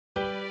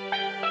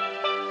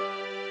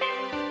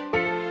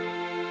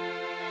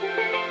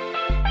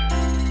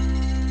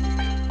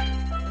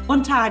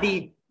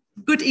Bontadi,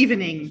 good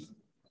evening.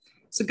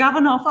 The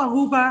Governor of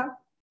Aruba,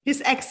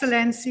 His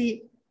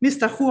Excellency,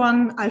 Mr.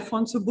 Juan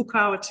Alfonso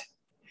Bucaut,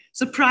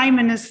 the Prime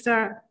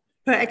Minister,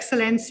 Her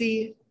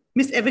Excellency,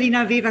 Ms.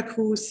 Evelina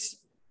Wever-Cruz,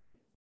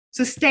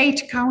 the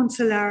State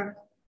Councillor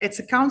at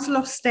the Council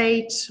of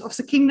State of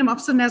the Kingdom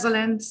of the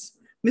Netherlands,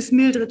 Ms.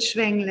 Mildred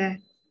Schwengle,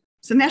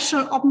 the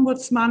National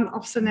Ombudsman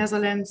of the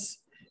Netherlands,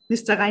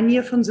 Mr.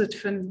 Reinier van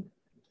Zutphen,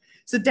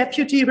 the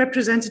Deputy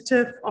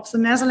Representative of the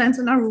Netherlands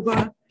in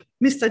Aruba,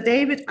 Mr.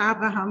 David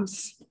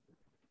Abrahams.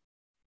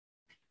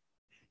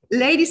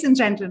 Ladies and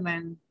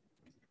gentlemen,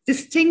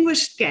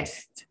 distinguished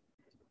guests,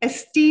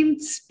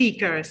 esteemed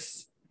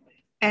speakers,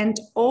 and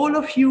all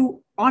of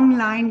you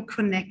online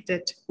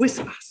connected with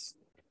us.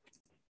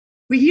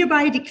 We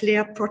hereby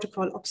declare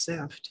protocol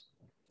observed.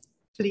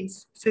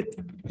 Please sit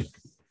down.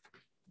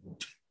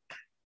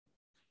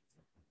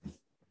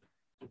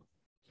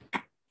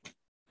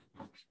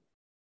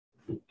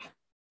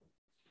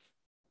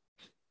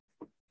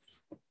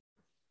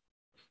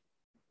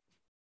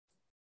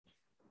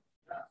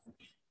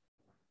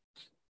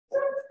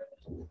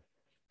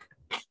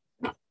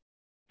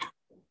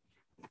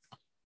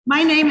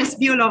 My name is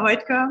Viola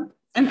Heutker,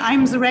 and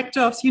I'm the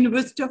rector of the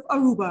University of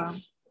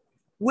Aruba.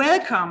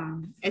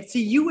 Welcome at the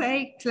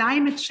UA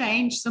Climate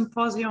Change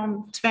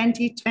Symposium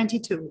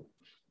 2022.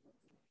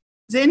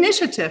 The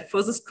initiative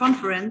for this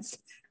conference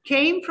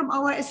came from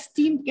our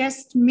esteemed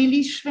guest,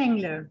 Millie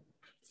Schwengle.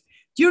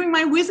 During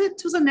my visit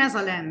to the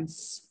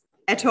Netherlands,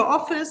 at her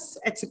office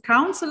at the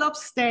Council of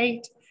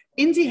State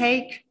in The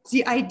Hague,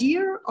 the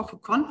idea of a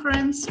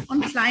conference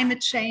on climate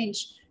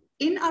change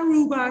in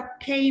Aruba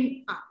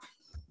came up.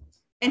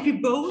 And we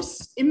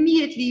both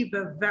immediately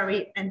were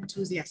very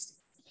enthusiastic.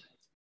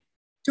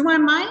 To my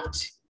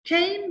mind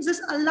came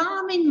this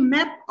alarming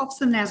map of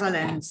the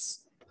Netherlands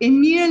in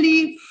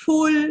nearly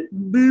full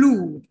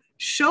blue,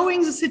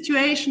 showing the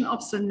situation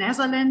of the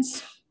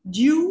Netherlands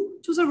due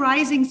to the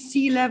rising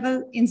sea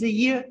level in the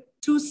year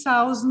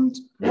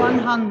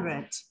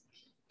 2100.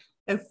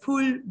 A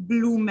full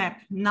blue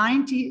map,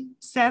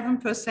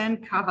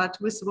 97% covered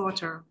with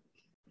water.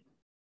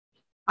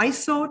 I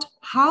thought,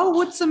 how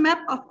would the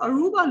map of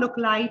Aruba look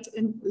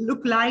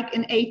like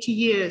in 80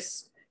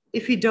 years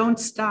if we don't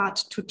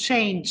start to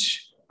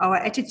change our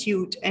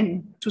attitude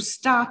and to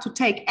start to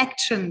take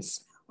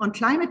actions on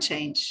climate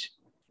change?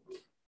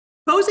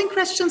 Posing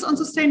questions on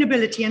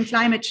sustainability and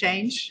climate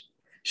change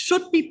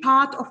should be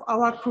part of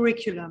our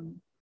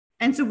curriculum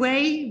and the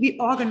way we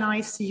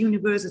organize the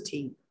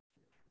university.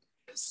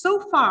 So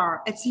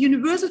far at the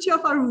University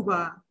of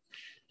Aruba,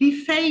 we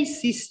face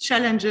these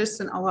challenges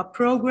in our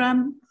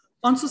program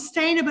on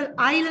sustainable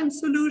island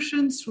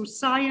solutions through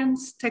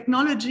science,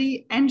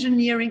 technology,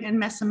 engineering, and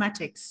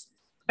mathematics,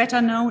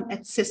 better known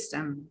as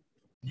SYSTEM.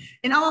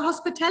 In our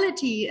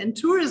hospitality and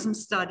tourism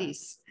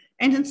studies,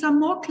 and in some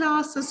more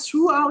classes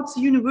throughout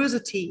the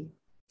university,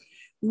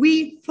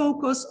 we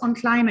focus on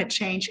climate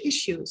change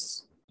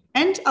issues.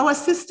 And our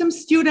SYSTEM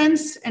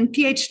students and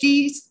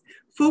PhDs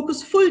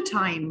focus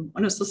full-time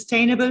on a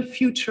sustainable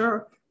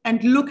future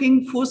and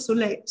looking for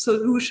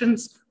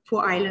solutions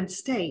for island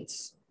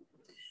states.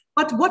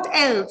 But what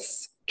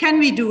else can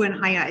we do in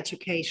higher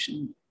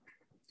education?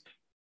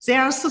 There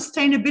are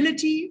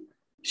sustainability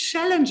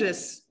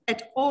challenges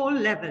at all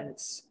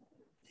levels.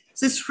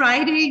 This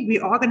Friday, we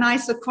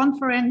organized a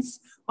conference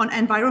on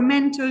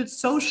environmental,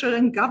 social,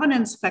 and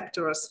governance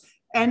factors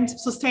and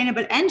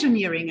sustainable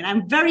engineering. And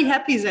I'm very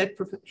happy that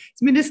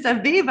Minister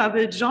Weber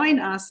will join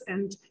us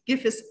and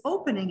give his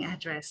opening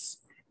address,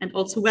 and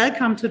also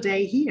welcome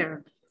today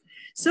here.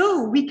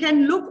 So we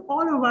can look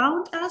all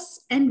around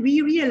us and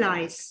we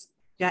realize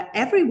that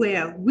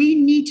everywhere we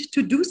need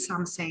to do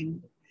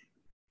something.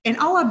 In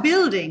our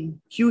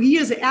building, you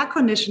hear the air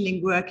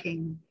conditioning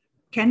working.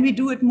 Can we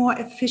do it more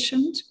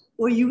efficient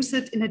or use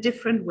it in a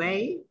different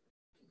way?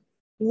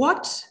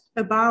 What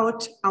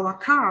about our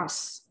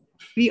cars?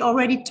 We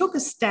already took a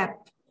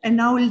step and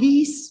now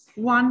lease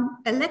one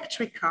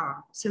electric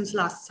car since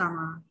last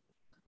summer.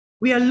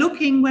 We are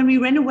looking when we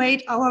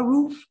renovate our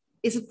roof,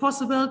 is it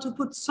possible to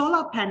put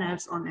solar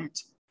panels on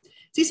it?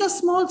 These are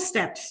small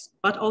steps,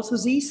 but also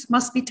these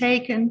must be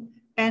taken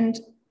and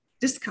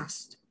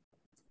discussed.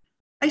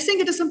 I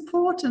think it is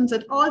important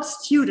that all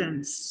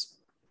students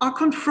are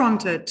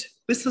confronted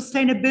with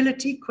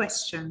sustainability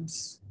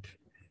questions.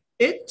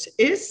 It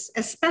is,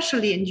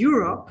 especially in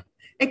Europe,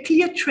 a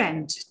clear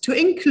trend to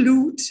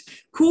include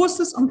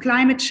courses on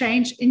climate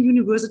change in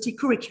university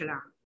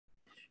curricula.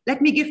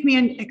 Let me give me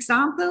an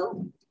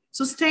example.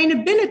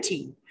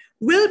 Sustainability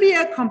will be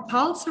a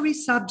compulsory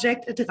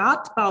subject at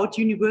Radboud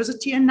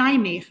University in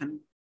Nijmegen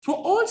for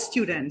all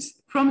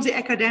students from the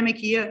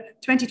academic year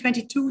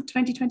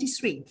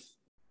 2022-2023.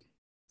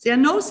 There are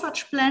no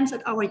such plans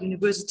at our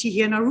university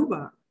here in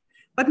Aruba,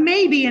 but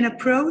maybe an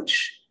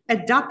approach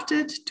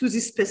adapted to the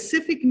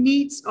specific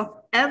needs of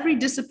every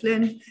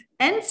discipline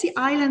and the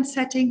island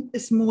setting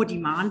is more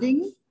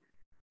demanding,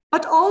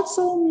 but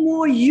also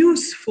more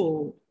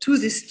useful to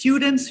the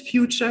students'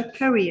 future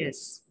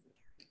careers.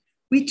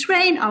 We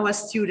train our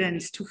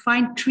students to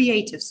find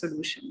creative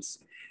solutions.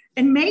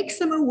 and makes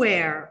them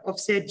aware of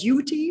their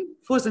duty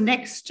for the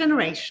next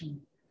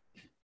generation.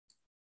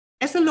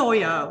 As a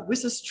lawyer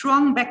with a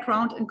strong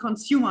background in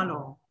consumer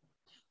law,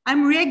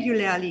 I'm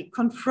regularly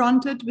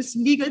confronted with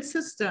legal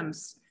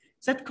systems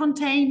that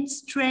contain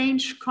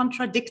strange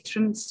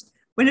contradictions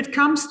when it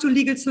comes to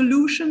legal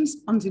solutions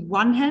on the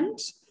one hand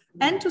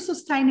and to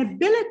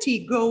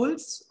sustainability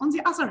goals on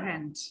the other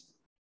hand.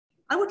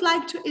 I would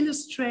like to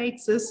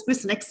illustrate this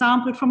with an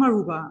example from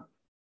Aruba.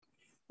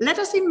 Let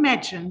us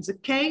imagine the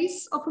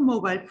case of a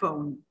mobile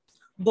phone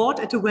bought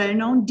at a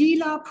well-known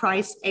dealer,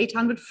 price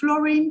 800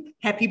 florin,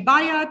 happy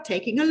buyer,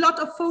 taking a lot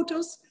of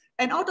photos,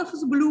 and out of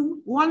the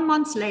blue, 1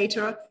 month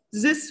later,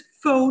 this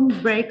phone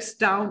breaks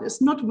down,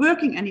 is not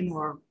working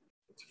anymore.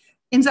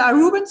 In the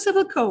Aruban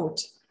Civil Code,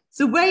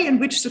 the way in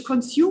which the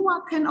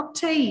consumer can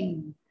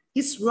obtain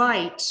his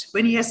right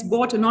when he has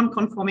bought a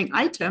non-conforming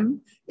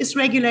item is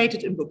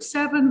regulated in Book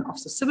 7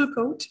 of the Civil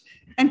Code,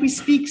 and we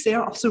speak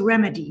there of the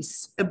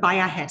remedies a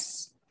buyer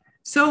has.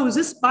 So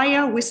this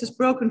buyer with his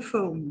broken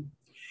phone,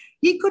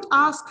 he could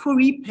ask for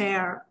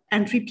repair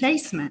and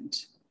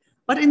replacement.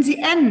 But in the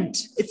end,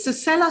 it's the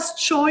seller's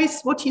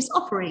choice what he's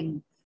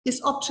offering.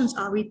 His options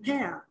are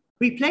repair,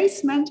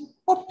 replacement,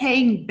 or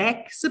paying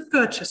back the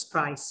purchase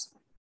price.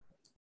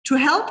 To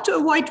help to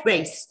avoid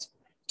waste,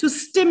 to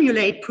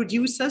stimulate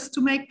producers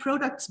to make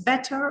products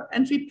better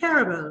and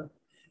repairable,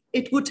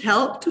 it would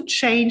help to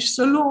change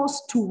the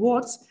laws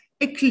towards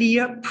a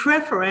clear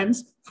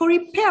preference for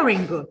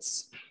repairing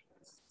goods.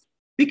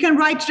 We can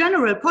write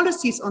general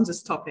policies on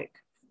this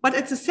topic, but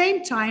at the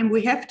same time,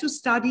 we have to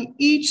study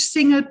each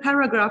single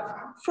paragraph,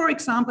 for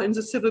example, in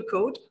the Civil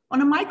Code,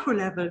 on a micro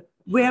level,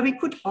 where we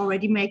could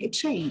already make a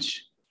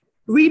change.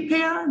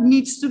 Repair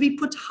needs to be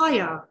put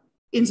higher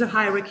in the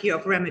hierarchy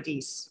of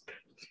remedies.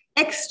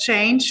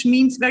 Exchange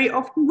means very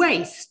often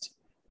waste.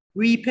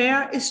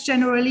 Repair is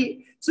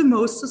generally the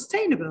most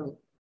sustainable.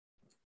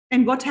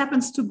 And what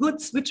happens to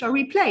goods which are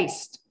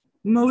replaced?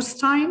 Most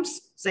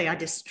times they are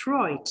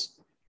destroyed.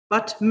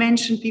 But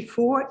mentioned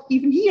before,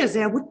 even here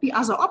there would be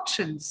other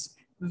options.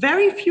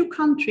 Very few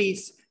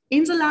countries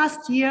in the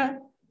last year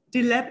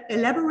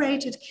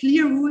elaborated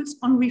clear rules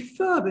on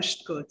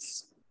refurbished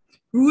goods.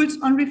 Rules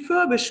on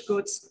refurbished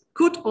goods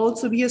could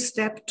also be a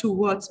step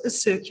towards a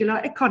circular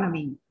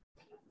economy.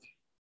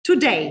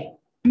 Today,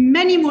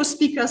 many more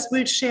speakers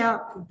will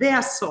share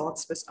their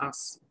thoughts with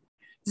us.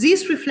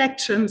 These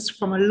reflections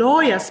from a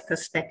lawyer's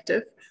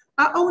perspective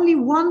are only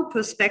one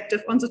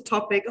perspective on the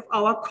topic of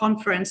our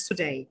conference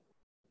today.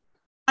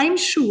 I'm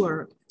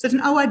sure that in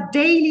our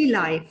daily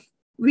life,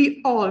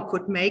 we all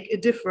could make a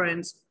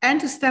difference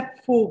and a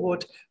step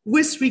forward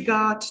with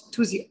regard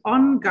to the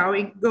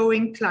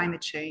ongoing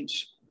climate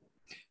change.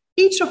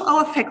 Each of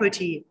our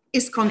faculty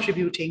is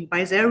contributing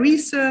by their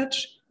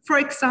research, for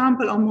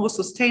example, on more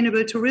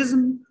sustainable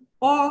tourism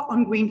or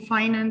on green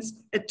finance,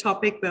 a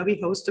topic where we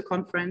host a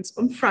conference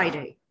on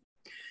Friday.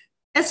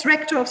 As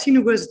rector of the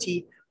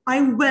university,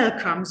 I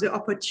welcome the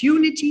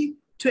opportunity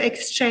to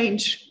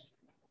exchange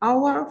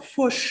our,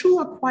 for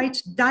sure,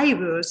 quite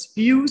diverse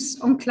views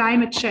on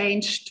climate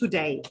change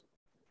today.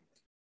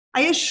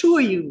 I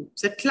assure you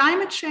that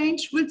climate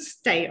change will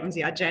stay on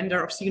the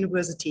agenda of the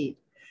university.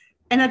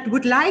 And I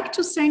would like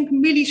to thank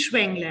Millie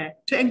Schwengle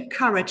to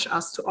encourage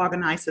us to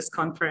organize this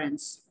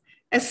conference.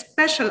 A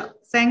special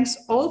thanks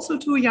also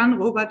to Jan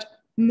Robert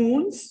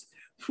Moons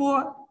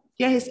for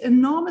his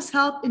enormous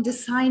help in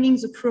designing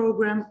the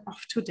program of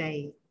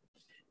today.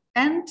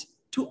 And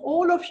to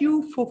all of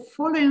you for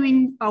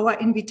following our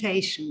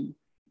invitation.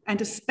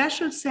 And a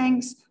special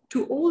thanks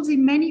to all the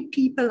many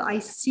people I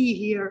see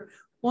here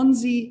on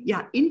the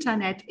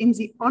internet, in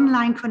the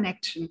online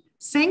connection.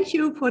 Thank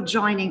you for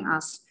joining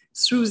us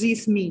through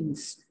these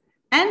means.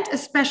 And a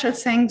special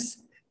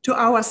thanks to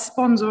our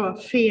sponsor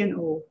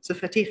VNO, the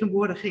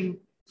Vertegenwoordiging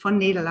van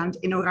Nederland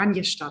in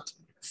Oranjestad.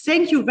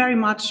 Thank you very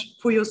much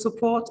for your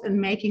support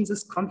in making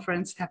this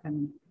conference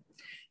happen.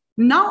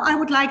 Now I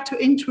would like to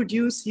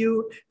introduce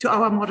you to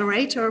our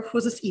moderator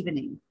for this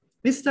evening,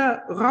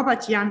 Mr.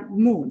 Robert Jan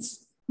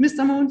Moons.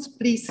 Mr. Moons,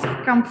 please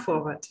come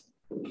forward.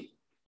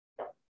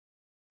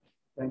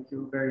 Thank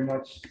you very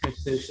much,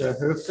 Mrs.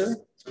 Hoofden.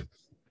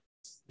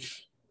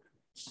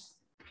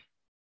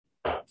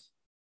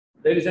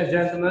 Ladies and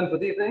gentlemen,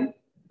 good evening,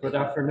 good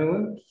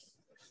afternoon.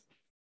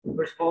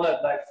 First of all,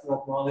 I'd like to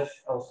acknowledge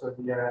also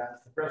the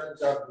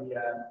presence of the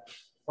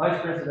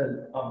Vice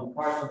President of the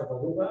Parliament of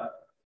Aruba,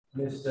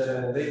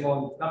 Mr.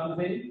 Raymond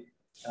Kappenveen,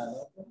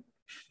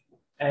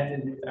 and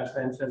indeed, as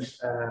mentioned,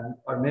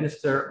 our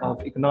Minister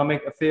of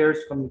Economic Affairs,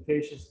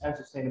 Communications and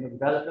Sustainable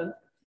Development,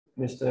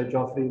 Mr.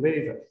 Geoffrey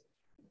Wever.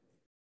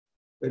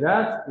 With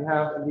that, we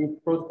have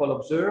indeed protocol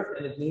observed,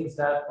 and it means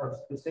that our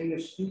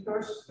distinguished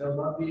speakers will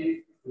not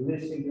be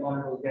listing the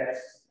honorable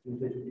guests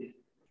individually.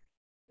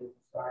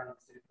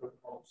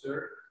 Protocol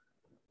observed.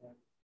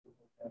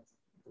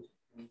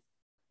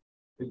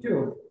 With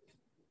you.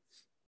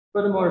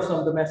 Furthermore,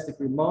 some domestic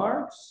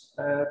remarks.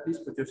 Please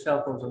put your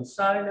cell phones on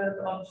silent,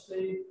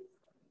 honestly.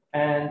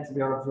 And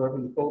we are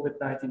observing the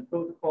COVID-19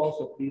 protocol,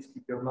 so please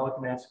keep your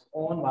mouth mask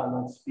on while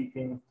not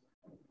speaking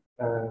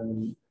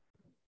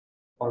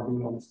are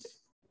being on the stage.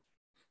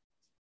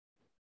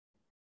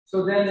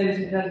 So then, ladies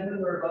and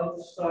gentlemen, we're about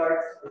to start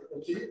or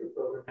continue the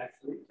program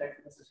actually. Thank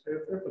you, Mr.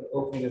 Schroeder, for the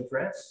opening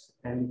address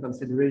and in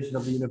consideration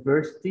of the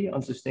University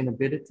on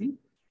Sustainability.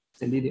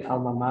 It's indeed the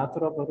alma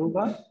mater of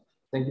Aruba.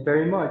 Thank you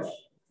very much.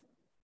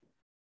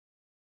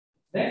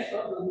 Next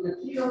up will be the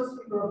keynote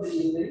speaker of the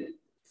evening.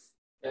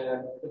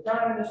 The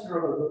Prime Minister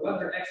of Aruba,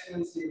 Her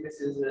Excellency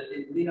Mrs.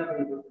 Lina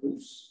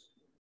Cruz.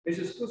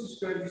 Mrs. Cruz is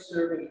currently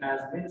serving as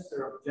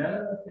Minister of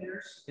General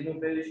Affairs,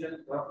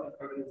 Innovation, Government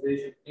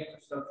Organization,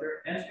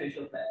 Infrastructure, and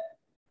Spatial Planning.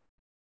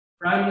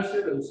 Prime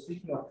Minister will be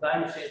speaking on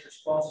climate change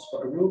responses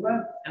for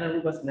Aruba and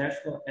Aruba's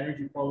national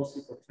energy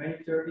policy for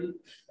 2030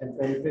 and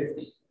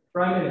 2050.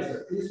 Prime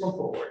Minister, please come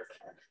forward.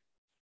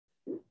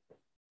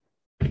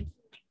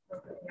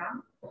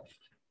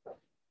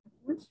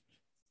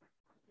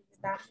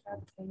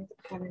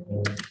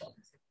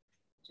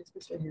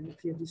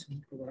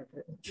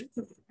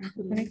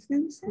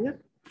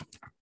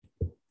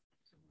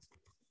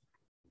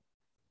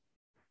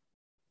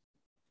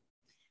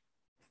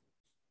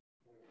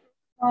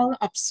 All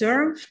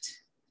observed,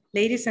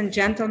 ladies and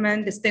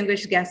gentlemen,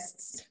 distinguished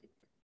guests.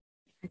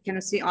 I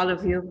cannot see all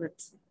of you,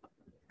 but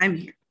I'm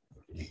here.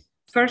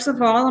 First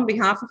of all, on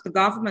behalf of the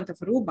government of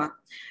Aruba,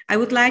 I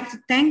would like to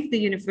thank the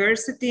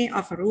University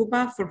of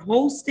Aruba for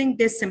hosting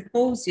this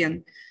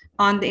symposium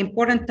on the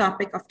important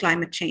topic of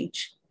climate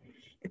change.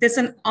 It is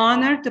an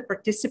honor to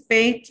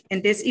participate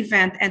in this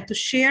event and to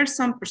share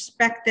some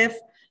perspective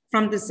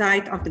from the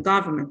side of the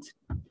government.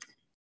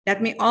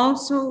 Let me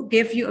also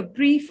give you a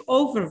brief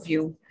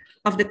overview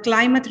of the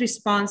climate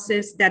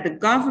responses that the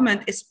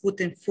government is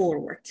putting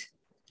forward.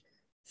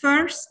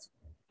 First,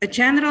 a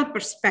general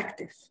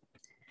perspective.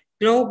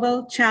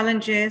 Global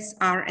challenges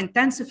are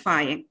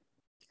intensifying.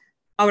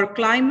 Our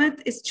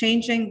climate is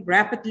changing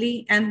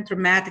rapidly and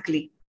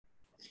dramatically.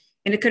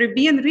 In the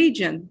Caribbean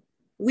region,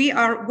 we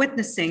are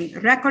witnessing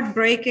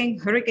record-breaking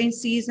hurricane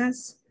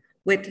seasons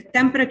with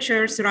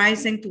temperatures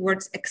rising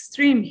towards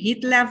extreme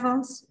heat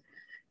levels.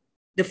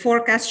 The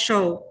forecasts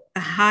show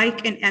a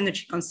hike in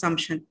energy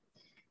consumption.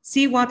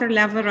 Seawater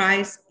level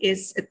rise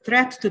is a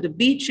threat to the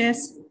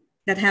beaches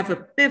that have a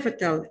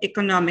pivotal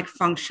economic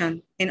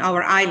function in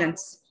our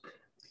islands.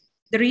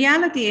 The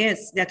reality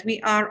is that we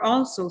are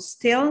also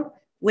still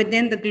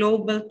within the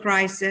global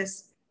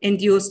crisis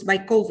induced by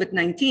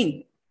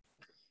COVID-19.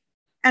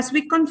 As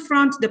we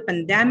confront the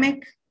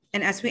pandemic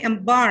and as we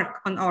embark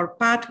on our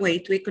pathway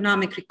to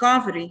economic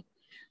recovery,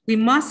 we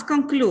must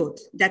conclude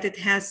that it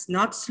has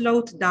not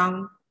slowed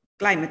down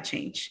climate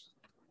change.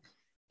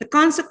 The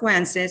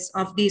consequences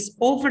of these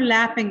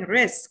overlapping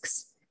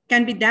risks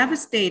can be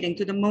devastating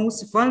to the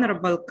most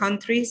vulnerable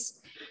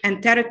countries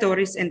and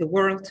territories in the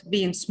world,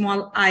 being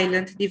small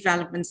island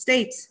development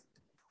states.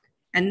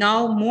 And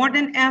now more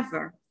than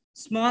ever,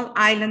 small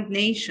island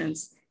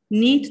nations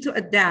need to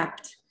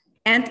adapt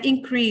and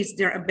increase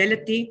their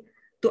ability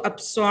to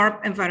absorb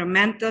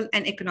environmental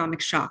and economic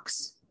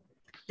shocks.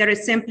 There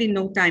is simply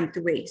no time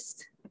to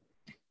waste.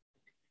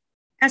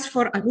 As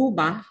for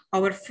Aruba,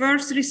 our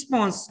first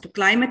response to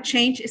climate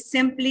change is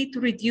simply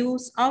to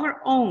reduce our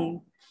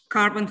own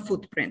carbon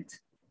footprint.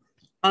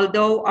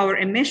 Although our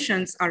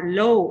emissions are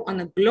low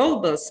on a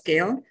global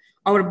scale,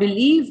 our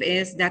belief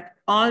is that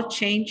all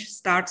change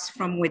starts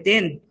from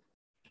within.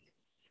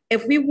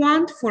 If we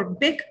want for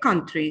big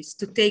countries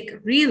to take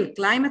real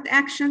climate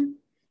action,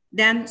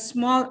 then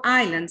small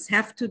islands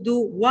have to do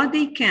what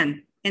they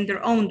can in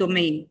their own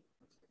domain.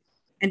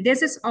 And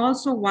this is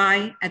also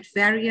why at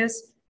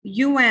various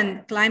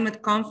UN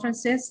climate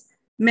conferences,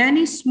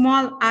 many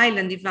small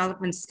island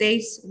development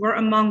states were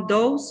among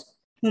those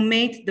who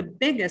made the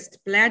biggest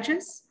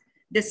pledges,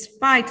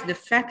 despite the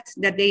fact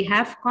that they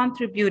have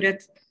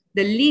contributed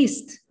the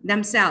least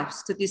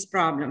themselves to these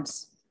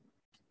problems.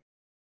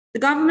 The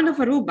government of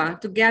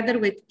Aruba, together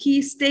with key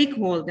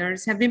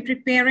stakeholders, have been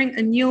preparing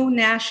a new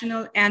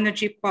national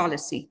energy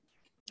policy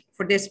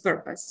for this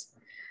purpose.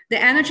 The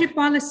energy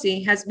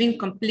policy has been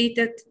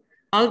completed,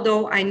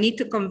 although I need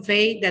to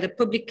convey that a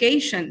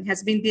publication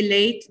has been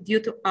delayed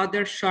due to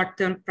other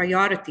short-term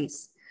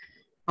priorities.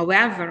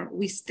 However,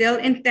 we still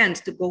intend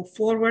to go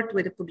forward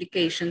with the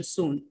publication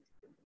soon.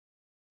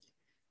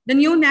 The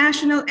new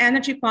national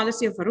energy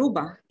policy of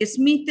Aruba is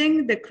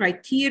meeting the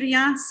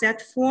criteria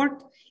set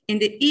forth in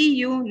the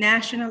EU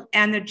National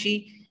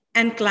Energy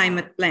and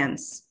Climate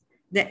Plans,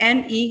 the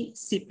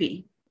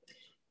NECP.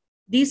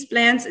 These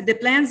plans, the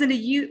plans in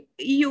the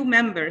EU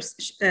members,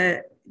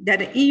 that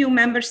the EU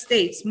member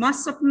states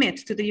must submit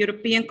to the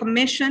European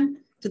Commission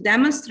to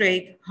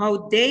demonstrate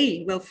how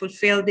they will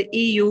fulfill the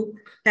EU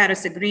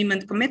Paris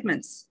Agreement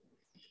commitments.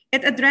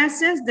 It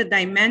addresses the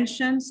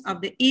dimensions of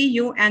the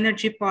EU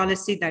energy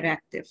policy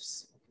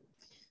directives.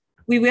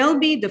 We will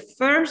be the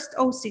first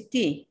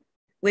OCT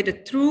with a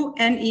true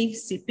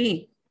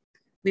NECP.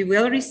 We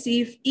will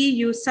receive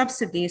EU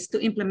subsidies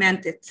to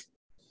implement it.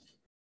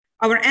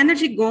 Our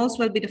energy goals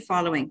will be the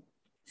following.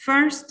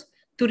 First,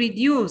 to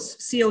reduce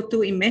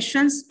CO2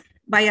 emissions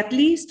by at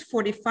least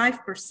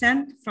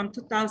 45% from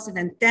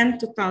 2010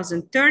 to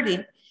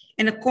 2030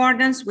 in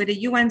accordance with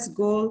the UN's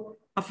goal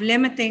of of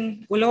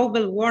limiting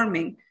global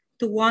warming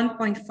to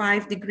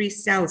 1.5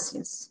 degrees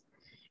Celsius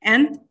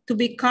and to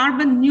be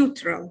carbon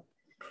neutral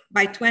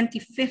by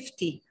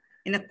 2050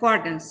 in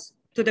accordance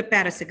to the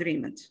Paris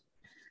Agreement.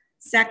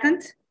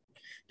 Second,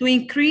 to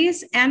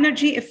increase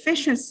energy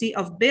efficiency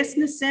of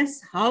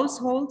businesses,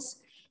 households,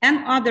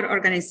 and other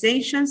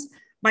organizations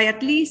by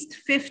at least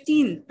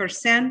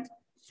 15%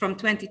 from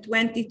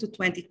 2020 to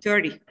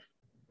 2030.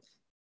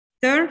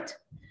 Third,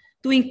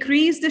 to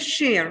increase the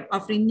share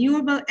of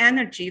renewable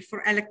energy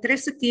for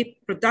electricity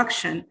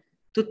production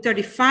to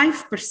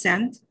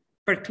 35%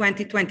 per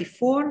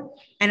 2024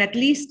 and at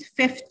least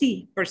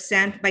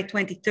 50% by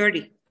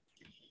 2030.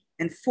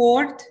 And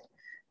fourth,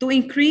 to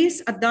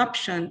increase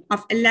adoption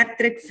of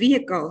electric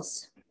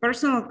vehicles,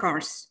 personal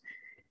cars,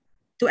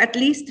 to at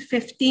least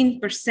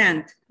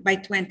 15% by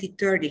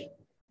 2030.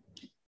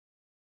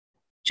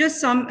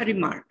 Just some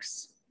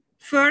remarks.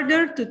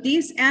 Further to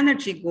these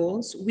energy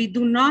goals, we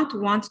do not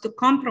want to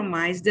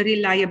compromise the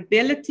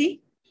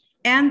reliability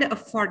and the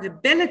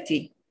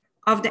affordability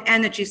of the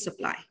energy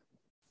supply.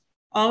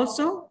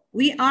 Also,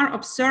 we are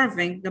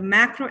observing the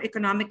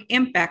macroeconomic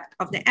impact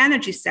of the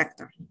energy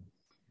sector.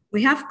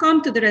 We have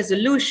come to the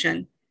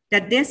resolution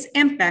that this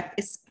impact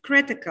is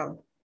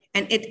critical,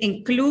 and it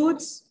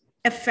includes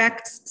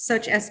effects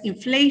such as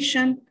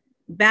inflation,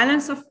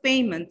 balance of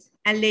payment,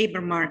 and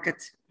labor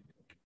market.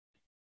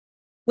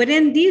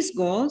 Within these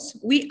goals,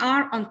 we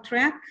are on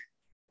track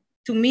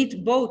to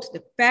meet both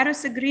the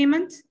Paris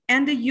Agreement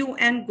and the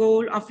UN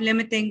goal of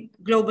limiting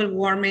global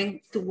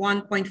warming to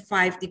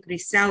 1.5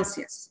 degrees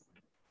Celsius.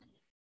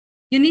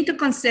 You need to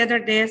consider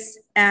this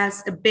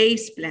as a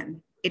base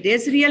plan. It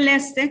is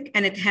realistic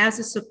and it has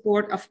the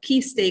support of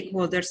key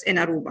stakeholders in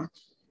Aruba.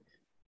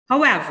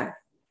 However,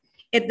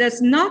 it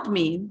does not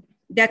mean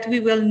that we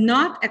will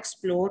not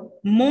explore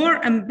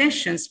more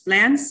ambitious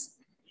plans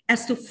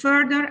as to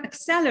further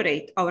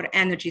accelerate our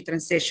energy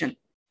transition.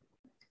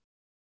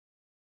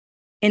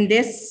 In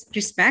this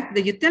respect,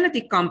 the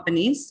utility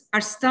companies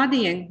are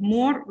studying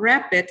more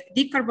rapid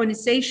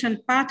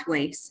decarbonization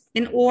pathways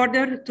in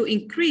order to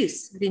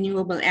increase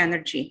renewable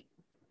energy.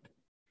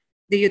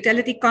 The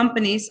utility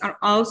companies are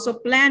also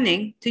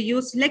planning to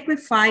use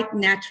liquefied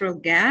natural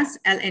gas,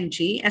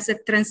 LNG, as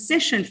a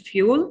transition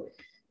fuel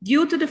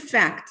due to the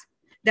fact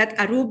that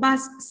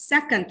Aruba's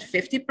second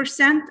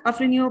 50% of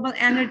renewable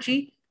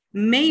energy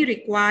may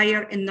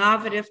require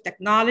innovative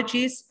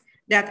technologies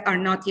that are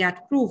not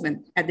yet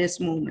proven at this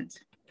moment.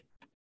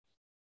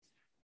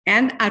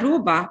 And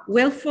Aruba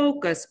will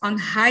focus on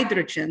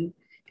hydrogen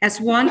as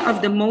one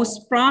of the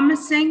most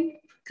promising,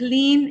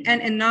 clean,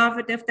 and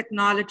innovative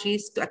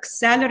technologies to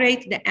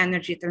accelerate the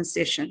energy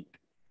transition.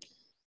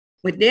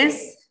 With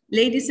this,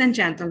 ladies and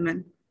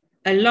gentlemen,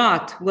 a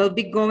lot will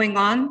be going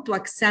on to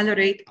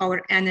accelerate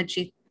our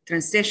energy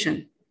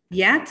transition.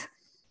 Yet,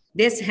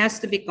 this has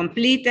to be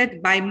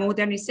completed by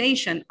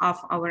modernization of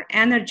our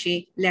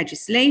energy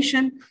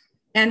legislation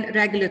and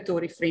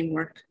regulatory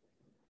framework.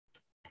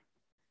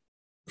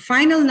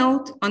 Final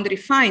note on the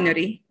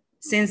refinery,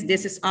 since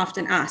this is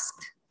often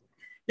asked.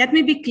 Let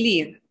me be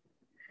clear.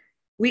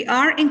 We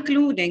are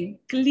including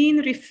clean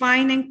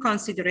refining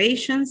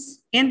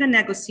considerations in the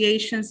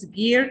negotiations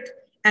geared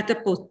at a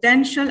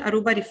potential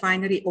Aruba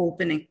refinery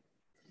opening.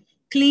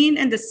 Clean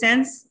in the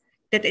sense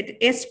that it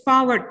is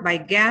powered by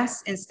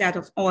gas instead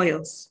of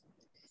oils.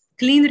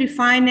 Clean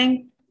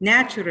refining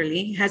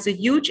naturally has a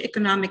huge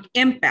economic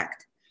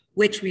impact,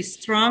 which we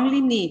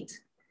strongly need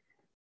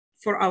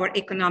for our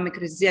economic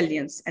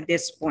resilience at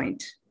this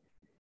point.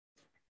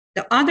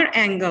 The other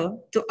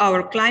angle to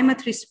our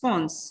climate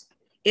response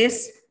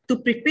is to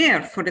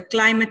prepare for the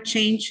climate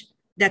change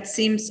that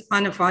seems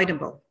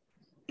unavoidable.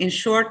 In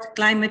short,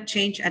 climate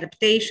change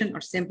adaptation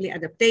or simply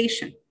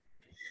adaptation.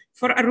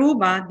 For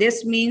Aruba,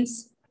 this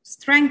means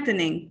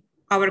strengthening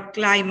our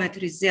climate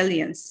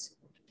resilience.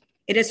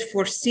 It is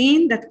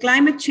foreseen that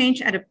climate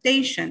change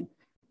adaptation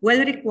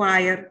will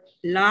require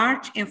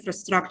large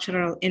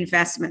infrastructural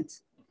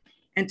investment.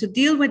 And to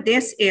deal with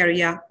this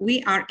area,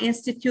 we are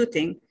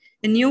instituting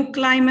a new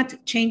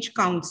Climate Change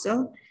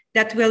Council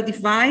that will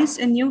devise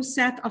a new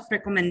set of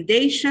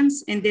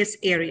recommendations in this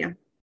area.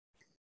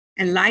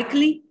 And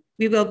likely,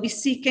 we will be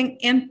seeking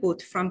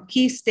input from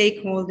key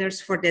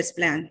stakeholders for this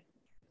plan.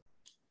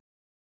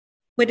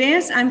 With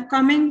this, I'm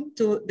coming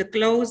to the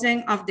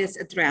closing of this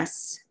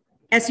address.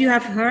 As you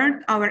have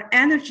heard, our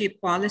energy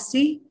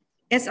policy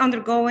is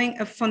undergoing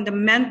a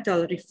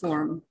fundamental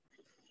reform,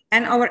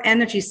 and our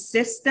energy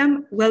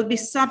system will be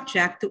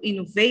subject to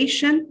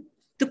innovation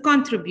to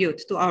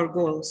contribute to our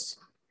goals.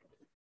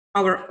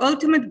 Our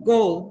ultimate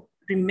goal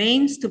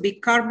remains to be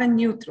carbon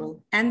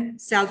neutral and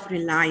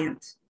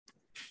self-reliant.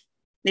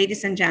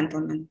 Ladies and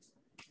gentlemen,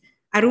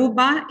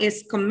 Aruba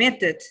is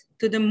committed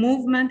to the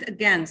movement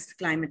against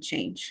climate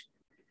change.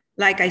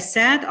 Like I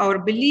said, our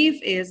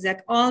belief is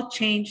that all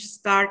change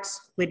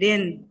starts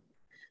within,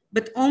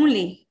 but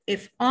only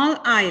if all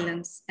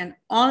islands and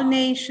all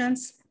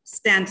nations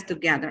stand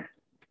together.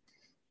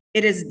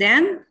 It is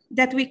then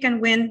that we can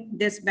win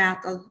this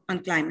battle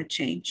on climate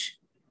change.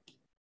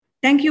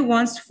 Thank you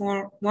once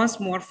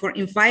more for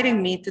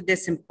inviting me to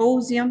this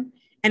symposium,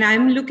 and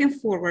I'm looking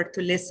forward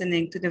to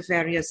listening to the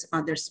various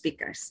other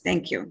speakers.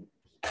 Thank you.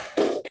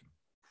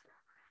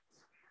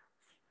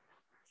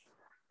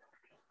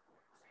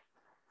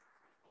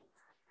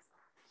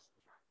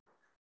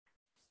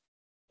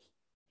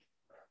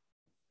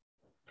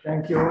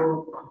 Thank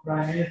you,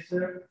 Prime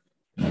Minister,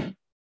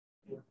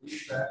 for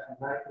these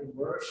enlightening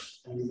words,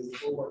 and we look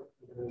forward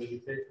to the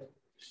realization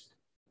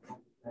of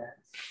the plans.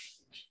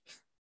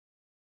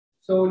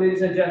 So,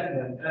 ladies and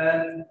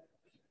gentlemen,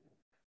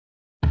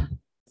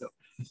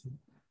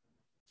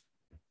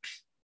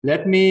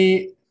 let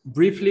me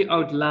briefly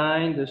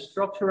outline the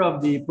structure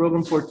of the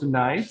program for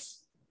tonight.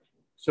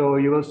 So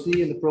you will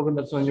see in the program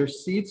that's on your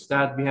seats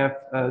that we have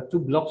two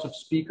blocks of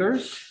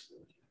speakers.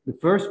 The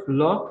first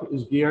block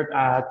is geared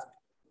at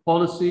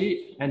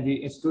policy and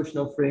the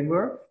institutional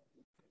framework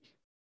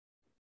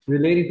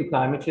relating to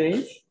climate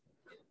change.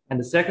 And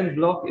the second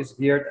block is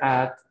geared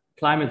at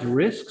climate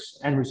risks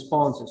and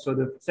responses. So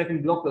the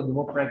second block will be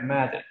more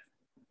pragmatic.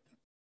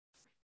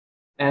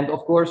 And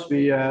of course,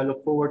 we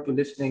look forward to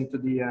listening to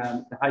the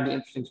highly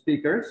interesting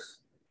speakers.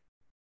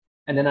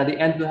 And then at the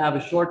end, we'll have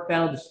a short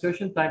panel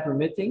discussion, time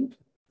permitting,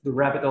 to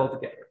wrap it all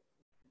together.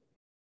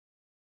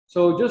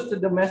 So just a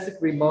domestic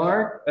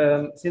remark,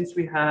 since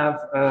we have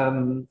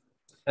a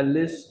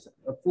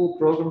full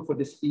program for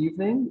this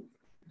evening,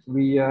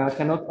 we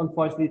cannot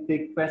unfortunately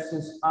take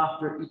questions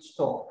after each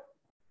talk.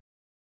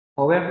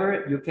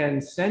 However, you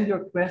can send your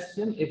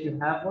question, if you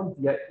have one,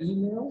 via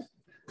email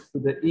to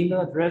the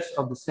email address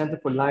of the Center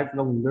for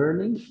Lifelong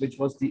Learning, which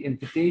was the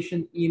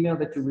invitation email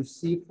that you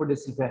received for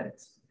this event.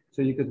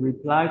 So you could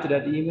reply to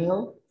that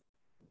email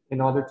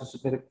in order to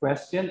submit a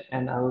question,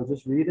 and I will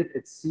just read it.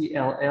 It's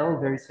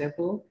CLL, very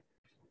simple,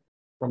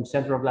 from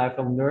Center of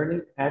Lifelong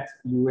Learning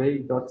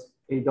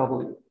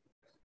 @ua.aw.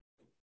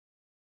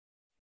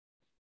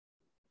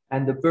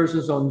 And the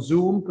persons on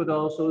Zoom could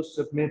also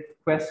submit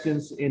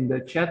questions in the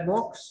chat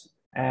box,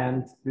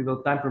 and we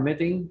will, time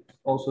permitting,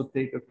 also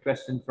take a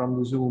question from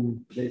the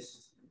Zoom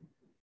list.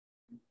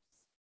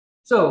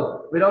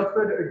 So without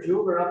further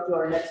ado, we're up to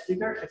our next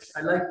speaker.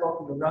 I like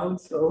walking around,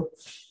 so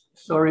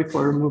sorry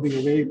for moving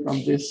away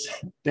from this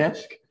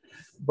desk.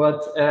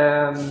 But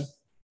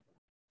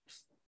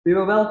we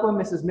will welcome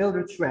Mrs.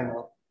 Mildred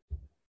Schwengel.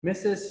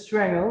 Mrs.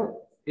 Schwengel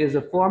is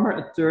a former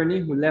attorney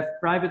who left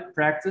private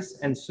practice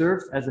and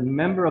served as a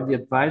member of the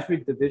advisory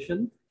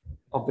division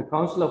of the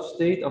Council of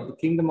State of the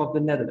Kingdom of the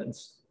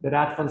Netherlands, de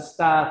Raad van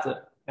State,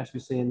 as we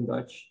say in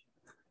Dutch.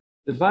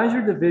 The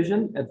advisory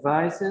division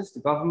advises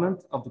the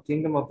government of the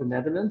Kingdom of the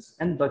Netherlands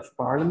and Dutch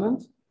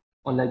Parliament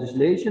on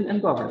legislation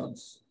and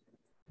governance.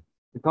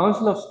 The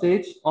Council of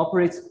State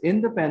operates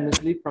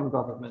independently from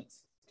government.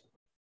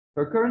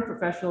 Her current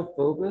professional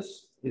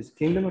focus is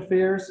kingdom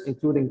affairs,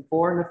 including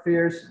foreign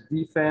affairs,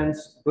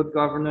 defense, good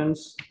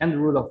governance, and the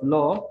rule of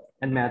law,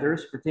 and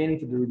matters pertaining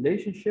to the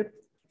relationship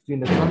between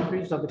the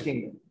countries of the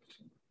kingdom.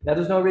 Let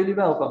us now really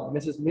welcome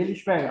Mrs. Mildred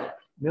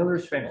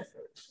Schwengel.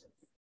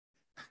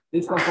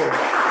 Please come forward.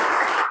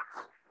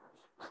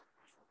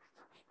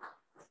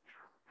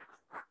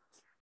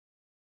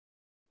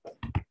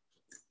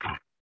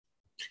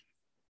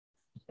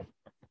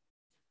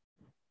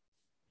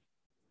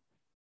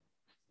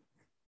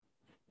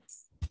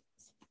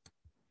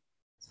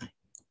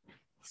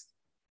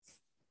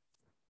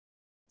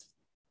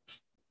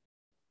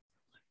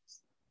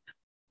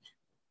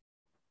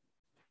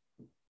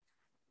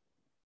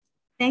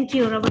 Thank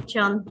you, Robert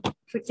John,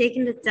 for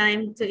taking the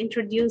time to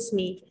introduce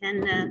me.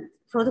 And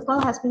protocol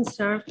has been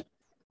served.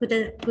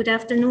 Good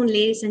afternoon,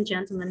 ladies and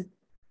gentlemen,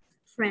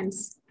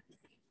 friends.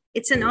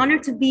 It's an honor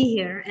to be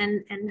here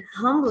and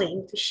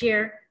humbling to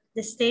share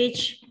the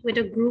stage with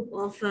a group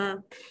of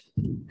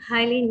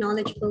highly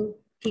knowledgeable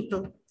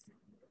people.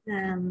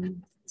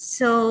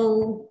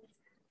 So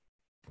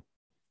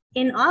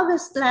in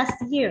August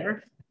last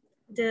year,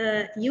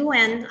 the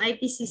UN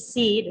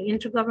IPCC, the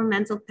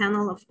Intergovernmental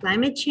Panel of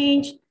Climate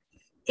Change,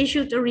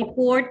 issued a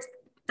report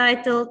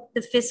titled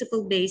The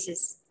Physical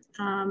Basis.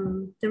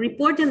 The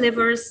report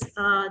delivers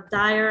a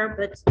dire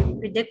but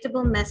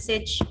predictable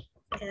message.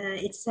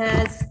 It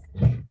says,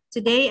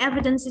 today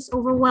evidence is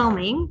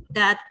overwhelming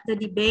that the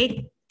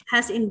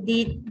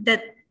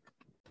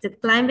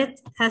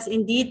climate has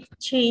indeed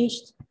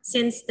changed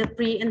since the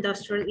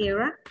pre-industrial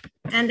era,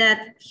 and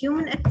that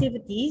human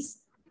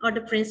activities are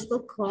the principal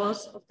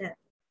cause of that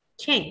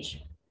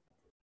change.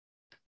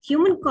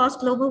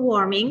 Human-caused global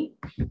warming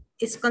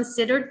is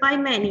considered by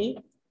many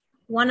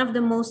one of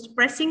the most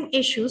pressing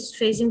issues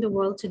facing the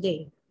world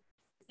today.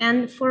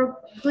 And for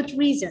good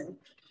reason.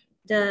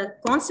 The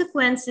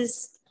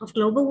consequences of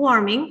global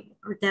warming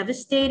are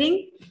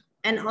devastating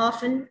and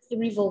often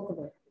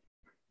irrevocable.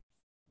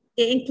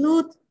 They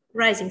include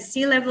rising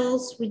sea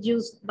levels,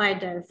 reduced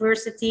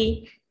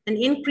biodiversity, an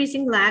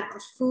increasing lack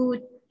of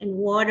food and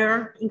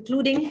water,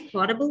 including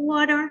potable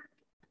water,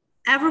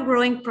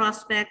 ever-growing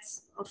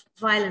prospects of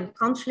violent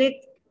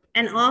conflict,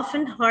 and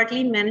often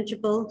hardly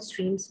manageable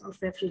streams of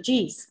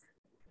refugees.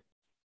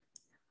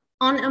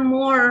 On a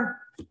more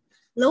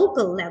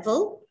local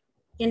level,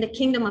 in the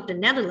Kingdom of the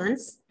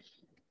Netherlands,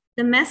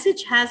 the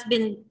message has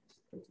been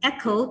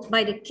echoed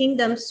by the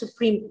Kingdom's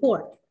Supreme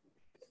Court.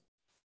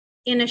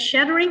 In a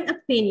shattering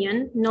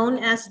opinion known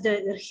as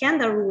the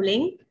Regenda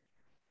ruling,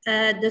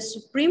 the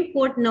Supreme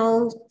Court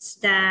notes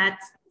that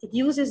it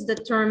uses the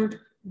term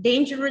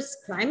dangerous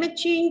climate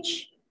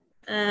change,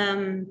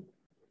 and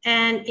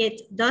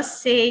it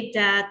does say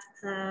that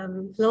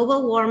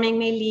global warming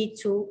may lead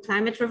to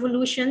climate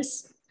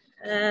revolutions,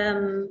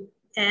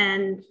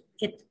 and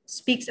it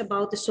speaks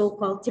about the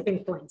so-called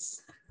tipping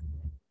points.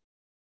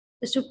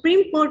 The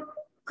Supreme Court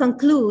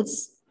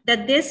concludes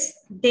that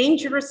this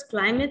dangerous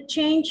climate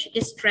change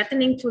is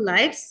threatening to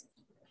lives,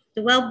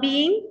 the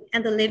well-being,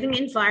 and the living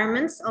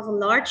environments of a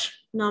large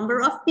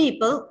number of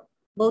people,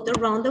 both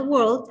around the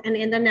world and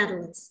in the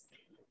Netherlands.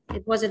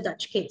 It was a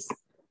Dutch case.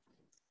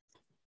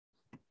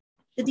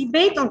 The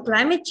debate on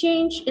climate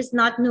change is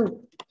not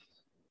new.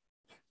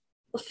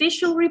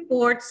 Official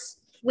reports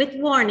with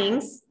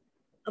warnings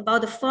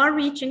about the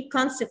far-reaching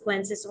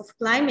consequences of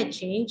climate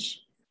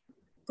change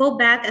go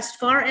back as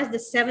far as the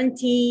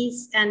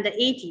 70s and the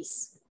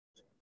 80s.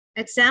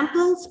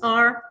 Examples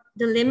are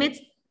the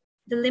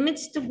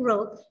limits to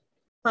growth,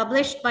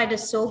 published by the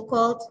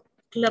so-called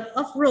Club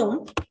of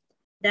Rome,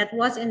 that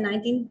was in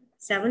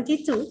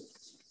 1972,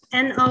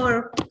 and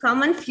Our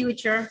Common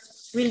Future,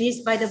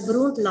 released by the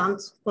Brundtland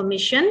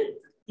Commission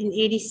in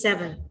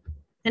 '87.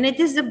 And it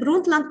is the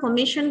Brundtland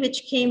Commission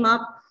which came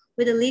up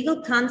with a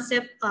legal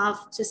concept of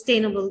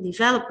sustainable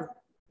development.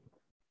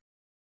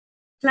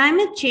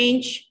 Climate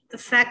change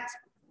affects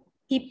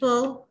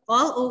people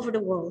all over the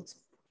world.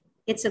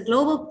 It's a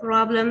global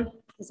problem,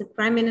 as the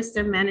Prime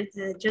Minister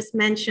just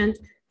mentioned,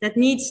 that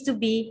needs to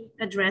be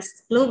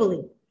addressed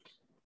globally.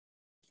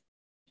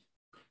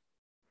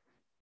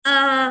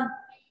 A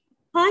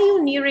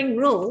pioneering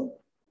role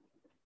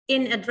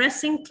in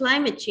addressing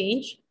climate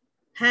change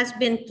has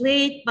been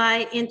played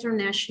by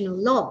international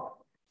law,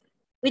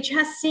 which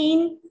has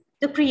seen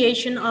the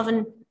creation of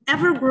an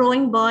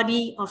ever-growing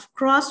body of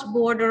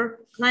cross-border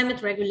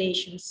climate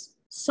regulations,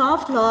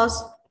 soft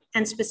laws,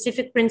 and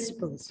specific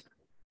principles.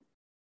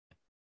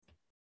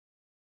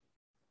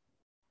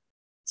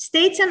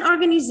 States and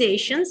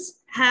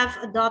organizations have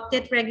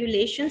adopted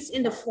regulations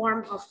in the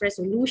form of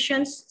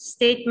resolutions,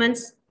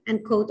 statements,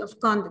 and code of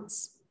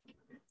conducts.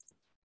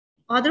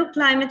 Other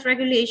climate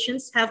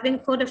regulations have been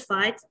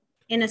codified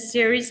in a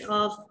series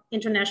of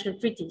international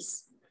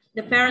treaties.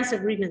 The Paris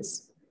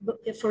Agreements,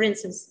 for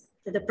instance,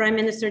 that the Prime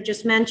Minister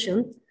just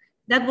mentioned,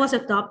 that was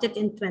adopted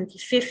in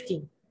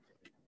 2015.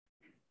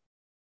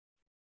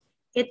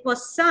 It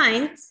was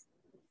signed,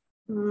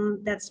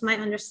 that's my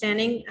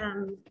understanding,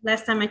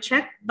 last time I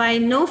checked, by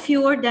no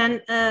fewer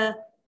than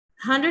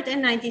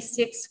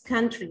 196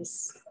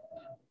 countries.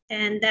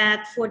 And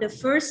that for the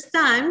first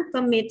time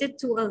committed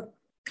to a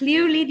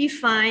clearly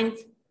defined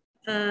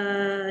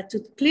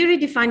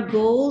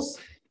goals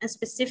and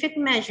specific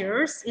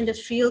measures in the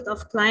field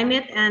of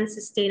climate and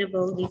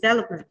sustainable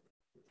development.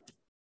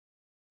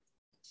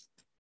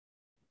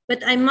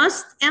 But I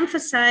must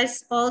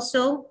emphasize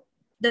also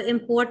the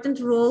important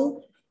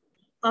role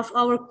of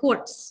our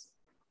courts,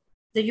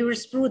 the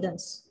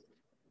jurisprudence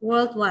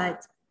worldwide.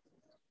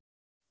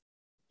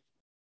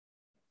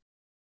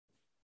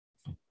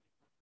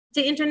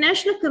 The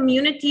international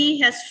community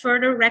has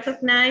further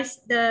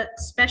recognized the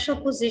special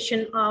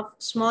position of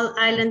small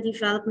island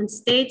development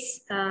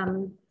states.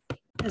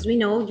 As we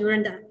know,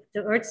 during the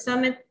Earth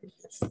Summit,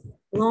 a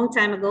long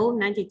time ago,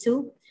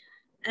 '92,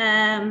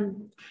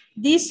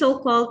 these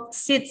so-called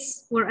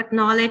SIDS were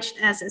acknowledged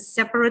as a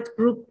separate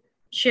group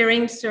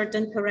sharing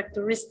certain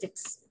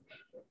characteristics.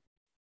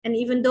 And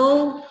even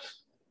though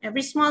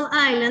every small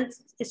island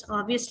is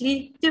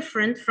obviously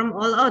different from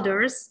all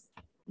others,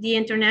 the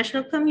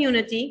international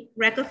community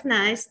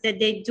recognized that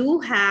they do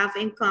have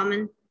in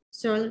common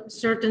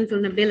certain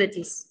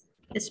vulnerabilities,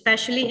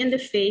 especially in the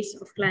face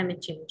of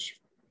climate change.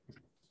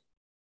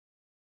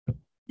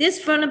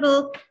 This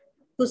vulnerable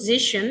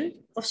position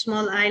of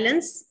small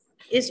islands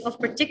is of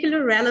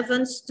particular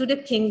relevance to the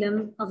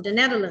Kingdom of the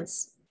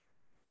Netherlands,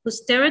 whose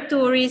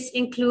territories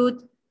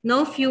include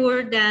no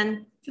fewer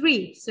than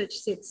 3 such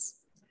SIDS: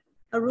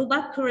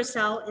 Aruba,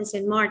 Curacao, and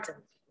St. Martin.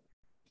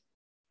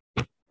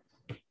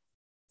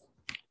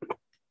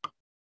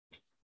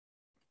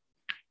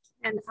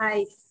 And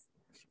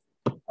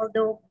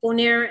although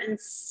Bonaire and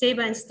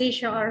Seba and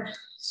Statia are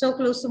so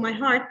close to my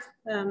heart,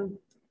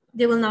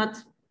 they will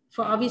not,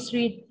 for obvious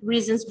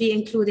reasons, be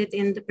included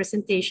in the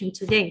presentation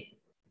today.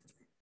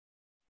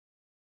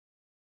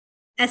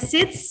 As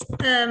SIDS,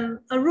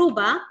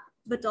 Aruba,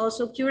 but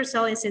also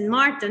Curacao and St.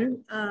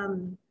 Martin,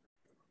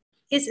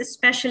 is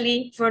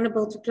especially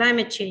vulnerable to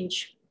climate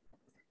change.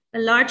 A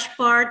large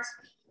part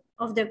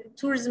of the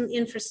tourism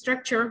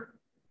infrastructure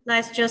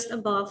lies just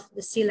above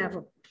the sea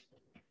level.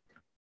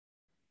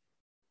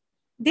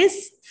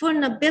 This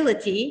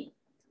vulnerability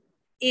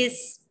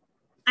is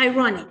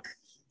ironic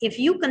if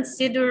you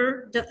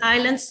consider the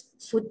island's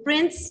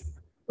footprints,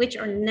 which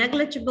are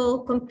negligible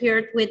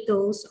compared with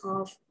those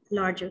of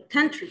larger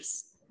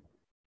countries.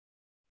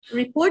 A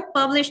report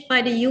published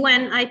by the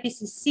UN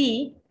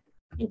IPCC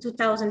in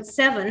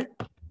 2007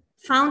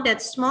 found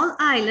that small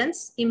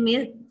islands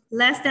emit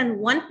less than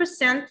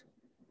 1%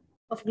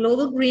 of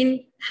global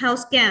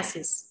greenhouse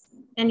gases,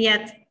 and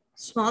yet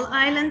small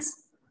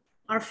islands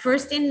are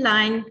first in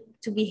line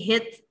to be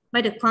hit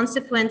by the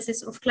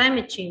consequences of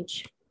climate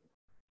change.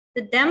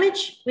 The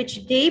damage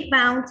which they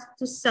bound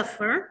to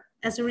suffer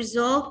as a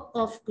result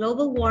of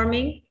global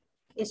warming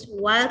is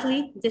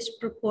wildly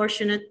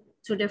disproportionate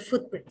to their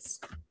footprints.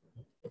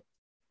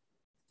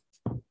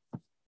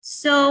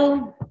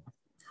 So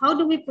how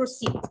do we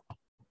proceed?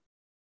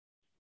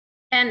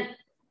 And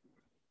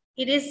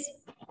it is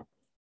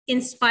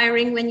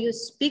inspiring when you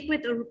speak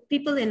with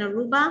people in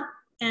Aruba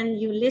and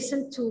you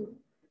listen to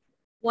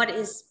what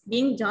is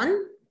being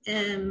done.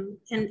 And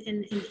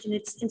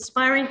it's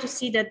inspiring to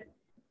see that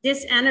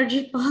this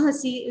energy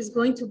policy is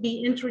going to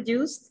be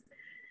introduced.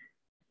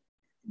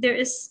 There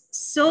is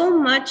so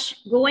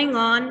much going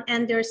on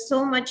and there's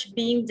so much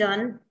being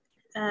done.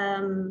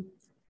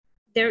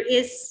 There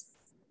is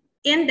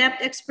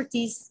in-depth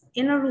expertise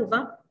in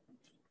Aruba.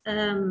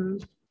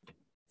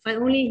 If I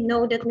only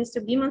know that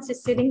Mr. Biemans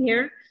is sitting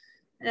here,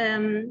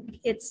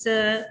 it's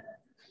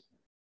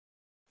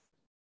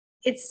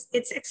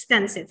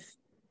extensive.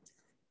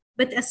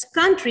 But as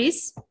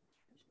countries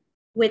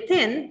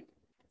within,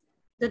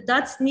 the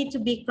dots need to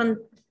be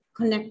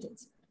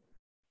connected.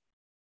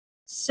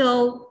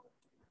 So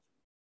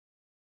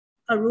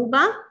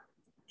Aruba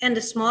and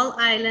the small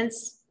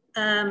islands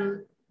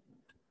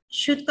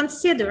should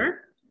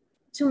consider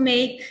to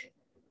make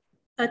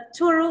a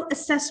thorough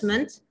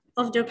assessment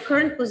of their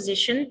current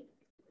position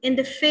in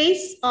the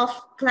face of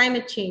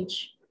climate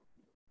change,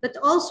 but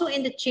also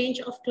in the change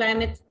of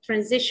climate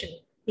transition,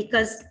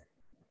 because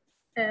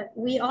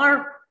we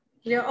are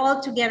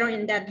all together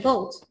in that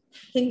boat.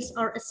 Things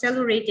are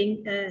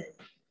accelerating,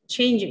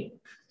 changing.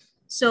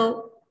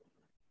 So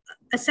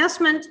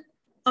assessment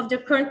of the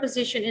current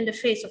position in the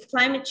face of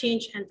climate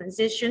change and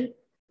transition,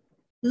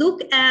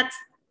 look at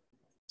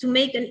to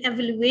make an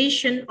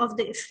evaluation of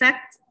the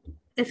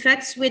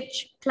effects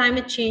which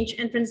climate change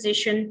and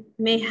transition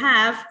may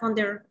have on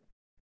their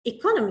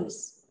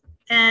economies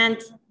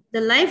and the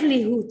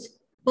livelihood,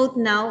 both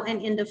now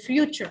and in the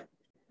future.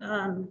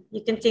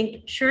 You can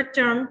think short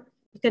term,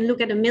 you can look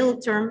at the middle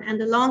term and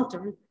the long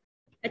term.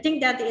 I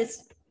think that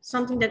is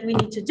something that we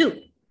need to do.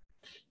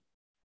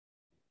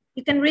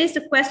 You can raise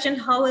the question,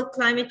 how will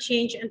climate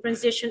change and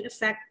transition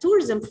affect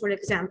tourism, for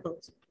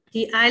example,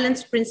 the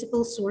island's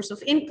principal source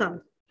of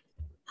income?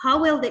 How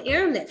will the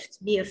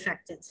airlift be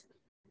affected?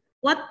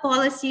 What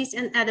policies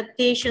and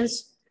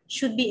adaptations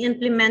should be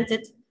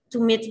implemented to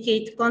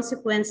mitigate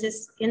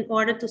consequences in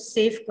order to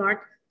safeguard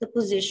the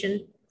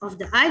position of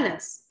the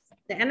islands,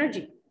 the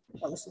energy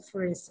policy,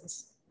 for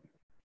instance?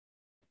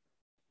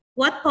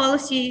 What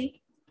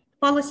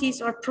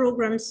policies or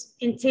programs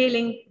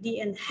entailing the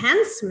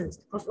enhancement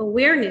of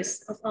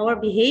awareness of our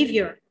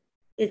behavior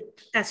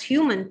as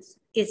humans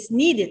is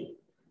needed?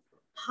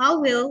 How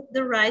will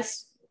the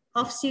rise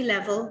of sea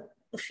level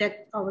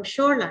affect our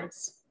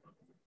shorelines?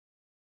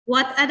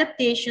 What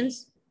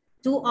adaptations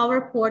do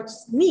our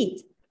ports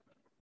need?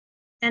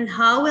 And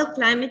how will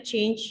climate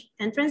change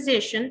and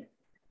transition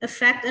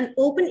affect an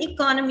open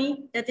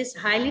economy that is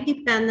highly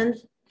dependent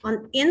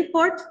on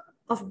import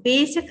of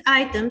basic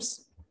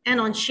items and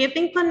on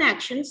shipping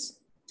connections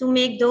to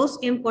make those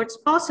imports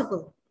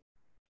possible?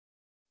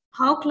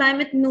 How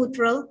climate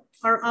neutral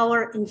are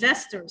our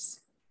investors?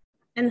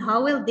 And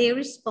how will they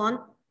respond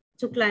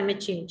to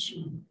climate change?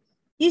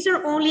 These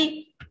are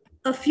only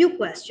a few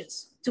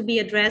questions to be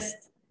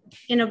addressed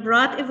in a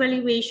broad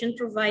evaluation,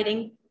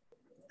 providing,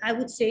 I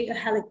would say, a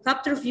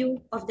helicopter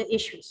view of the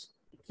issues.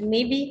 And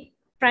maybe,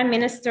 Prime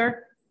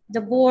Minister, the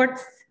board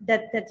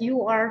that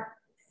you are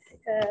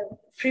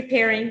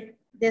preparing,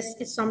 this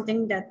is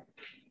something that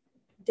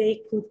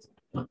they could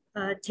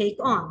take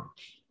on.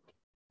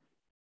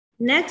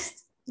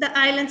 Next, the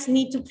islands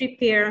need to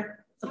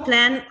prepare a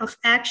plan of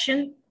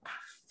action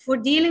for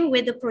dealing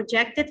with the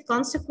projected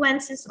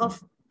consequences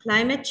of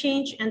climate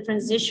change and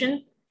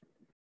transition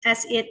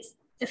as it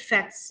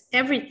affects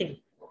everything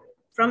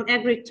from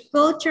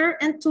agriculture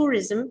and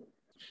tourism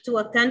to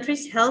a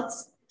country's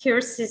health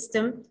care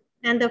system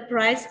and the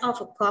price of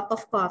a cup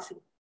of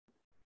coffee.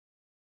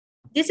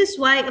 This is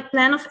why a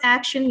plan of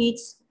action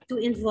needs to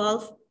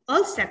involve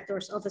all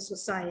sectors of a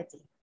society.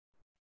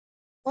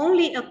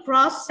 Only a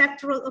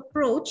cross-sectoral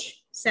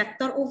approach,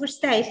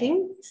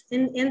 sectoroverstijging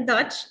in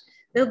Dutch,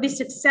 will be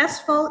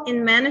successful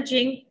in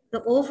managing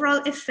the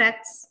overall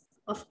effects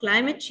of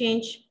climate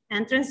change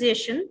and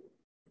transition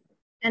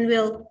and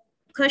will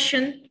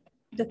cushion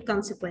the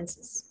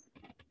consequences.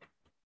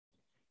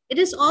 It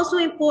is also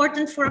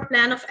important for a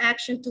plan of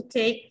action to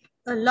take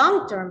a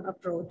long-term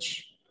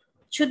approach.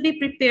 It should be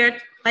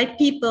prepared by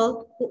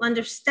people who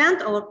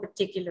understand our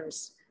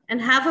particulars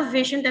and have a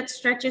vision that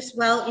stretches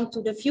well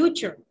into the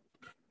future.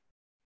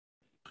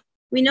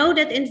 We know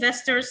that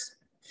investors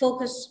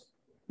focus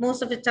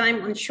most of the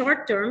time on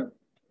short term,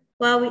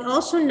 while we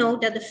also know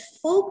that the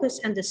focus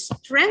and the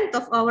strength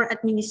of our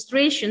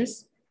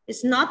administrations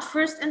is not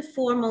first and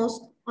foremost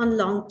on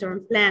long-term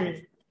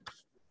planning.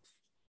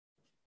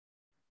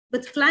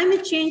 But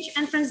climate change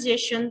and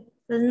transition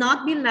will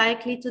not be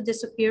likely to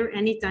disappear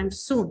anytime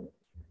soon.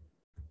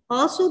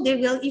 Also, they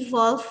will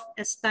evolve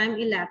as time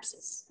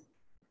elapses.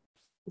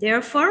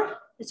 Therefore,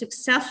 a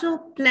successful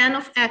plan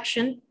of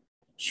action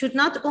should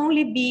not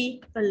only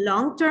be a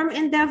long-term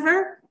endeavor,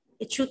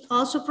 it should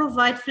also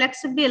provide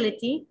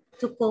flexibility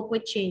to cope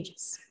with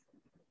changes.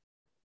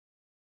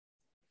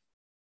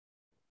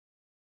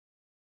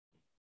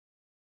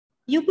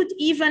 You could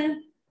even,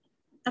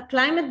 a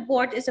climate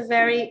board is a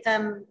very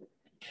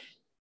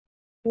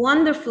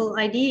wonderful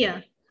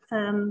idea.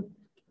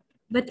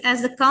 But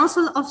as the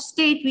Council of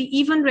State, we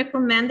even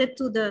recommended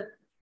to the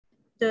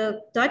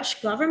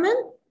Dutch government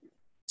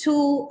to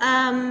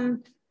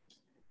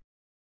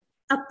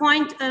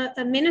appoint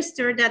a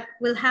minister that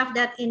will have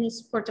that in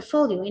his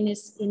portfolio,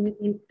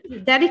 in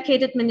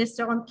dedicated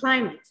minister on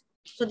climate.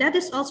 So that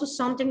is also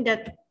something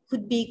that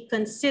could be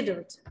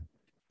considered.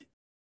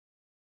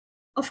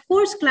 Of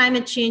course,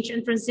 climate change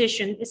and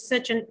transition is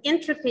such an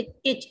intricate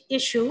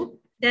issue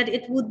that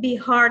it would be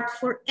hard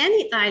for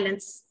any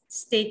island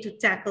state to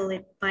tackle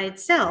it by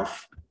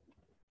itself.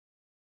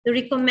 The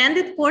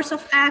recommended course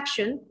of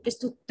action is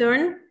to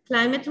turn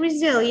climate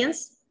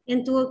resilience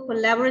into a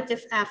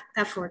collaborative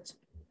effort.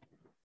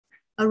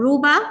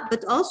 Aruba,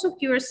 but also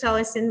Curaçao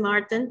and Sint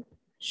Maarten,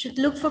 should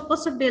look for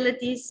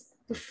possibilities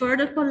to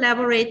further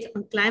collaborate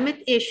on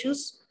climate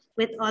issues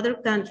with other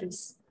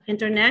countries,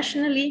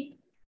 internationally,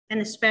 and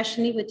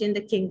especially within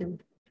the kingdom.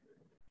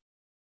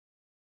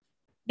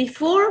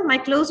 Before my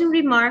closing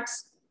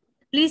remarks,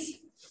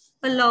 please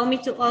allow me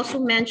to also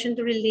mention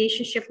the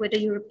relationship with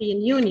the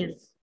European Union.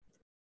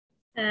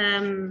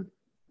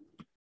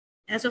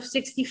 As of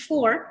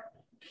 '64,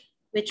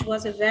 which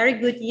was a very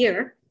good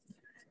year,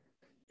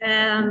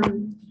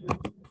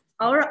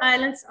 our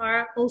islands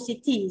are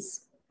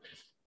OCTs.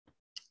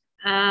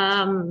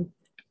 And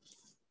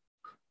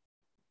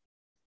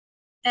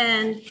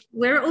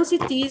where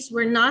OCTs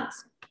were not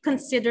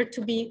considered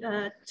to be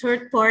a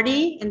third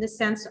party in the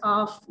sense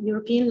of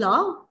European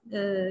law,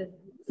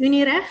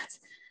 Unirecht,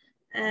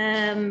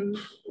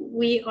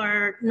 we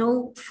are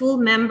no full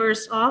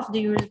members of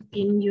the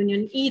European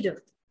Union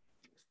either.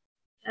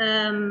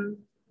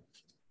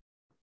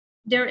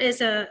 There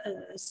is a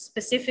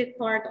specific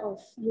part of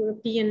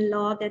European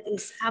law that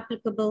is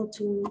applicable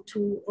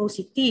to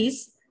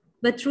OCTs,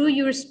 but through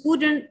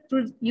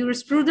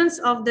jurisprudence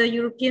of the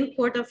European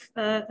Court of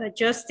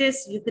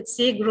Justice, you could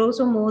say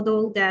grosso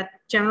modo that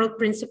general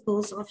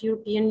principles of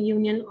European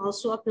Union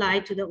also apply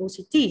to the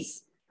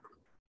OCTs.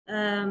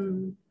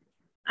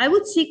 I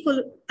would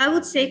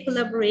say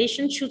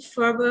collaboration should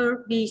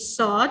further be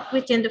sought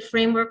within the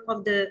framework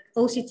of the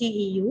OCT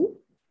EU.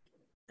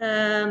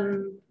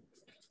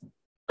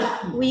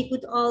 We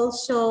could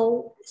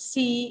also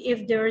see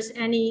if there's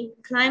any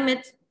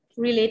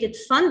climate-related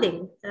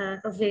funding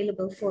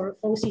available for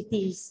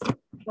OCTs.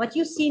 What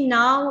you see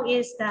now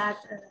is that,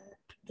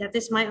 that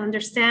is my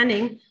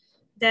understanding,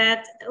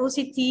 that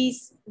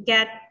OCTs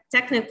get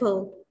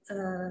technical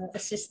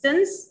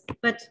assistance,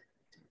 but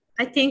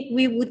I think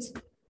we would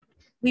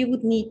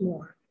need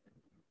more.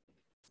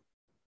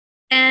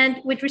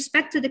 And with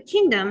respect to the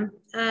kingdom,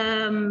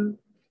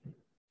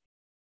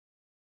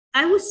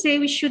 I would say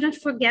we shouldn't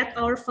forget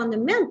our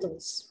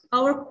fundamentals,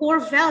 our core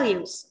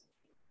values.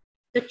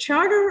 The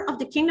Charter of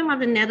the Kingdom of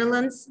the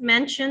Netherlands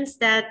mentions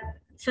that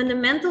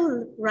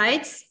fundamental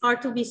rights are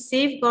to be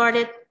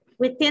safeguarded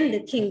within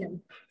the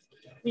kingdom.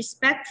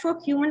 Respect for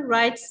human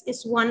rights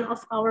is one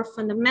of our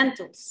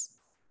fundamentals.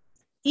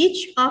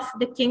 Each of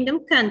the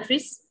kingdom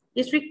countries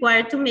is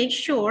required to make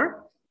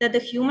sure that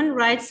the human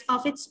rights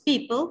of its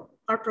people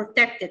are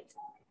protected.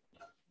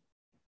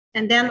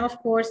 And then, of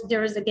course,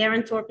 there is the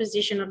guarantor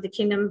position of the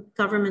kingdom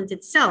government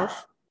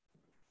itself.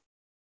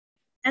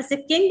 As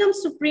the Kingdom's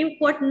Supreme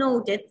Court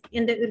noted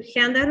in the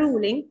Urgenda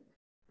ruling,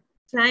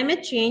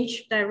 climate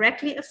change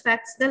directly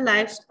affects the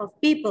lives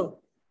of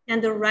people,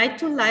 and the right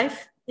to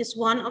life is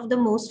one of the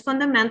most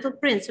fundamental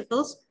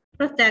principles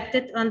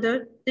protected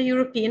under the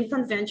European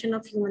Convention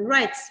of Human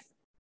Rights.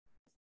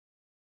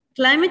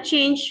 Climate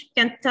change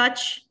can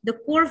touch the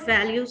core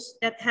values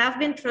that have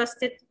been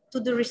trusted to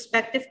the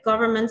respective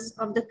governments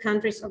of the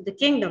countries of the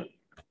kingdom.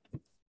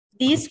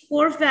 These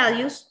core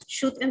values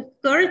should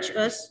encourage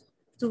us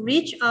to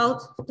reach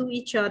out to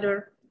each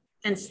other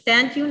and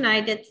stand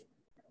united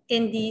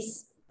in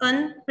these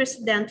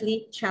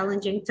unprecedentedly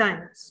challenging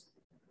times.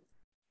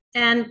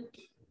 And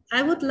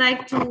I would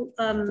like to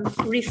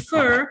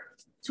refer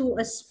to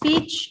a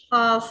speech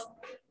of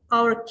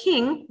our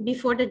king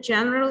before the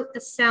General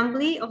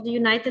Assembly of the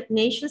United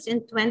Nations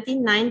in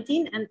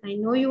 2019, and I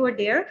know you were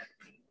there,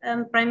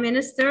 Prime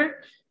Minister,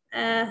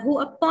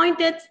 who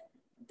pointed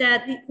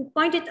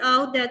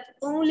out that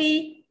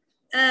only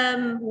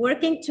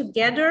working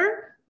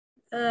together,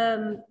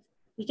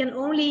 we can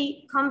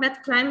only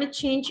combat climate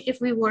change if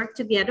we work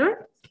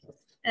together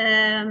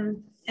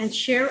and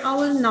share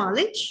our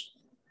knowledge.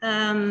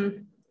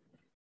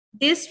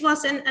 This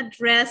was an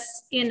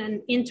address in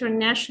an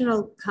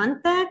international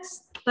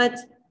context, but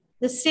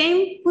The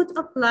same could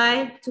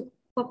apply to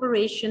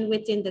cooperation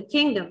within the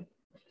kingdom.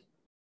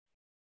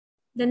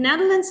 The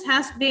Netherlands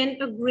has been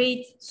a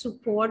great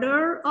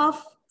supporter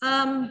of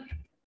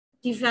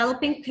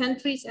developing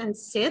countries and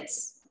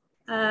SIDS.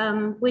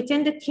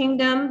 Within the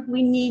kingdom,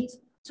 we need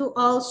to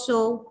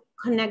also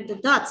connect the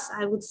dots,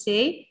 I would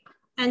say,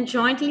 and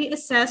jointly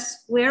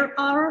assess where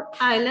our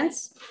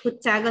islands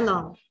could tag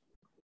along.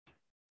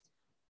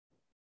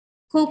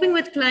 Coping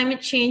with climate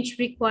change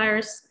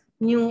requires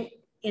new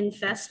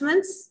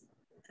investments,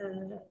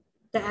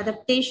 the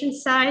adaptation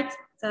side,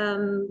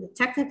 the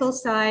technical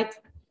side,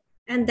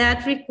 and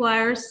that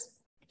requires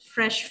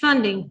fresh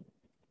funding.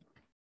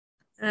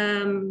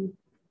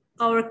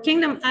 Our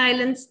kingdom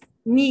islands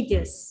need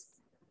this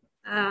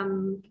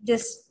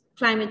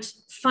climate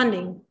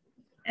funding.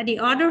 On the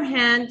other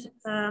hand,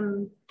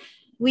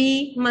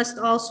 we must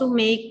also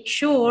make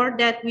sure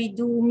that we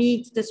do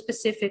meet the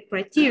specific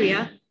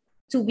criteria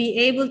to be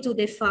able to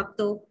de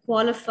facto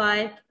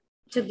qualify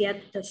to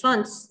get the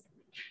funds.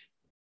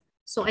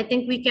 So I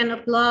think we can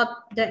applaud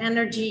the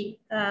energy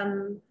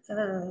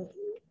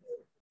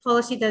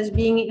policy that's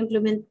being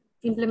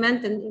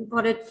implemented in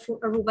order for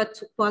Aruba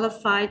to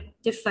qualify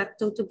de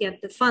facto to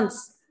get the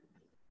funds.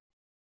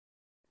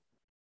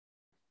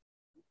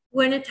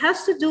 When it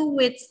has to do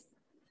with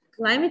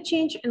climate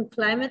change and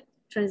climate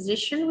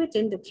transition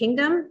within the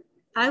kingdom,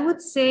 I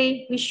would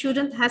say we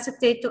shouldn't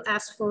hesitate to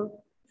ask for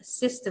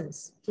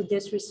assistance to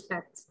this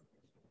respect.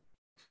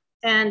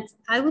 And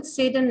I would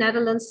say the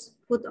Netherlands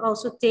would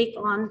also take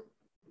on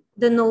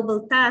the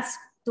noble task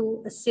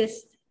to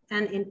assist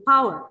and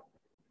empower.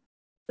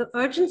 The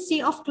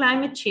urgency of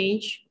climate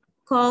change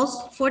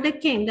calls for the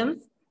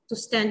kingdom to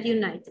stand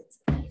united.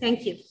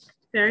 Thank you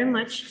very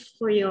much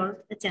for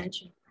your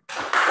attention.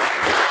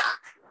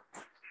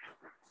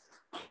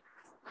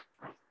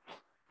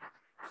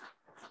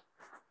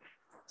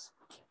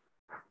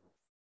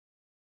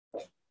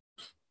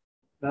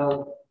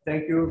 Well,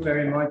 thank you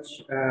very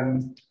much,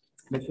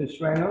 Mrs.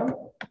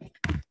 Schwengel,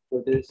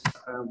 for this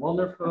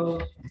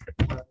wonderful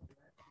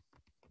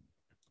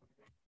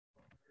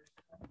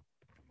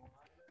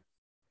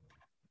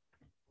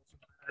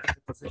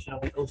position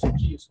of the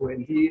OCGs, who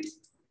indeed,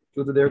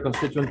 due to their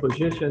constituent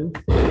position,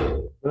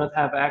 do not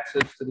have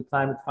access to the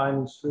climate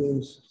finance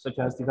streams, such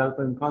as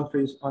developing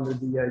countries under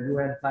the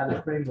UN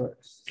climate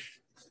frameworks.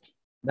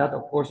 That,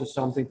 of course, is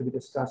something to be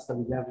discussed at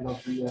the level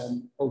of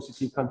the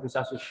OCT Countries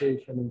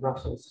Association in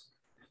Brussels,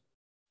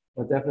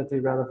 but definitely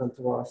relevant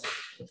to us.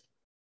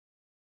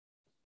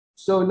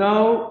 So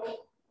now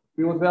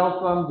we would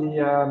welcome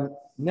the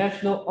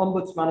National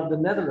Ombudsman of the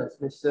Netherlands,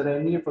 Mr.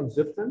 Reinier van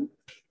Zutphen.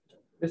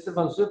 Mr.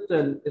 van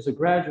Zutphen is a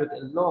graduate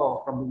in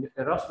law from the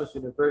Erasmus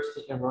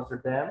University in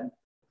Rotterdam,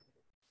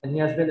 and he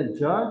has been a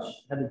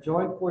judge at the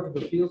Joint Court of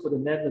Appeal for the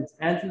Netherlands,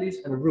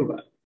 Antilles, and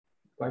Aruba,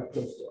 quite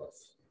close to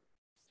us.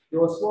 He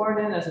was sworn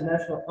in as a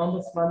National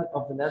Ombudsman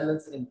of the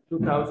Netherlands in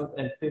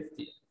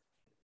 2015.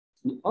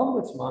 The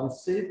Ombudsman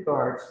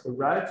safeguards the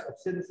rights of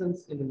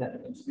citizens in the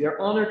Netherlands. We are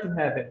honored to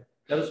have him.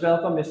 Let us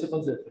welcome Mr.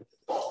 van Zutphen.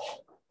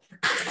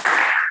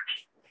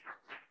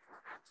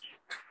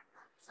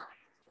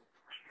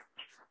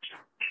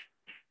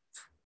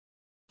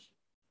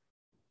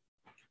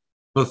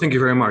 Well, thank you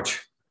very much.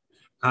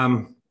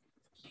 I'm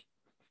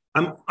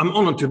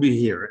honored to be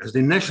here as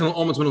the National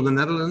Ombudsman of the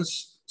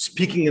Netherlands,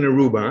 speaking in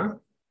Aruba.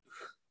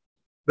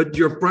 But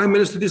your Prime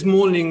Minister this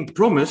morning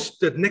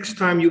promised that next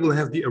time you will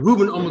have the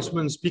Aruban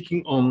Ombudsman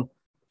speaking on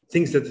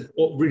things that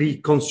really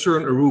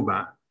concern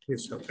Aruba.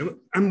 So,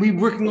 and we're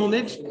working on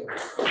it.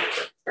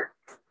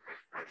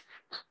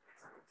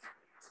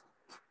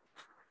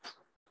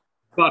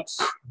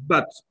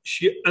 But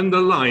she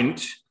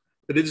underlined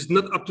that it is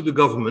not up to the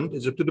government,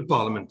 it's up to the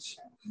parliament.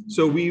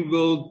 So we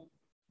will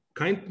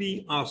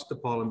kindly ask the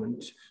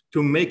parliament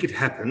to make it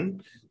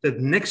happen that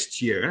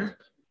next year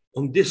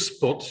on this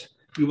spot,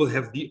 we will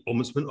have the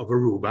Ombudsman of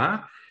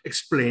Aruba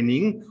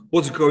explaining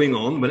what's going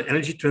on when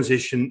energy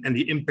transition and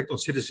the impact on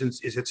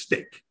citizens is at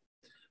stake.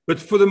 But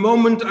for the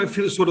moment, I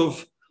feel a sort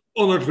of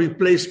honored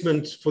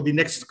replacement for the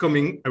next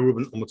coming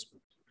Aruban Ombudsman.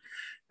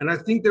 And I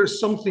think there's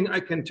something I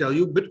can tell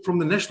you, but from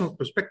the national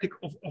perspective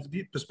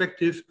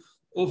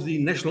of the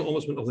National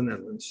Ombudsman of the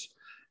Netherlands.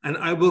 And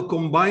I will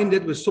combine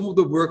that with some of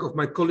the work of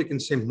my colleague in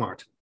St.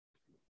 Martin.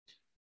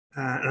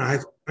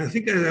 And I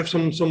think I have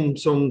some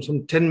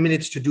 10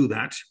 minutes to do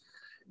that.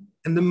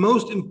 And the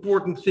most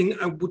important thing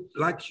I would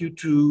like you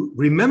to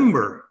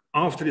remember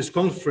after this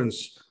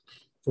conference,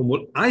 from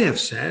what I have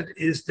said,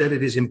 is that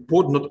it is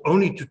important not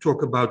only to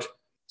talk about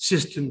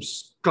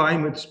systems,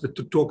 climates, but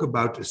to talk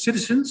about the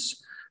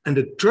citizens and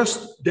the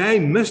trust they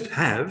must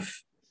have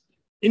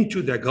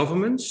into their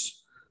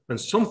governments when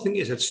something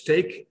is at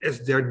stake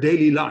as their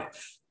daily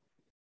life.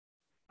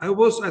 I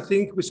was, I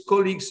think, with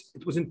colleagues,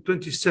 it was in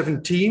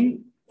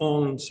 2017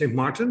 on St.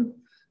 Martin,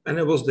 and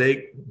it was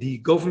the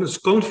governors'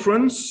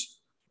 conference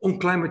on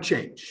climate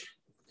change.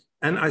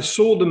 And I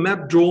saw the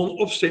map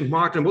drawn of St.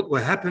 Martin, what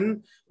will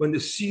happen when the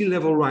sea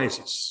level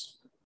rises,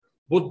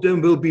 what then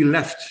will be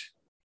left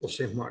of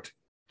St. Martin.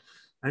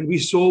 And we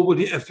saw what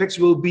the effects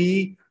will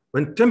be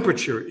when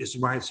temperature is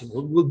rising,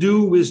 what we'll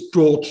do with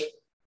drought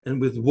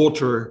and with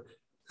water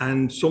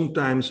and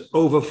sometimes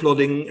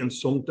overflooding and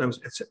sometimes,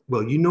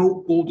 well, you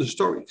know all the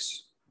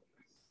stories.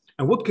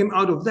 And what came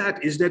out of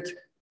that is that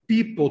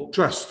people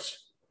trust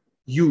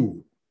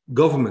you,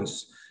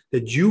 governments,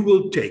 that you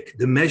will take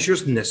the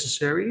measures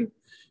necessary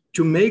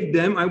to make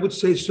them, I would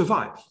say,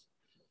 survive.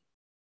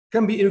 It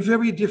can be in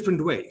very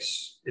different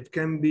ways. It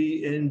can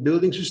be in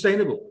building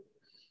sustainable.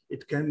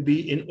 It can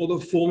be in other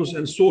forms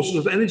and sources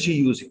of energy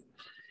using.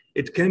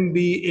 It can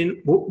be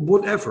in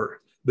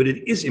whatever. But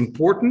it is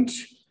important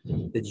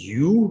that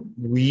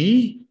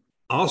we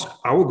ask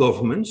our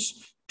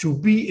governments to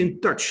be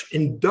in touch,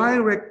 in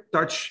direct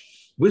touch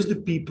with the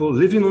people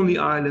living on the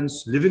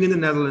islands, living in the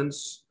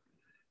Netherlands,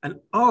 and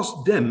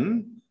ask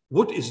them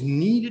what is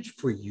needed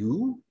for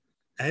you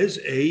as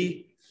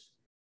a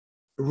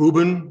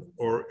Aruban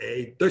or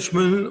a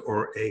Dutchman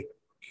or a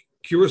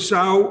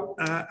Curacao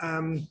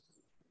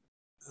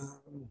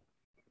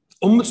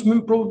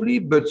ombudsman probably,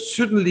 but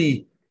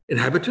certainly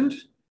inhabitant.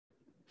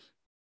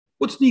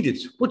 What's needed?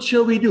 What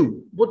shall we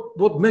do?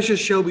 What measures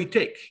shall we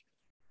take?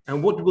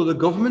 And what will the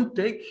government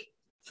take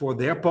for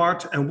their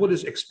part? And what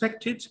is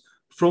expected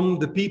from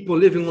the people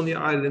living on the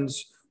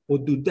islands?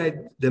 What do they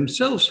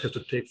themselves have to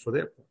take for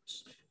their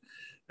parts?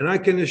 And I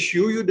can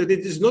assure you that it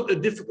is not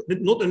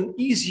an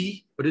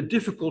easy, but a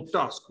difficult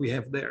task we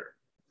have there.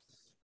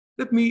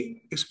 Let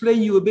me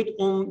explain you a bit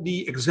on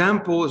the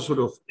example, a sort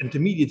of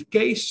intermediate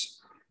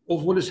case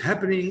of what is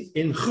happening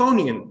in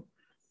Groningen.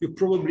 You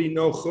probably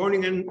know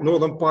Groningen,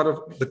 northern part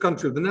of the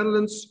country of the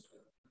Netherlands,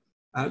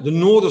 the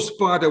northern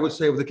part, I would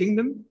say, of the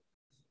kingdom.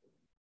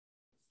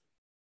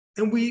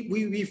 And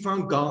we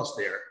found gas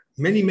there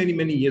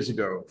many years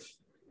ago.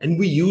 And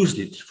we used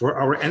it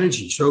for our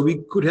energy. So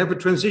we could have a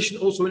transition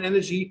also in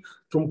energy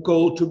from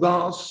coal to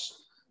gas,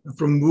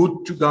 from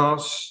wood to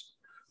gas,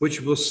 which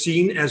was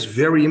seen as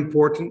very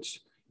important.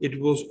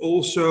 It was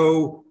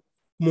also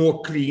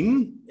more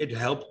clean. It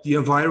helped the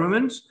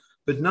environment.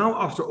 But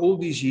now, after all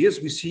these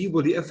years, we see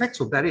what the effects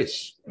of that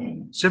is.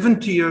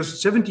 70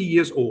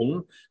 years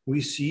on,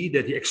 we see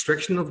that the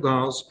extraction of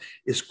gas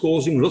is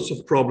causing lots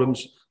of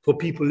problems for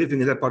people living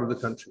in that part of the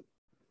country.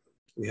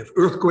 We have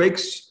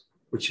earthquakes,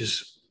 which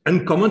is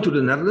uncommon to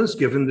the Netherlands,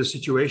 given the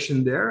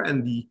situation there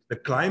and the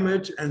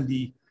climate and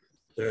the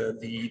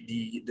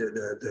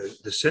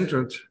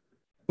centered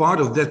part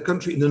of that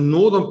country in the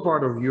northern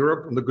part of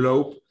Europe and the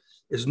globe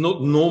is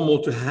not normal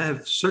to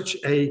have such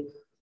a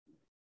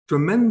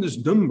tremendous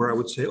number, I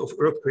would say, of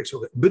earthquakes,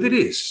 but it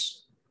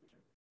is.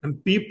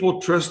 And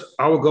people trust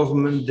our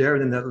government there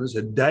in the Netherlands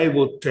that they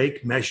will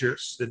take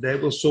measures, that they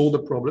will solve the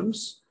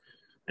problems.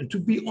 And to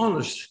be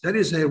honest, that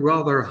is a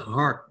rather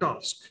hard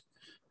task.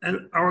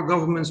 And our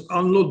governments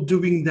are not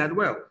doing that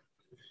well.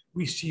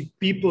 We see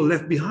people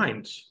left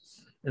behind,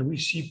 and we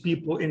see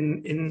people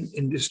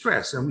in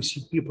distress, and we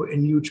see people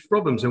in huge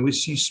problems, and we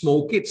see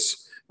small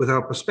kids with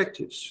our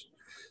perspectives.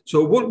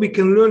 So what we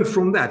can learn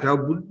from that, I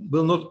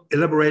will not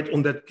elaborate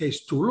on that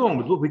case too long,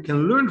 but what we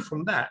can learn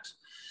from that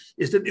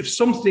is that if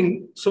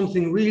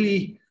something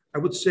really, I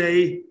would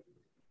say,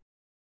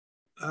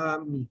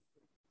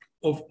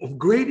 of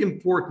great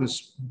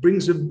importance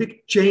brings a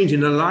big change in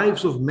the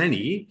lives of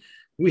many,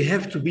 we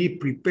have to be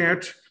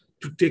prepared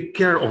to take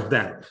care of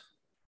them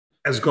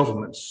as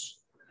governments.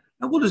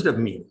 And what does that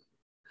mean?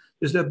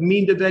 Does that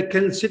mean that they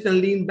can sit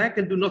and lean back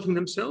and do nothing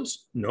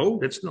themselves? No,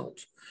 that's not.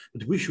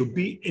 But we should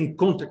be in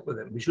contact with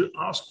them. We should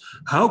ask,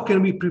 how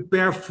can we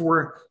prepare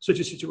for such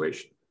a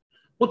situation?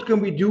 What can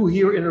we do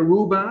here in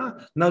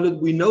Aruba, now that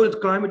we know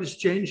that climate is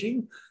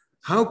changing?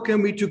 How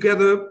can we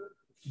together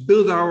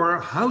build our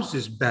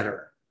houses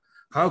better?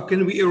 How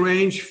can we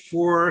arrange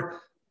for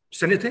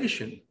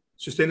sanitation?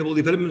 Sustainable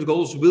Development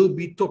Goals will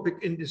be topic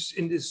in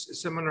this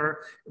seminar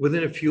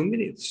within a few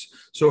minutes.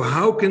 So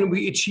how can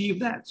we achieve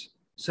that?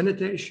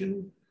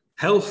 Sanitation,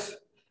 health,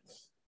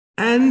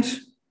 and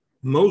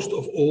most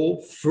of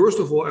all, first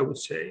of all, I would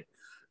say,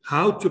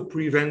 how to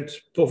prevent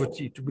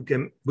poverty to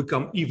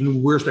become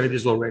even worse than it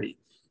is already.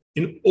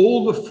 In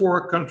all the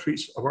 4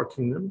 countries of our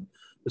kingdom,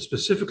 but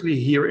specifically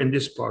here in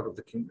this part of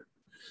the kingdom.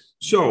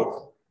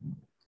 So,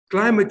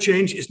 climate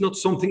change is not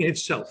something in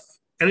itself.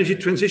 Energy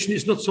transition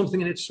is not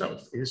something in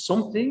itself. It is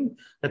something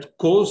that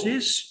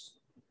causes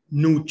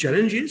new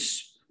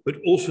challenges, but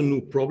also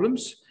new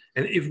problems.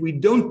 And if we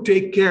don't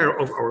take care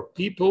of our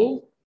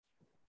people,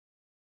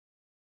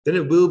 then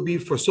it will be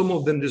for some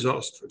of them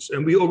disastrous.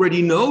 And we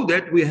already know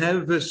that we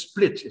have a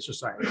split in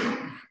society.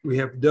 We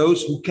have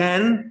those who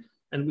can,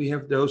 and we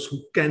have those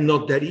who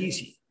cannot that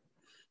easy.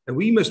 And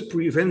we must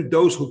prevent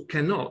those who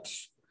cannot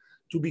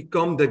to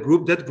become that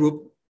group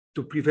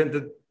to prevent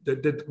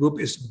that group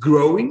is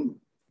growing.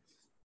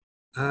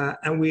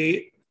 And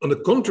we, on the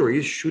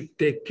contrary, should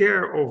take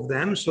care of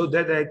them so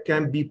that they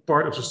can be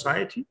part of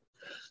society.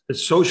 That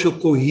social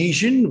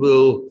cohesion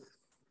will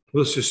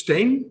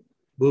sustain,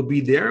 will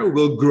be there,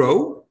 will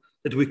grow,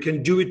 that we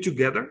can do it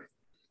together,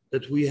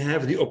 that we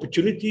have the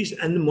opportunities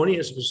and the money,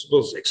 as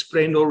was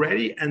explained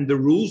already, and the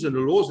rules and the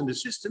laws and the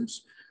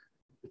systems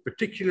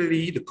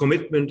particularly the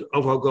commitment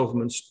of our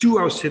governments to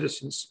our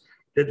citizens,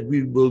 that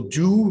we will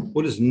do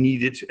what is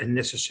needed and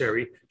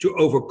necessary to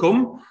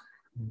overcome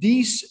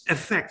these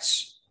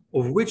effects,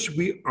 of which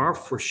we are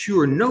for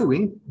sure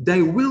knowing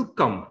they will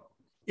come.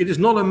 It is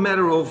not a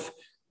matter of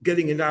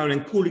getting it down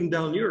and cooling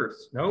down the earth.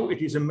 No,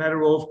 it is a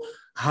matter of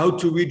how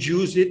to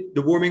reduce it,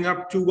 the warming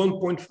up to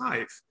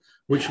 1.5,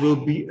 which will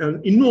be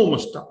an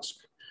enormous task.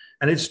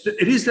 And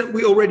it is that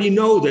we already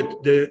know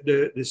that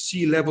the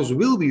sea levels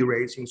will be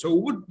rising. So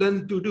what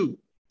then to do?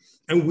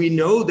 And we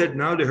know that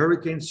now the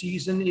hurricane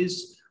season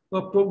is,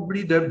 well,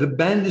 probably the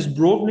band is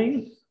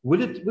broadening.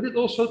 Will it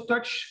also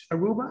touch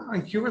Aruba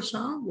and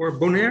Curacao or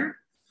Bonaire?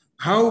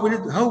 How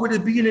will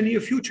it be in the near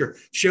future?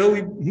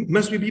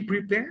 Must we be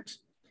prepared?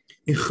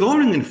 In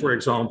Groningen, for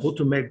example,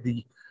 to make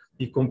the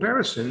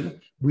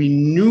comparison, we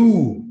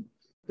knew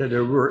that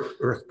there were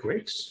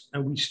earthquakes,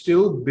 and we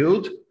still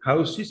built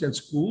houses and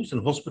schools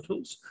and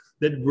hospitals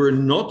that were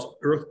not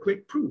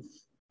earthquake-proof.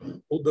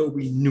 Although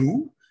we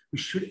knew we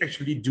should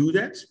actually do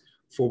that,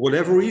 for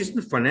whatever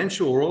reason,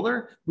 financial or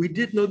other, we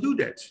did not do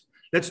that.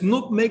 Let's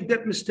not make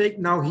that mistake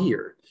now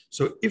here.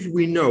 So if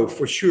we know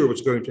for sure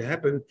what's going to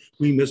happen,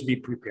 we must be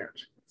prepared.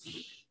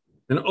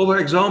 Another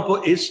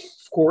example is,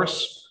 of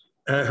course,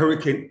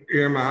 Hurricane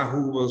Irma,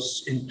 who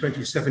was in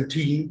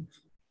 2017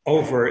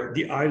 over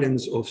the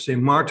islands of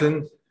St.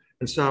 Martin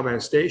and Saba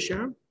and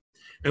Statia.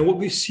 And what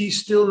we see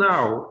still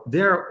now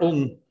there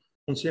on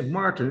St.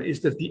 Martin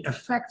is that the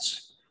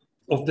effects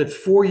of that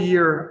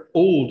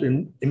 4-year-old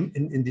in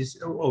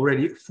this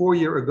already 4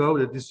 years ago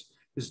that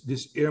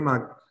this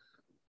Irma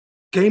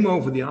came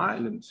over the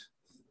island,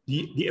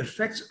 the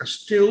effects are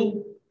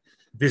still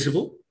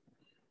visible.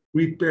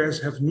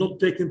 Repairs have not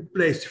taken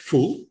place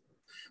full.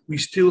 We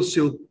still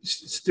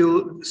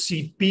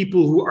see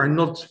people who are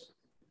not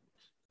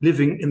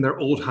living in their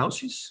old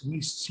houses.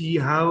 We see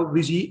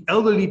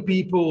elderly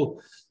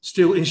people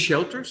still in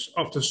shelters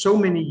after so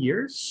many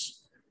years.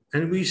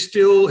 And we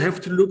still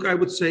have to look, I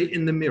would say,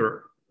 in the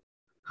mirror.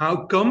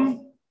 How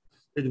come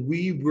that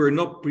we were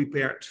not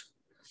prepared?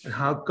 And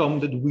how come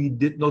that we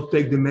did not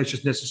take the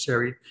measures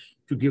necessary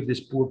to give these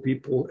poor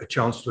people a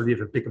chance to live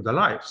and pick up their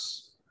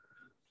lives?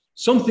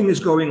 Something is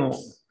going on,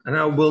 and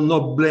I will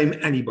not blame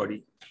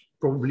anybody.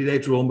 Probably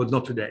later on, but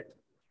not today.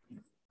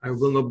 I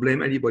will not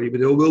blame anybody,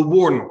 but I will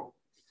warn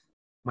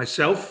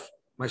myself,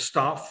 my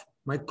staff,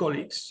 my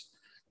colleagues,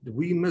 that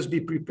we must be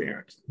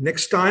prepared.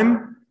 Next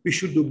time, we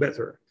should do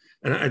better.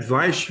 And I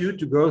advise you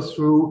to go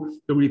through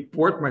the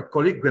report my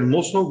colleague Gwen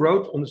Mosno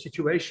wrote on the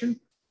situation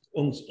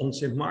on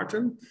St.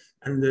 Martin,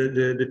 and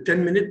the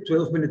 10-minute,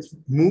 12-minute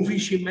movie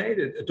she made,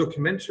 a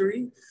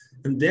documentary.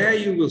 And there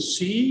you will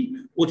see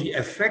what the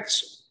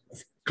effects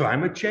of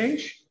climate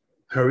change,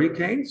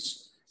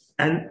 hurricanes,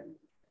 and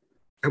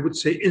I would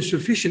say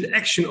insufficient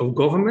action of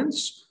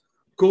governments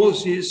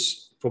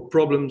causes for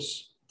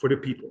problems for the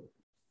people.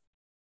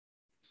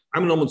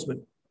 I'm an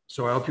ombudsman,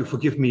 so I hope you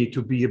forgive me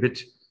to be a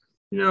bit,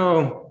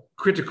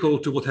 critical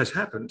to what has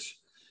happened.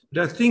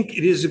 But I think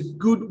it is a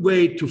good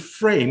way to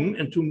frame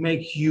and to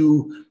make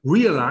you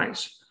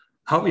realize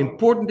how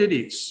important it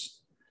is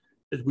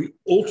that we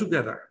all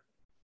together,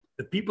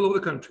 the people of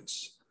the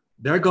countries,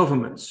 their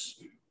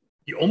governments,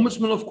 the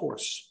ombudsman, of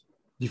course,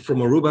 from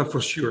Aruba for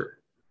sure,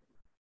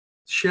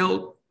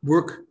 shall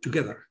work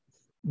together.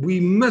 We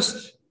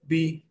must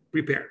be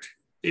prepared.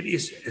 It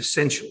is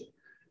essential.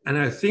 And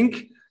I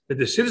think that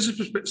the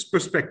citizen's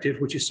perspective,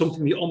 which is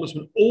something the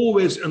ombudsman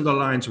always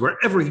underlines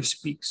wherever he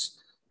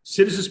speaks,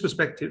 citizens'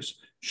 perspectives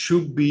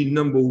should be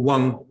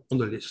 #1 on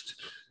the list.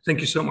 Thank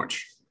you so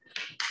much.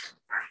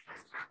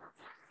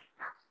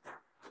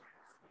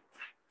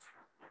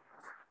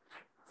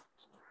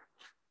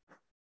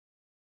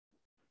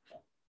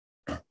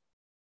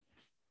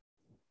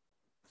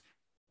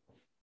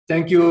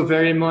 Thank you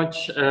very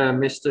much,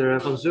 Mr.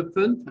 Van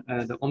Zupfen,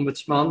 the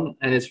Ombudsman.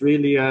 And it's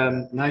really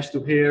nice to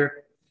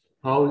hear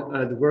how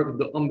the work of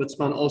the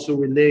Ombudsman also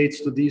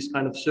relates to these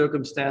kind of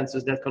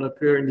circumstances that can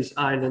occur in these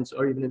islands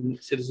or even in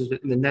citizens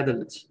in the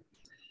Netherlands.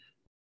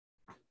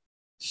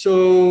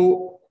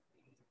 So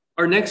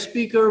our next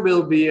speaker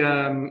will be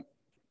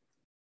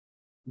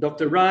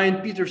Dr.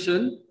 Ryan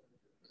Peterson,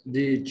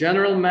 the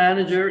General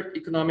Manager,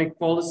 Economic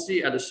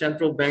Policy at the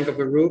Central Bank of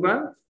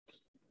Aruba.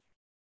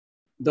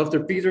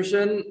 Dr.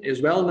 Peterson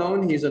is well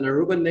known. He's an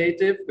Aruba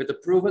native with a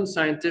proven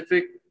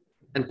scientific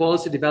and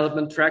policy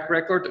development track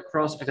record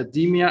across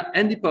academia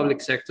and the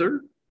public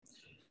sector.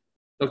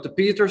 Dr.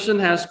 Peterson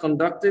has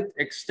conducted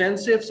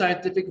extensive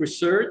scientific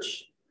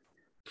research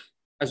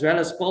as well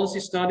as policy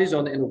studies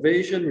on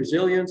innovation,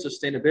 resilience,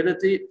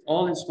 sustainability,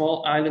 all in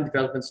small island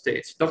development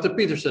states. Dr.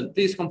 Peterson,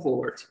 please come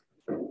forward.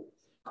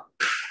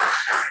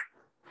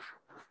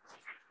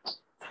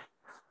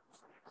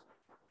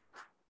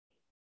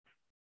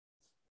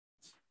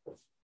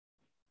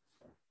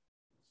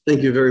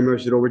 Thank you very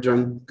much,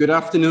 Robert-Jan. Good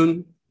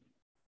afternoon,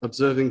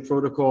 observing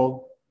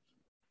protocol.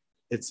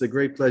 It's a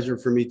great pleasure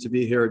for me to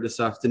be here this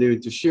afternoon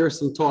to share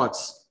some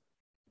thoughts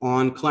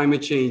on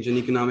climate change and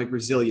economic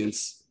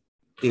resilience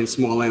in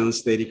small island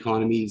state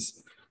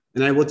economies.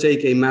 And I will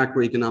take a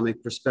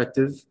macroeconomic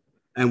perspective.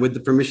 And with the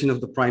permission of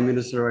the Prime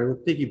Minister, I will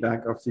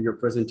piggyback after your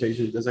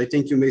presentation because I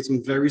think you made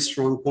some very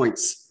strong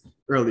points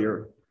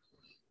earlier.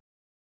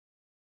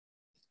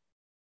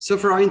 So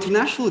for our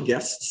international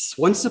guests,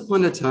 once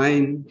upon a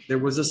time, there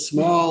was a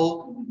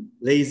small,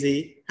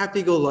 lazy,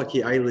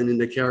 happy-go-lucky island in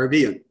the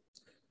Caribbean.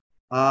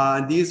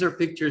 These are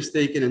pictures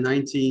taken in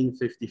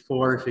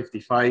 1954,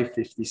 55,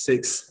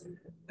 56.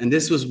 And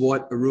this was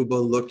what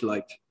Aruba looked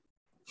like.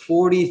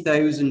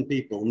 40,000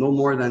 people, no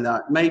more than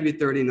that, maybe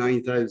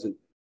 39,000.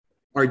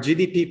 Our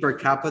GDP per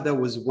capita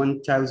was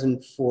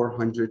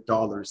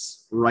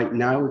 $1,400. Right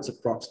now, it's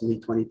approximately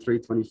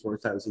 $23,000,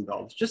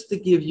 $24,000, just to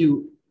give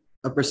you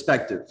a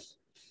perspective.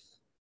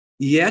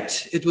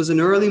 Yet, it was an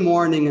early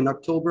morning in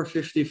October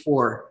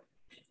 54.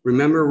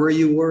 Remember where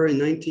you were in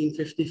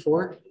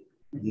 1954?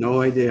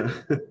 No idea.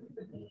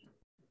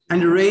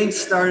 And the rain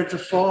started to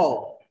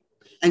fall,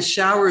 and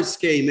showers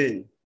came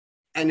in,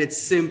 and it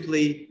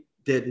simply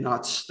did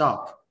not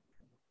stop.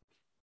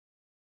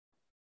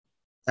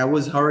 That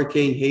was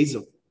Hurricane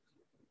Hazel,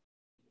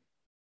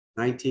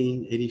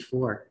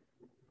 1984.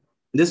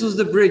 This was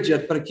the bridge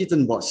at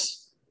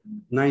Parquitanbos,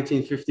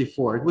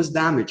 1954. It was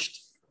damaged.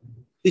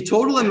 The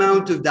total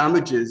amount of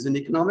damages in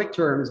economic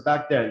terms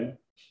back then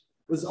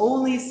was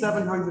only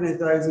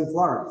 700,000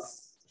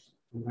 florins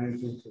in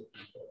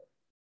 1954.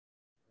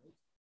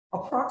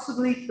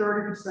 Approximately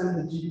 30% of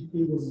the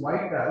GDP was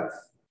wiped out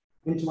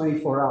in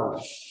 24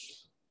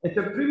 hours. It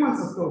took 3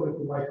 months of COVID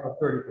to wipe out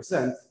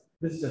 30%.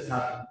 This just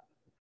happened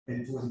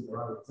in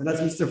 24 hours. And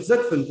as Mr.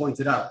 Zutphen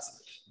pointed out,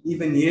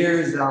 even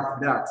years after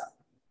that,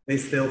 they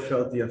still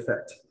felt the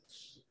effect.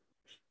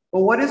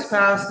 But what is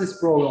past is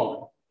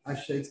prolonged,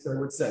 as Shakespeare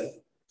would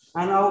say.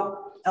 And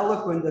how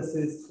eloquent this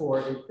is for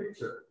a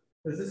picture,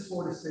 because this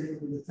for the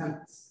sake of the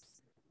tempest.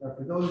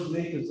 For those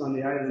natives on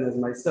the island as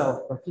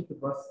myself,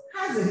 Parquitanbos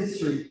has a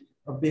history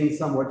of being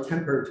somewhat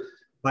tempered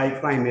by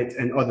climate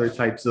and other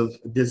types of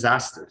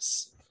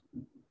disasters.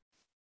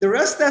 The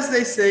rest, as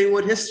they say,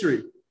 what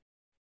history?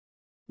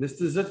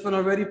 Mr. Zutphen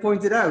already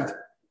pointed out,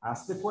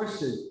 asked the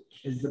question,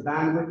 is the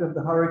bandwidth of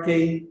the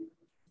hurricane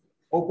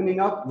opening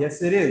up?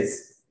 Yes, it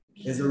is.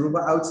 Is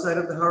Aruba outside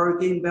of the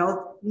hurricane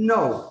belt?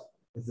 No.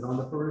 Is it on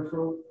the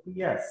peripheral?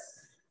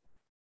 Yes.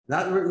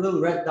 That little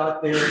red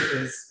dot there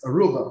is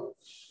Aruba.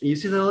 You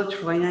see the little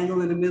triangle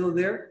in the middle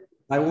there?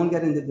 I won't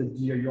get into the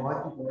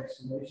geological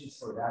explanations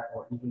for that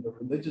or even the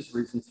religious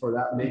reasons for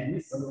that. Maybe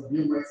some of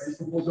you might say,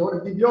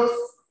 Dios,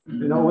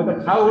 you know, with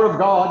the power of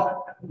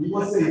God, he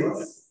will save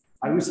us.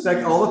 I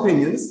respect all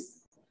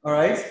opinions, all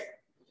right?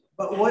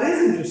 But what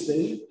is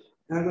interesting,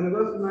 and I'm going to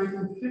go from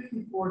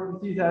 1954 to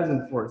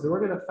 2004, so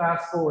we're going to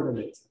fast forward a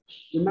bit.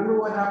 Remember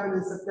what happened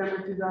in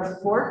September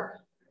 2004?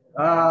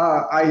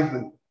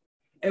 Ivan.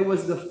 It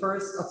was the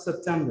 1st of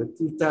September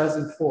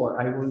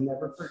 2004. I will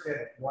never forget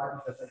it. Why?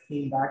 Because I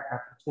came back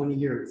after 20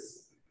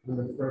 years. On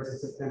the 1st of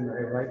September,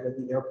 I arrived at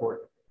the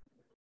airport.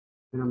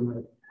 And I'm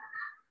like,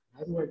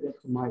 how do I get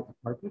to my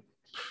apartment?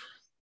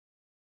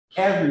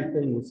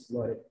 Everything was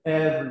flooded.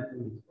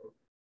 Everything was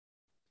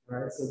flooded. All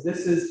right, so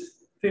this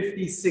is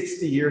 50,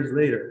 60 years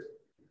later.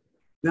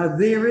 Now,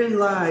 therein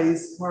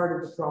lies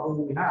part of the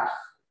problem we have.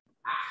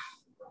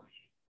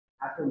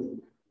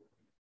 Happening.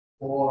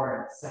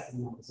 Or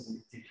second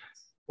episode,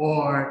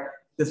 or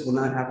this will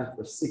not happen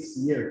for 6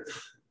 years.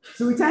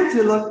 So we tend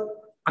to look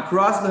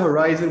across the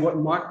horizon what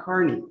Mark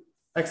Carney,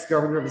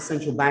 ex-governor of the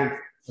central bank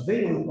of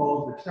England,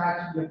 calls the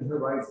tragedy of the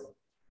horizon.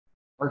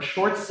 Our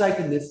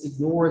short-sightedness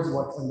ignores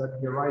what's on the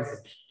horizon,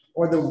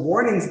 or the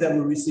warnings that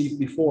we received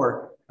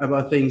before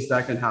about things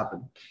that can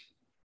happen.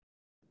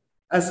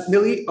 As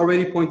Millie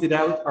already pointed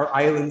out, our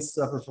islands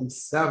suffer from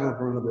several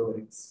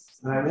vulnerabilities,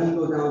 and I won't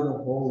go down the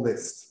whole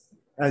list,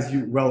 as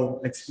you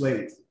well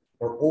explained.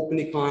 We're open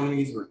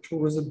economies, we're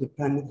tourism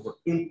dependent, we're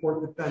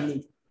import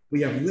dependent,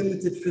 we have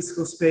limited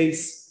fiscal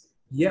space,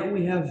 yet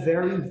we have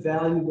very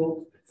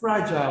valuable,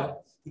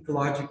 fragile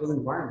ecological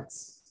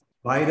environments.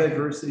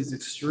 Biodiversity is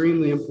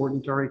extremely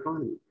important to our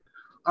economy.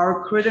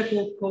 Our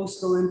critical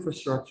coastal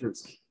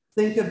infrastructures.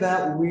 Think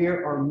about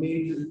where our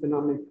major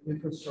economic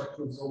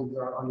infrastructure zones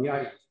are on the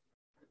island.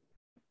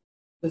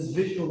 Let's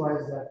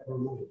visualize that for a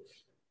moment.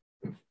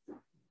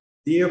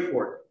 The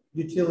airport,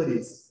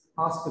 utilities,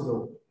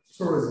 hospital,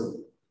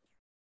 tourism,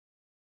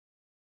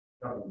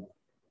 government.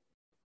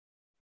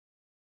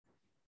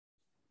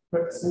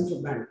 But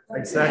central bank,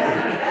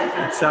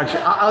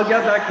 exactly. I'll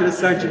get back to the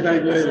central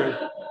bank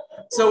later.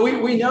 So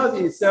we know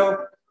these.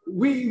 So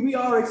we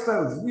are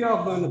exposed. We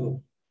are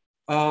vulnerable.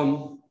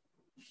 And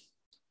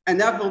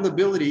that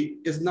vulnerability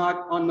is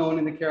not unknown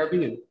in the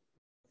Caribbean.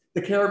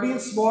 The Caribbean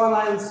small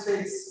island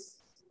states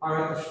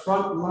are at the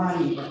front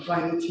line of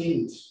climate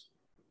change.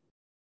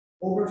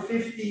 Over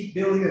 $50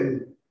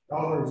 billion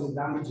in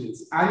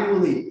damages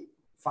annually,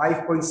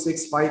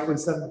 5.6,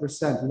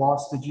 5.7%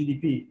 loss to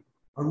GDP.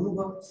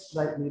 Aruba,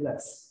 slightly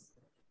less.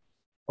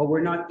 But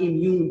we're not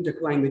immune to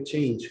climate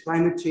change.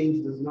 Climate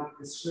change does not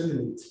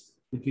discriminate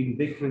between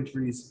big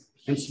countries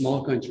and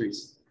small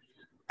countries.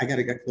 I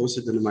gotta get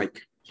closer to the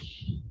mic.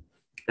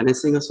 Can I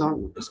sing a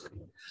song?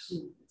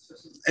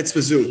 It's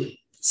for Zoom.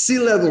 Sea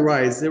level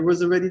rise, there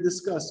was already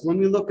discussed. When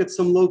we look at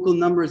some local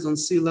numbers on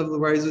sea level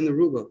rise in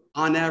Aruba,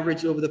 on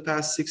average over the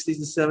past 60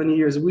 to 70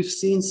 years, we've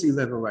seen sea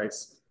level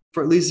rise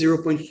for at least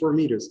 0.4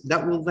 meters.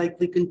 That will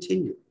likely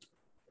continue.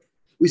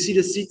 We see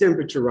the sea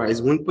temperature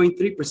rise,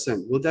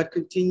 1.3%. Will that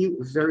continue?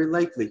 Very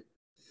likely.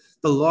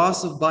 The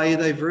loss of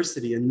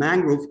biodiversity and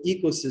mangrove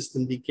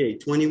ecosystem decay,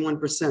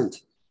 21%.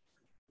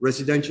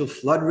 Residential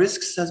flood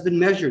risks has been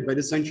measured by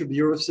the Central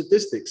Bureau of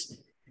Statistics,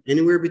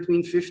 anywhere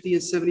between 50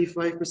 and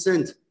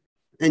 75%.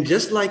 And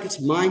just like it's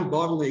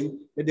mind-boggling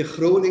that the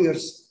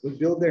Groningers would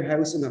build their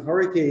house in a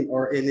hurricane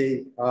or in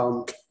a,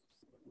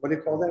 what do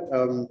you call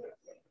that?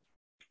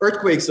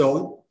 Earthquake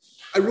zone,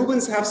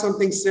 Arubans have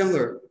something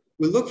similar.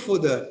 We look for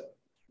the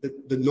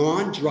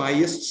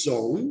non-driest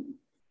zone,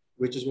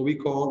 which is what we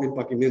call in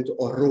Pacimento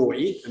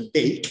Oroy and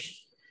bake.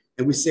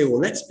 And we say, well,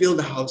 let's build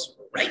a house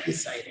right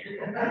beside it.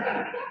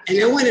 And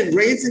then when it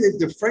rains and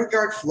the front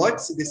yard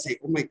floods, they say,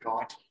 oh my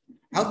God,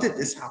 how did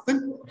this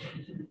happen?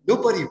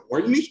 Nobody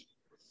warned me.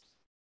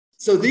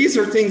 So these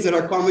are things that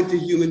are common to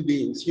human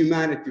beings,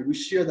 humanity. We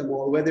share them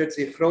all, whether it's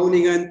in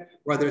Groningen,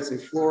 whether it's in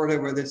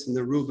Florida, whether it's in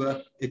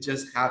Aruba, it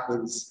just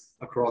happens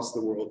across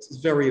the world. It's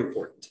very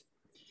important.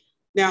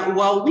 Now,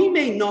 while we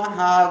may not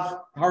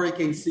have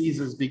hurricane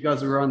seasons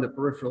because we're on the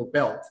peripheral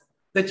belt,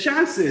 the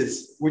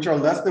chances, which are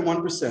less than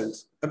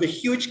 1%, of a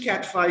huge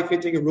Cat 5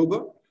 hitting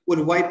Aruba would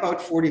wipe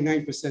out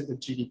 49% of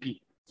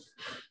GDP.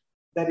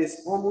 That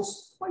is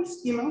almost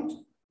twice the amount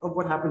of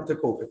what happened to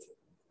COVID.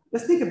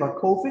 Let's think about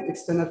COVID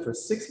extended for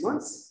 6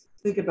 months.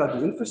 Think about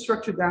the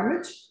infrastructure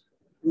damage.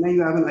 And then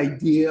you have an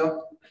idea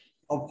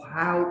of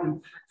how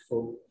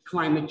impactful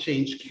climate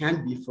change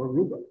can be for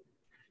Aruba.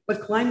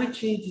 But climate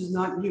change is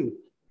not new.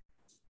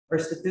 Our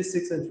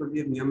statistics, and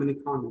forgive me, I'm an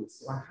economist,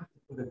 so I have to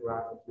put a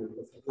graph up here.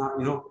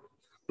 Not,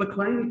 but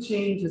climate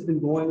change has been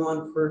going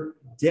on for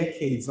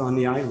decades on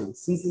the island,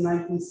 since the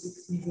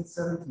 1960s and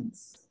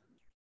 70s.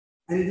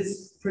 And it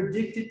is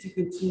predicted to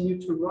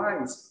continue to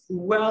rise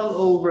well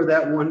over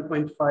that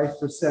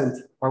 1.5%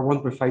 or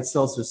 1.5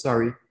 Celsius,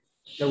 sorry,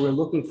 that we're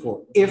looking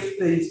for, if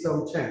things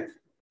don't change.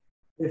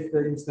 If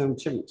things don't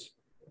change.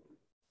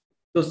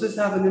 Does this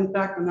have an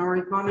impact on our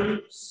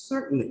economy?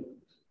 Certainly.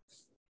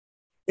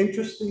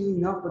 Interestingly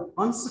enough, but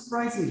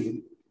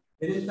unsurprisingly,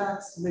 it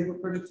impacts labor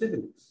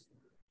productivity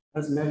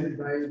as measured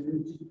by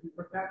GDP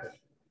per capita.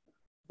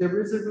 There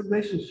is a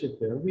relationship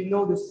there. We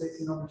know this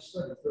based on other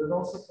studies, but it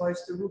also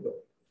applies to Aruba.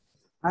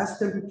 As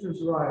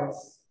temperatures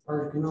rise,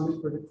 our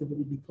economic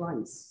productivity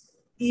declines,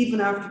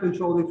 even after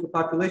controlling for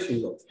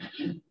population growth.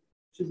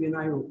 Should be an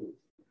eye-opener.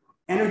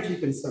 Energy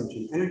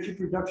consumption, energy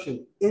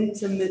production,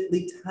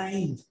 intimately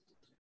tied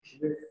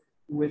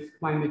with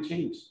climate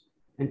change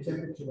and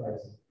temperature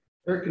rising.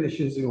 Air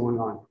conditioners are going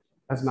on,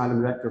 as Madam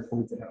Rector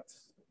pointed out.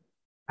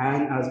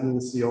 And as we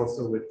will see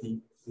also with the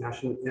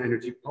national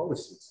energy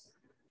policies.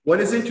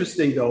 What is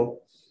interesting though,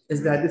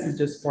 is that this is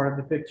just part of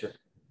the picture.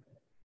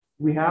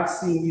 We have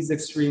seen these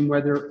extreme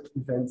weather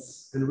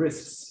events and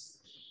risks.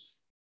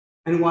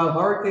 And while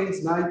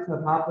hurricanes might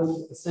have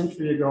happened a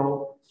century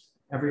ago,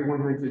 every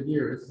 100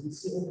 years, we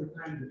see over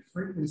time the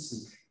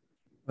frequency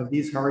of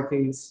these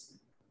hurricanes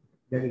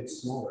getting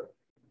smaller.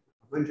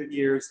 100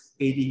 years,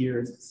 80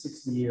 years,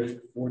 60 years,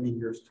 40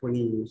 years, 20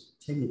 years,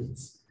 10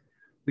 years.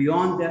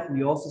 Beyond that,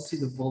 we also see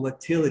the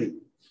volatility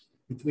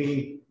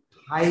between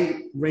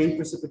high rain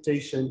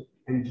precipitation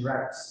and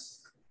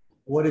droughts.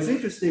 What is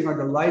interesting are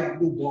the light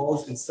blue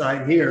balls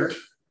inside here,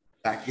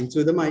 back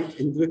into the mic,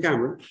 into the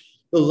camera.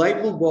 The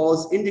light blue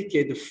balls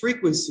indicate the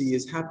frequency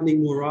is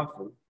happening more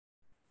often.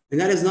 And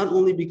that is not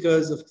only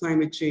because of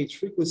climate change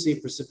frequency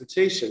and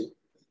precipitation,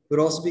 but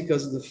also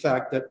because of the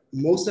fact that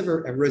most of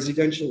our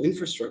residential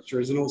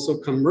infrastructures and also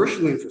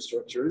commercial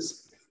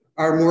infrastructures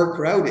are more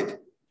crowded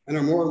and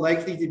are more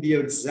likely to be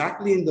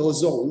exactly in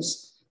those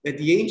zones that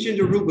the ancient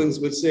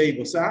Arubans would say,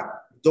 Bosa,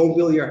 don't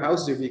build your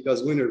house there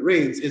because when it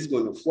rains, it's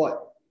going to flood.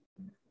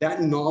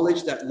 That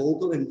knowledge, that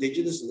local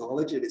indigenous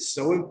knowledge, it is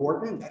so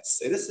important, that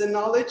citizen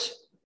knowledge,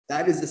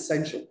 that is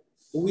essential.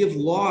 But we have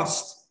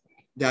lost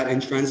that in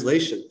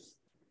translation.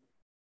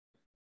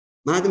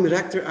 Madam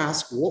Rector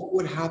asked, what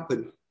would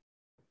happen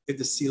if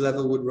the sea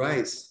level would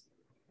rise?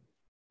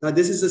 Now,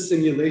 this is a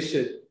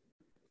simulation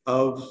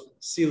of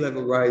sea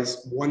level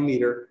rise 1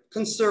 meter,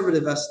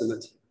 conservative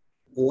estimate of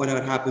what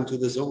would happen to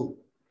the zone.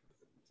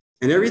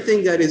 And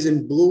everything that is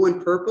in blue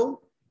and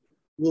purple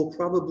will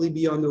probably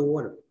be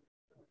underwater.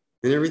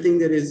 And everything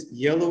that is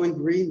yellow and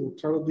green will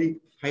probably be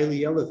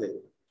highly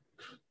elevated.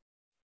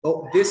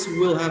 Oh, this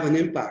will have an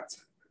impact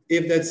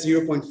if that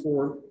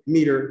 0.4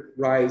 meter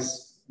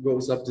rise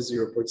goes up to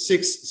 0.6,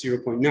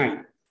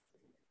 0.9.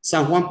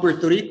 San Juan,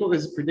 Puerto Rico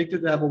is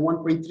predicted to have a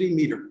 1.3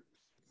 meter.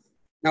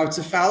 Now, it's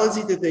a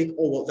fallacy to think,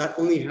 oh, well, that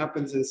only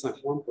happens in San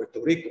Juan, Puerto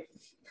Rico.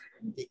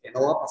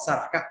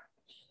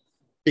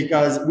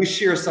 Because we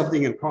share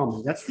something in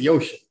common. That's the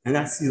ocean, and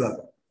that's sea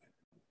level.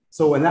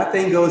 So when that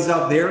thing goes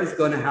up there, it's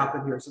going to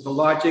happen here. So the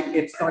logic,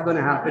 it's not going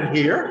to happen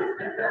here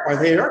or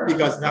there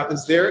because it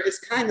happens there is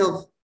kind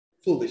of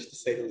foolish, to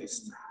say the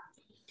least.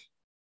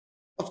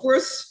 Of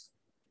course,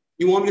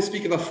 You want me to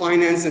speak about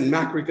finance and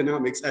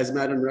macroeconomics, as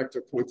Madam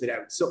Rector pointed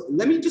out. So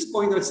let me just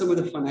point out some of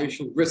the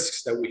financial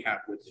risks that we have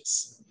with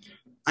this.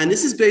 And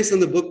this is based on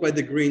the book by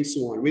the Green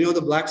Swan. We know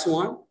the Black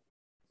Swan?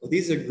 Well,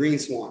 these are green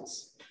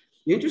swans.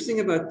 The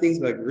interesting about things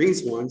about green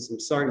swans, I'm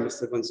sorry,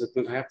 Mr. Van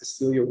Zutphen, I have to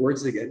steal your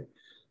words again,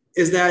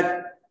 is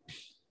that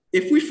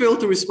if we fail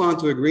to respond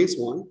to a green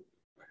swan,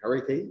 a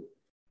hurricane,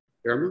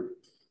 Irma,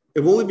 it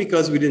won't be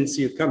because we didn't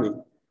see it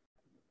coming,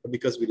 but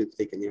because we didn't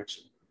take any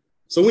action.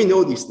 So we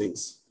know these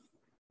things.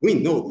 We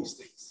know these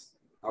things.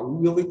 Are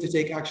we willing to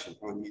take action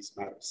on these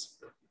matters?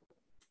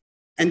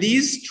 And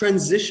these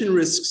transition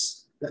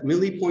risks that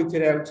Millie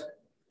pointed out,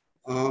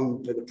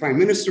 that the Prime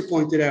Minister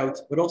pointed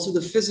out, but also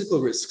the physical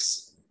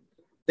risks,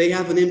 they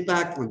have an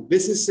impact on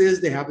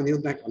businesses, they have an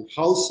impact on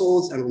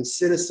households and on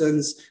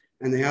citizens,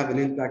 and they have an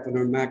impact on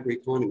our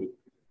macroeconomy,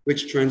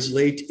 which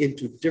translate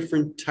into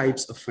different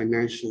types of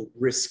financial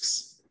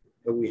risks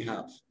that we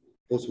have,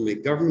 both from a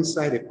government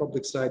side, a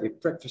public side, a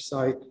practice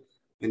side,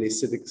 and a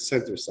civic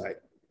center side.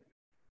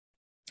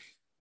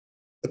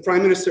 The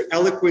Prime Minister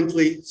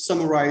eloquently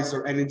summarized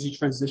our energy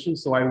transition,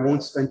 so I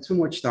won't spend too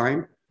much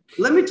time.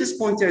 Let me just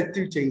point out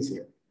two things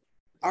here.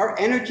 Our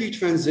energy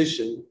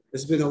transition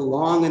has been a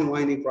long and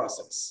winding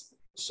process,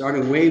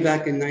 starting way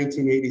back in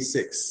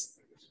 1986,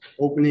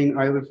 opening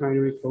oil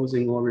refinery,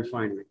 closing oil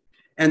refinery.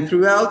 And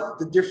throughout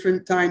the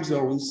different time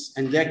zones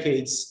and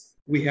decades,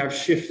 we have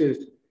shifted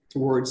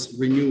towards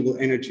renewable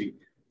energy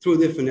through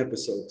different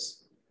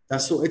episodes.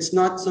 So it's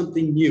not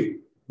something new.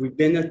 We've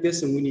been at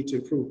this and we need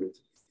to improve it.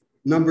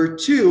 Number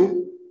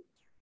two,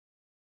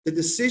 the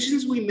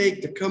decisions we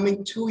make the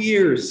coming 2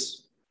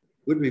 years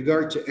with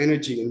regard to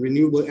energy and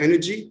renewable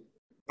energy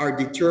are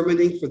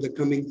determining for the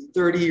coming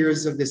 30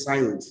 years of this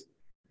island.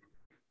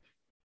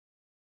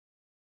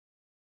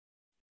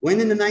 When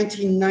in the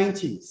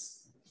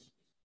 1990s,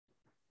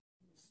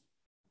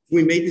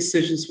 we made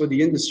decisions for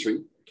the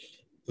industry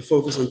to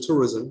focus on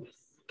tourism,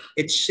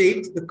 it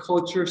shaped the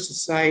culture,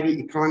 society,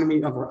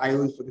 economy of our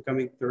island for the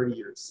coming 30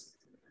 years.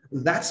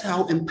 That's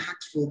how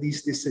impactful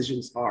these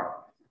decisions are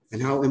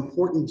and how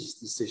important these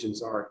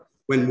decisions are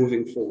when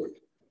moving forward.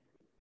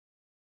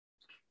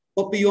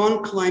 But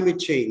beyond climate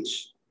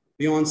change,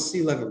 beyond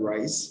sea level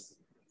rise,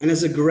 and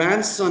as a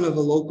grandson of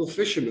a local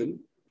fisherman,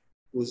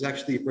 who was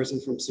actually a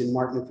person from St.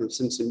 Martin from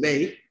Simpson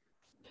Bay,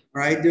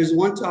 right, there's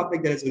one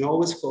topic that has been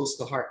always close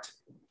to heart,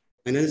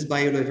 and that is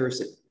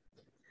biodiversity.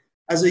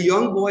 As a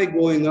young boy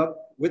growing up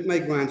with my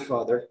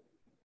grandfather,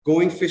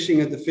 going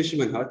fishing at the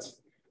fisherman hut,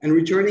 and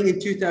returning in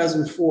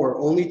 2004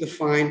 only to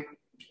find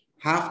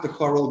half the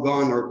coral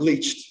gone or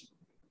bleached,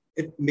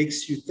 it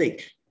makes you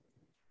think.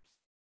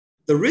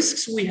 The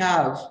risks we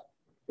have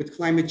with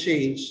climate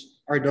change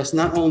are thus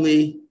not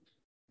only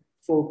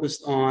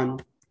focused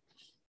on,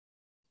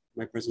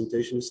 my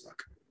presentation is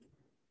stuck.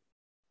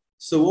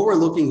 So what we're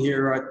looking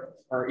here at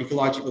are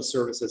ecological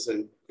services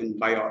and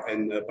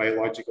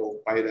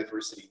biological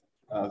biodiversity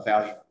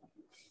value.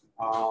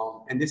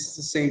 And this is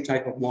the same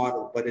type of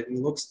model, but it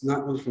looks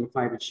not only from a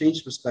climate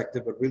change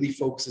perspective, but really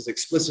focuses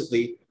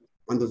explicitly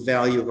on the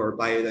value of our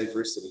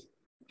biodiversity.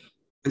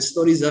 And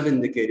studies have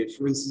indicated,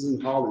 for instance, in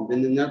Holland,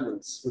 in the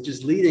Netherlands, which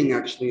is leading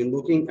actually in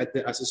looking at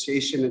the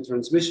association and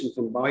transmission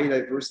from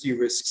biodiversity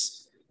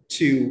risks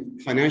to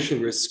financial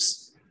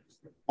risks,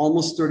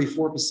 almost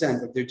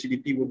 34% of their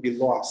GDP would be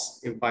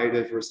lost if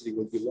biodiversity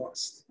would be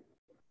lost.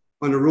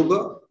 On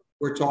Aruba,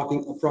 we're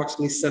talking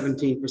approximately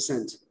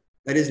 17%.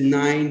 That is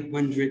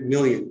 900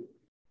 million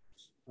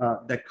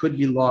that could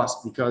be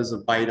lost because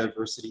of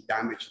biodiversity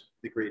damage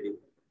degrading,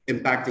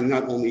 impacting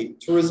not only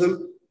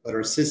tourism, but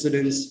our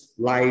citizens'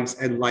 lives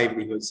and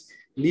livelihoods.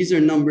 And these are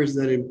numbers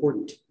that are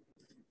important.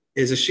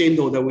 It is a shame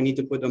though that we need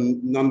to put a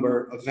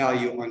number of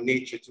value on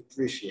nature to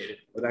appreciate it,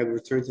 but I will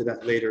return to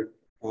that later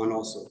on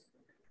also.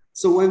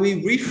 So when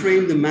we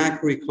reframe the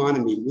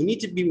macroeconomy, we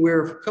need to be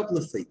aware of a couple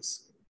of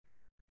things.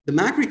 The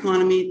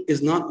macroeconomy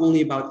is not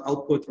only about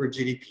output or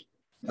GDP.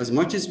 As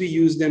much as we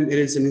use them, it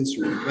is an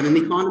instrument, but an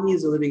economy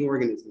is a living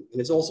organism, and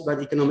it's also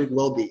about economic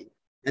well-being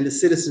and the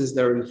citizens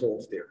that are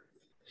involved there.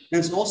 And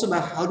it's also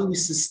about how do we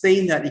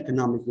sustain that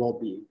economic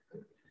well-being.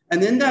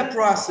 And in that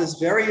process,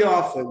 very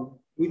often,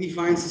 we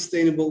define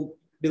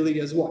sustainability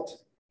as what?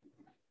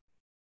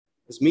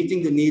 As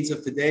meeting the needs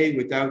of today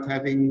without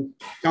having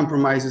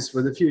compromises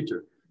for the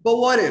future. But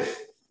what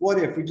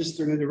if we just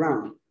turn it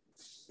around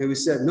and we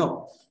said,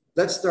 no,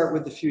 let's start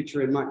with the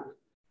future in mind.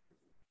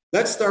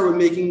 Let's start with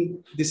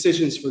making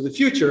decisions for the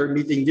future,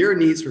 meeting their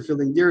needs,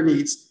 fulfilling their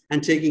needs,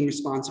 and taking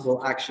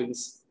responsible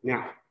actions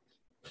now.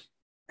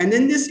 And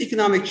in this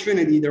economic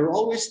trinity, there are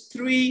always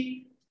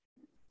three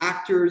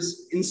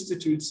actors,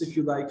 institutes, if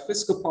you like: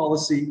 fiscal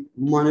policy,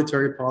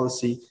 monetary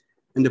policy,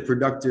 and the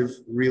productive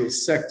real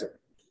sector.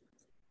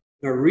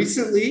 Now,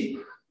 recently,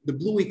 the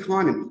blue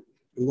economy,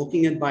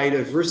 looking at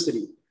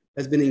biodiversity,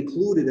 has been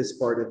included as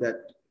part of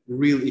that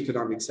real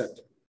economic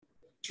sector.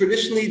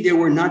 Traditionally, they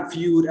were not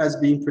viewed as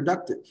being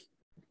productive.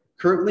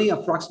 Currently,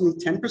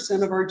 approximately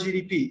 10% of our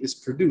GDP is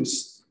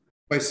produced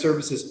by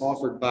services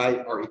offered by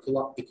our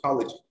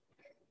ecology.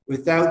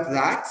 Without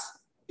that,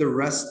 the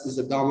rest is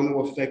a domino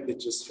effect that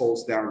just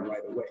falls down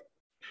right away.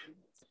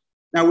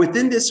 Now,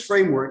 within this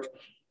framework,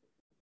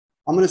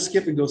 I'm going to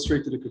skip and go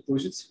straight to the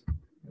conclusions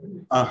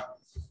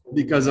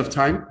because of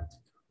time.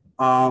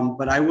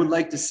 But I would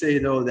like to say,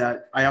 though, that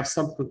I have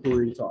some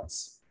concluding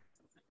thoughts.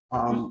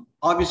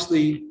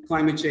 Obviously,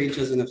 climate change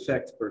has an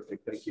effect.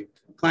 Perfect, thank you.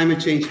 Climate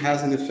change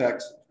has an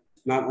effect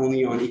not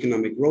only on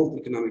economic growth,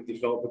 economic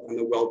development, and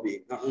the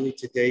well-being, not only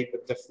today,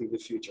 but definitely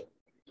the future.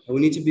 And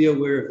we need to be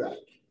aware of that.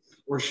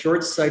 Or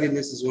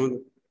short-sightedness is one of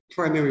the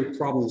primary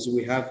problems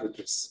we have with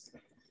this.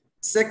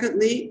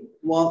 Secondly,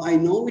 while I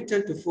know we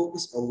tend to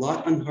focus a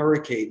lot on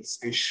hurricanes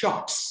and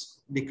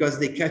shocks because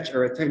they catch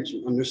our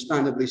attention,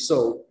 understandably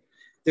so,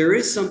 there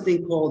is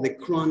something called the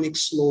chronic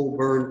slow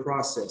burn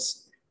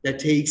process that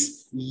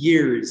takes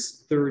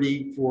years,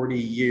 30, 40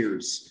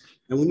 years.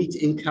 And we need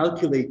to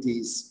incalculate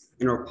these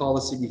in our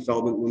policy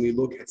development when we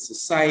look at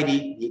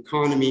society, the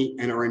economy,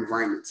 and our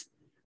environment.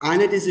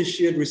 And it is a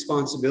shared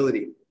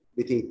responsibility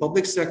between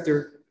public sector,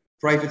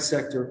 private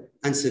sector,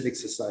 and civic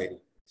society.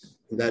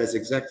 And that is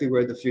exactly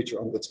where the future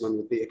ombudsman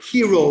will be a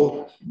key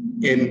role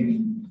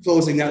in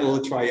closing that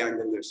little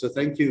triangle there. So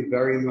thank you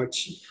very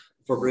much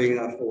for bringing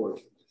that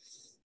forward.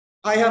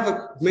 I have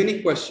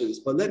many questions,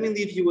 but let me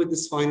leave you with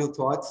this final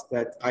thought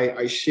that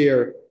I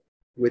share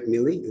with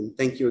Millie, and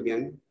thank you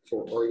again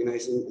for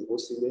organizing and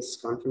hosting this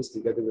conference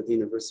together with the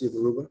University of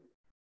Aruba.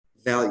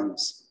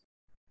 Values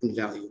and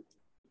value.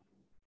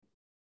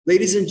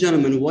 Ladies and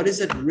gentlemen, what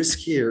is at risk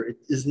here? It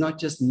is not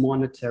just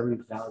monetary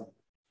value.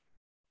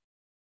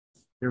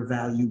 They're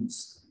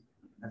values,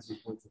 as you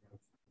pointed out.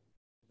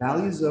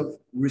 Values of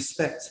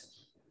respect,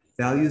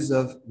 values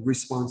of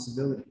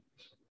responsibility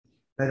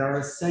that are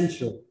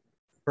essential,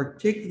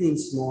 particularly in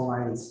small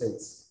island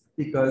states,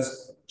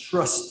 because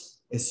trust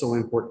is so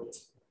important.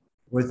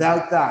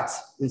 Without that,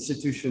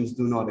 institutions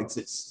do not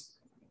exist.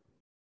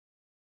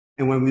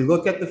 And when we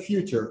look at the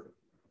future,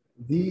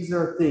 these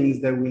are things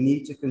that we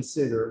need to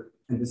consider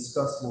and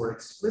discuss more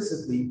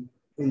explicitly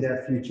in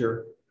that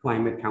future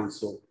climate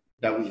council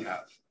that we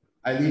have.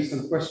 I leave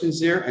some questions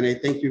here, and I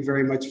thank you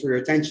very much for your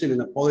attention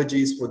and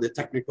apologies for the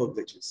technical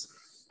glitches.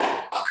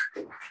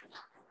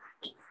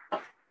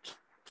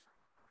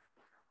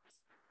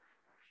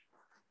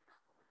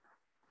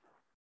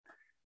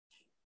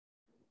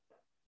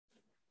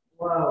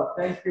 Wow,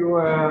 thank you.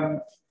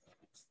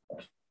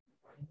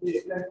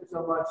 Thank you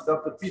so much,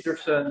 Dr.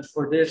 Peterson,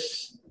 for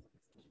this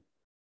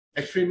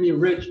extremely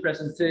rich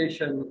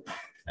presentation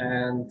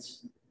and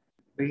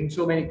bringing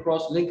so many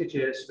cross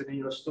linkages within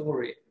your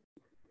story.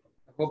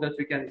 I hope that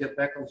we can get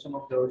back on some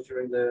of those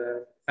during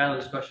the panel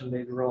discussion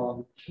later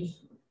on.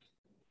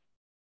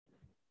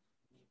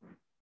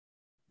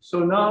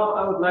 So now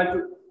I would like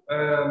to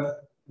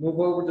move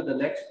over to the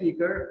next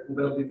speaker, who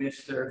will be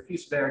Mr.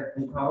 Wiesberg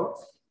Boekhout.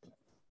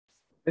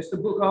 Mr.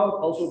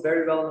 Boekhout, also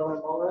very well known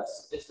among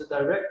us, is the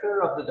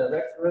director of the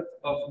Directorate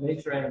of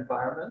Nature and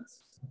Environment,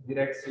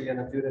 Directie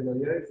Natuur en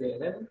Milieu,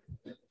 DNM.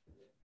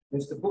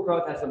 Mr.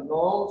 Boekhout has a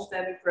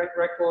long-standing track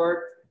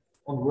record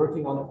on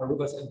working on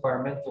Aruba's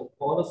environmental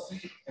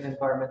policy and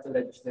environmental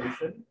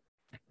legislation.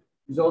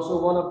 He's also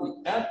one of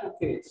the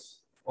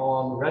advocates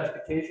on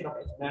ratification of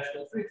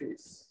international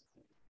treaties.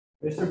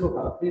 Mr.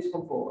 Boekhout, please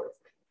come forward.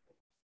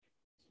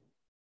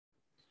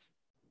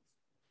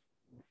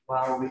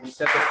 While we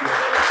set up your...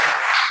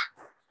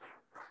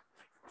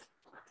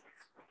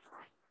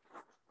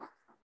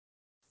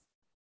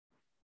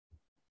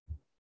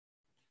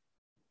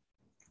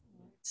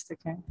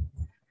 Okay.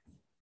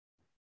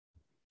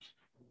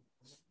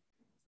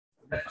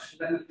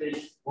 Let me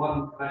take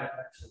one kind of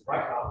action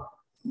right now.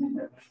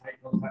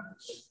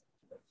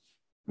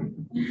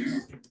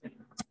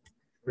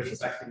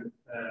 Respecting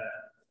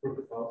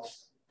protocols.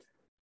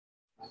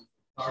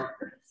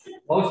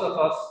 Most of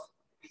us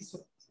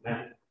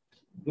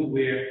do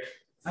wear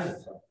a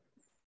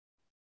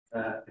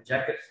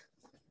jacket,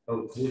 a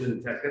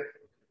woolen jacket,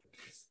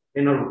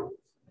 in a room.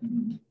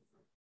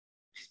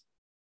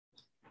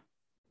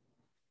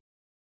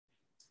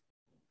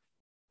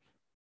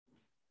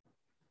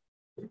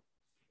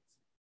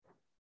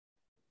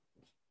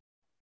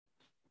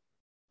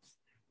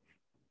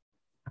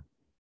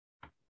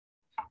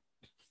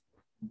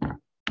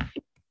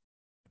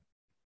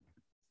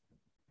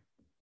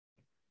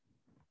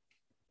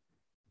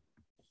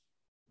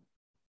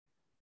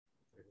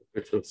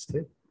 It will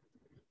stay.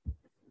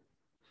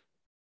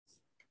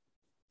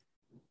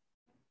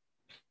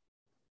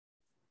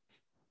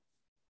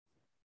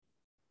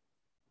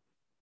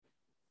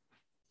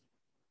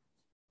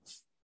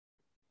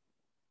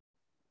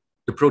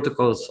 The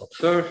protocols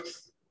observed.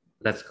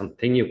 Let's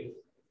continue.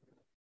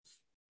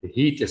 The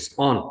heat is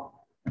on.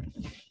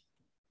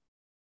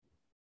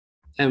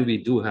 And we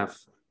do have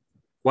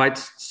quite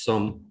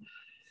some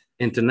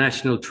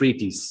international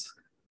treaties.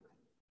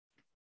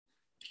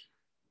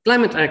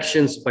 Climate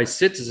actions by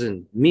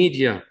citizens,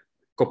 media,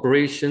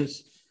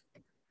 corporations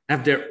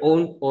have their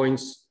own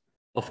points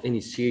of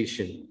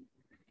initiation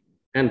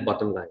and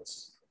bottom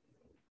lines.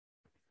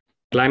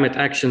 Climate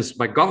actions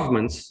by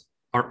governments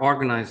are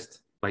organized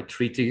by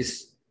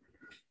treaties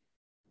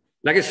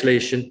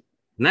legislation,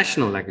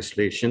 national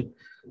legislation,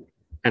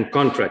 and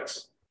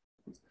contracts.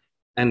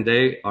 And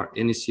they are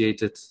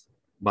initiated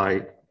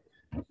by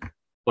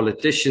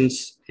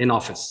politicians in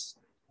office.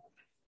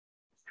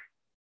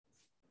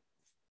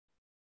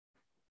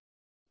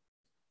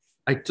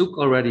 I took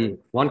already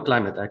one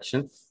climate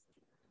action,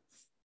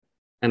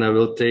 and I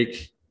will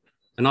take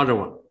another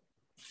one.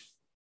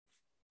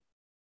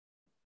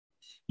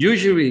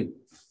 Usually,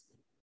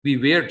 we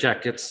wear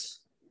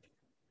jackets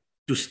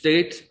to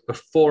state a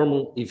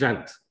formal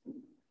event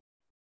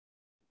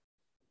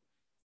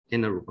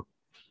in Aruba.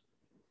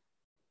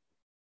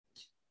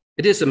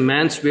 It is a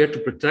menswear to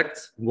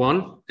protect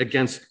one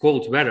against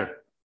cold weather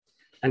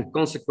and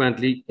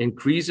consequently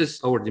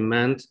increases our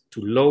demand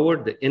to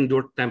lower the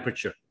indoor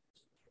temperature,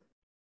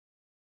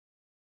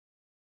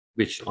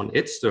 which on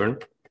its turn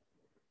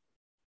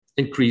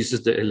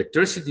increases the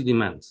electricity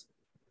demand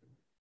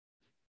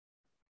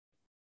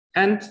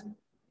and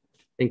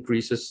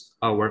increases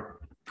our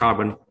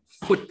carbon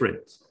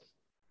footprint.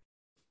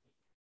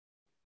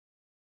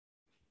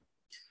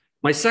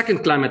 My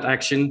second climate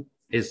action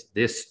is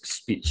this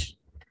speech,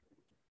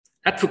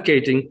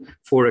 advocating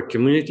for a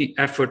community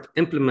effort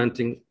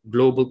implementing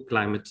global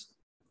climate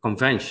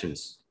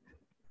conventions.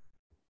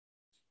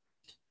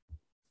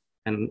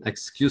 And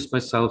excuse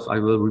myself, I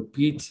will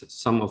repeat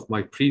some of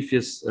my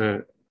previous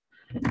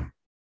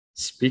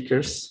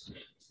speakers.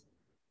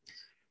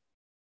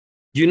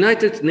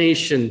 United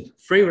Nations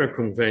Framework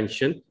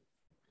Convention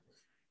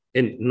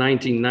in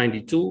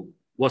 1992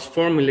 was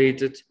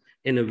formulated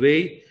in a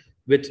way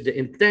with the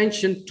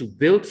intention to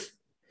build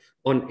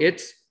on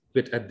it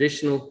with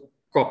additional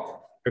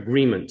COP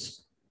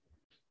agreements.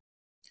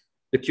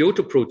 The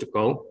Kyoto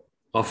Protocol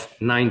of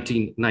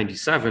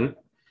 1997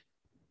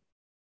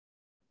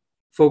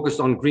 focused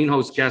on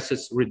greenhouse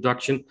gases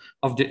reduction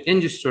of the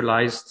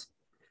industrialized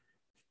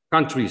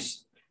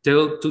countries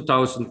till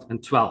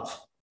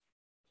 2012.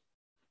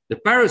 The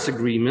Paris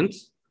Agreement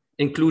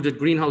included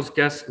greenhouse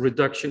gas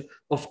reduction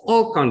of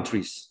all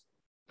countries,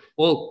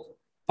 all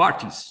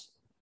parties,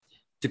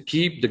 to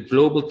keep the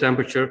global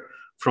temperature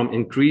from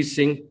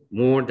increasing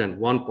more than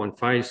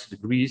 1.5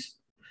 degrees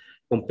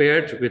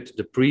compared with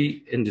the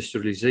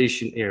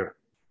pre-industrialization era.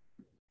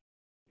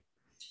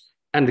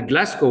 And the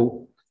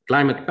Glasgow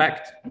Climate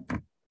Pact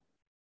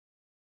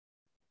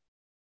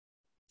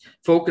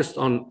focused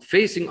on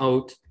phasing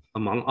out,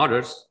 among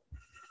others,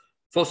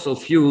 fossil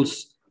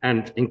fuels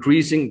and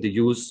increasing the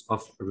use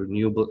of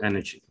renewable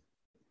energy.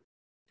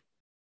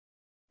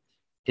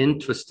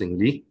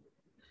 Interestingly,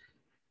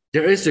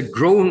 there is a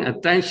growing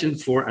attention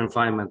for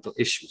environmental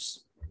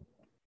issues.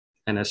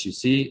 And as you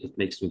see, it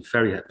makes me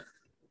very happy.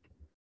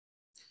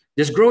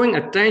 This growing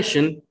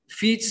attention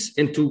feeds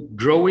into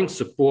growing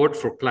support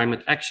for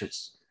climate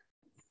actions.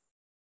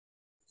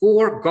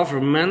 Core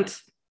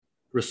government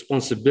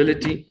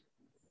responsibility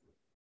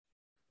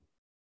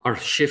are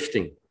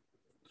shifting.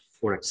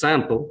 For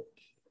example,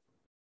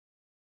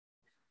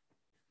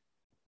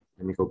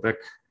 let me go back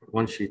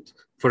one sheet.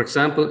 For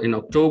example, in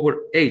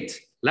October 8th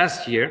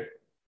last year,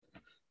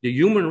 the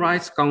Human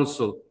Rights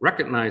Council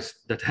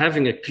recognized that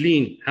having a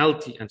clean,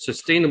 healthy, and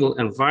sustainable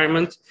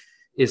environment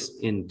is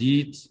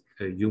indeed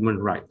a human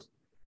right.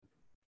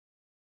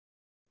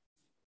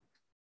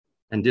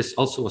 And this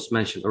also was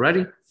mentioned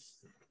already.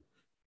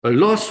 A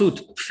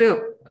lawsuit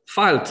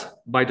filed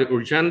by the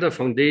Urgenda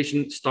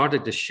Foundation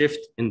started the shift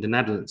in the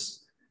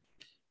Netherlands.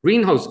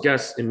 Greenhouse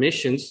gas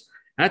emissions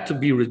had to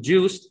be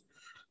reduced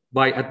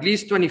by at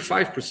least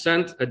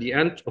 25% at the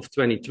end of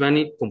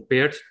 2020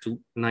 compared to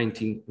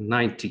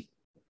 1990.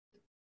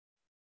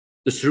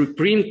 The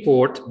Supreme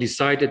Court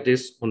decided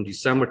this on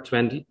December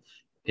 20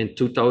 in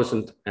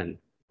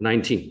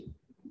 2019.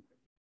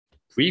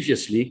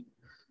 Previously,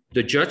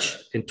 the judge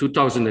in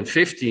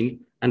 2015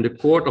 and the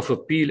Court of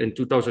Appeal in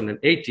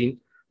 2018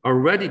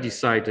 already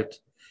decided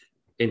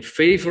in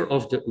favor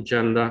of the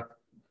Urgenda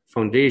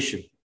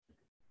Foundation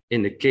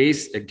in the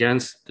case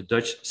against the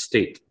Dutch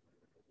state.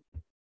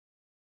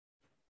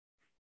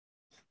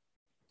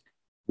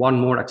 One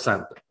more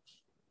example.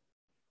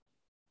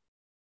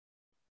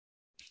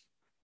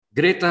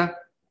 Greta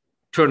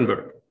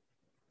Thunberg.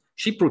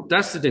 She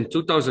protested in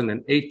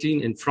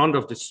 2018 in front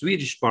of the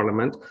Swedish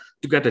parliament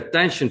to get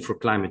attention for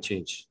climate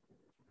change.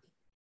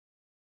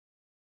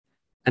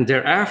 And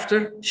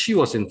thereafter, she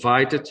was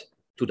invited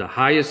to the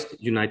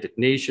highest United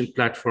Nations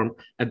platform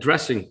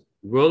addressing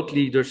world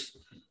leaders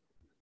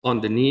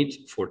on the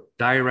need for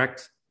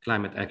direct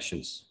climate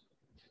actions.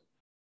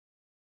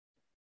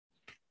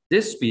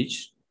 This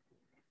speech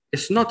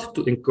is not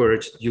to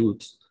encourage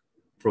youth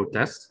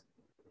protest,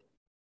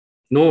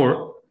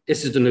 nor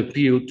is it an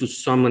appeal to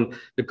summon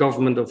the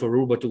government of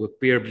Aruba to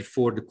appear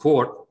before the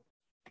court,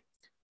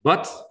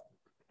 but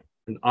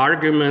an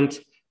argument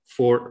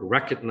for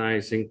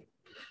recognizing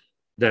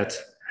that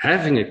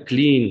having a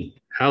clean,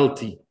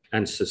 healthy,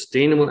 and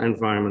sustainable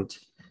environment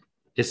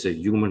is a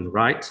human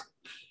right,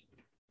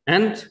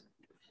 and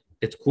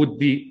it could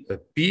be a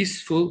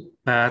peaceful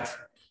path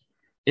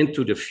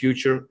into the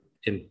future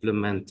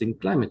implementing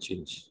climate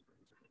change,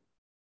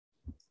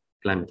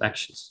 climate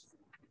actions.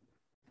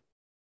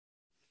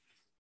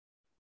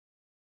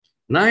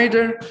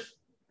 Neither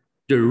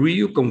the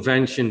Rio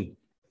Convention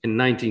in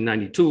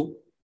 1992,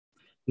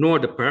 nor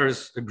the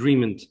Paris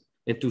Agreement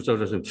in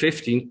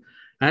 2015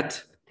 had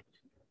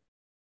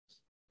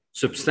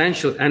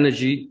substantial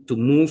energy to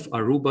move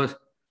Aruba's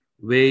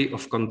way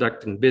of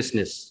conducting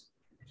business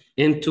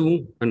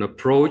into an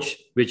approach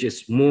which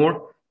is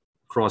more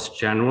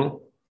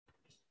cross-general,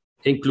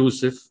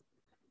 inclusive,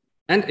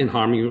 and in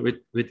harmony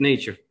with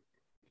nature.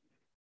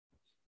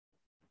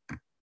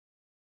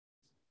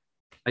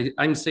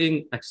 I'm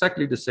saying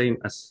exactly the same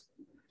as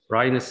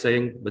Ryan is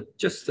saying, but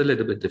just a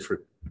little bit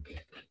different.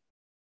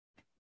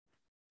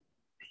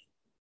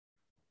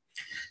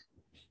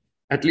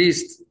 At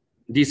least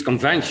these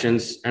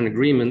conventions and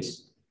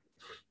agreements,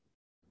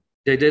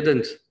 they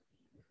didn't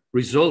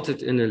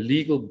resulted in a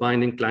legal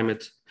binding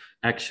climate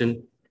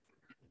action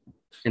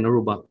in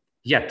Aruba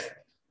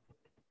yet.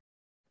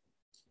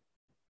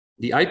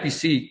 The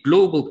IPCC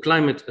Global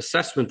Climate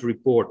Assessment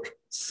Report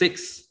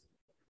 6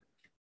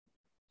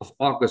 of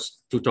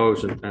August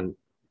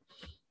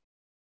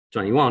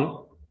 2021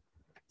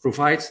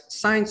 provides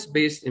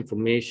science-based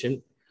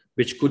information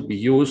which could be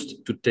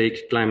used to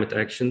take climate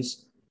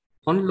actions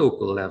on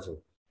local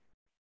level.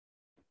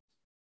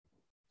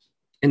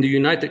 In the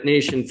United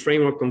Nations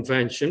Framework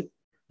Convention,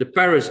 the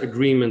Paris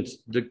Agreement,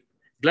 the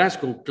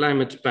Glasgow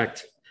Climate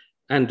Pact,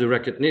 and the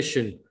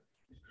recognition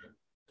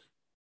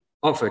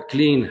of a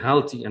clean,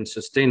 healthy, and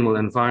sustainable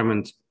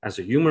environment as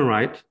a human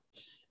right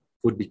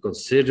would be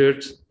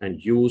considered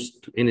and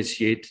used to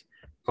initiate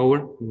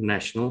our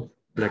national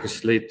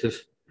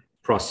legislative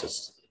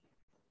process.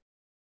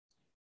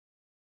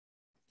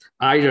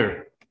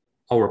 Either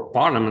our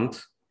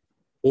parliament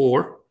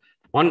or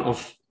one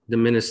of the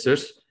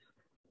ministers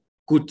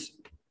could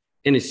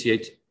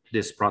initiate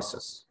this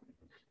process.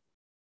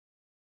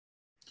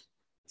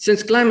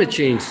 Since climate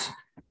change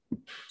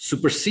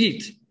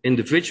supersedes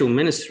individual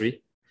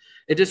ministry,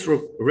 it is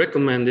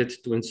recommended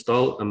to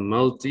install a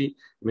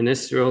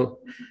multi-ministerial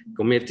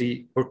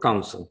committee or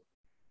council.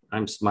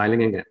 I'm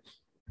smiling again.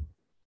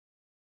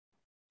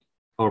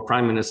 Our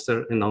Prime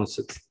Minister announced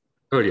it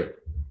earlier.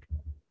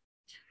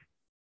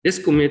 This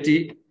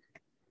committee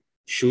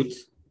should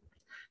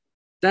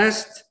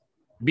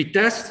be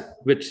tasked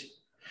with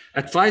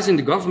advising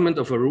the government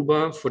of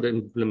Aruba for the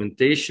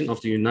implementation of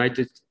the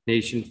United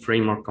Nations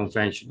Framework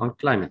Convention on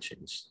Climate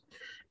Change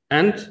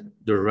and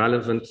the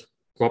relevant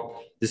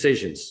COP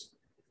decisions.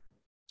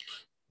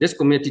 This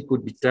committee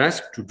could be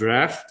tasked to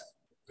draft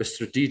a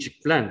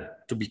strategic plan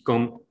to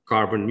become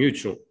carbon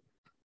neutral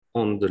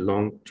on the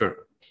long term.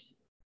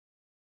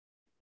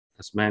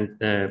 As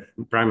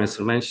Prime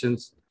Minister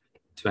mentions,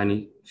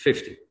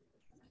 2050.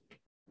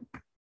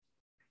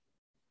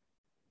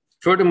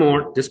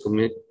 Furthermore, this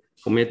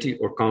committee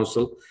or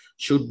council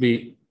should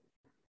be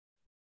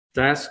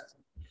tasked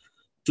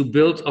to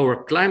build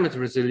our climate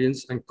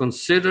resilience and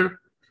consider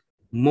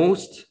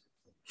most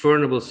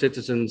vulnerable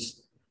citizens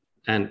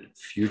and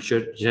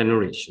future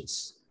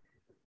generations.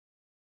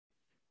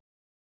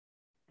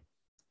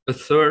 A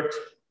third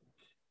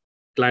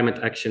climate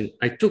action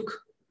I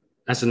took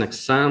as an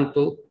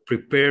example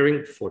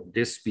preparing for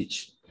this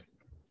speech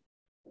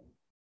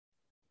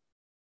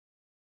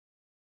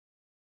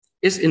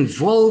is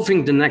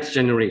involving the next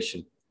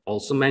generation,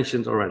 also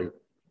mentioned already.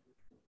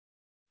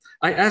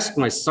 I asked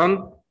my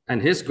son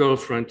and his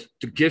girlfriend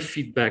to give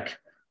feedback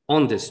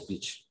on this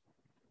speech,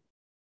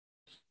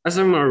 as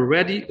I'm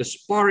already a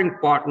sparring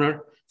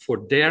partner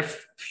for their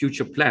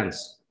future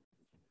plans.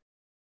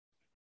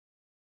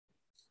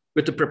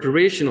 With the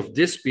preparation of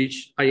this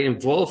speech, I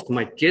involved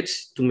my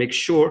kids to make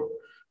sure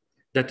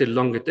that the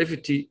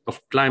longevity of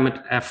climate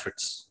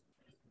efforts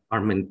are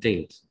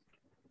maintained.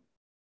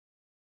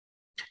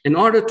 In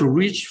order to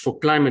reach for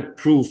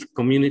climate-proof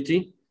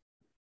community,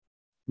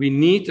 we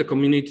need a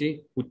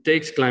community who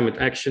takes climate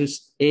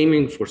actions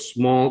aiming for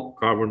small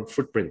carbon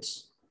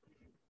footprints.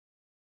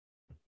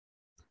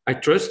 I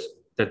trust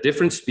that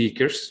different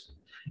speakers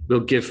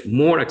will give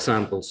more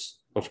examples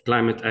of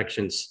climate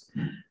actions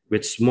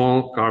with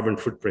small carbon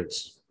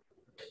footprints.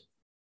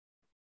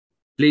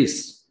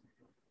 Please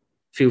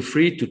feel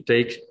free to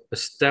take a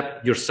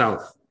step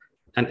yourself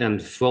and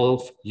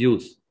involve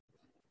youth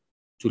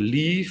to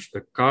leave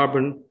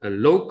a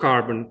low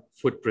carbon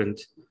footprint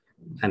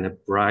and a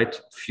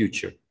bright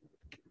future.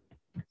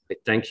 I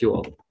thank you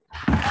all.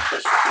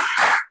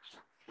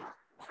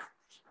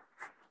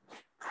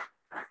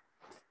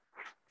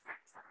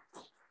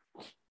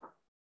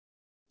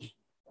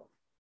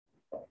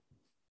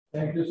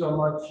 Thank you so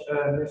much,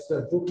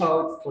 Mr.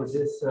 Boekhout, for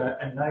this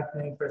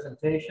enlightening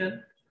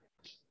presentation.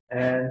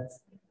 And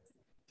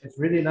it's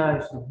really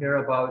nice to hear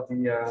about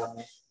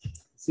the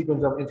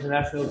sequence of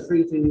international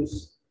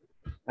treaties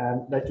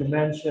that you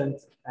mentioned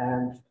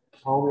and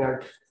how we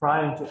are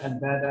trying to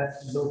embed that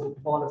in local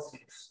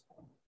policies.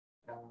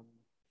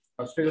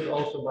 I was triggered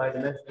also by the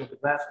mention of the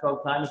Glasgow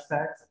Climate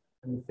Pact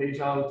and the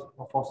phase out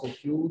of fossil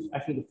fuels,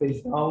 actually the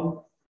phase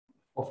down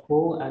of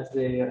coal as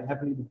they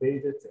heavily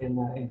debated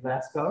in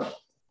Glasgow.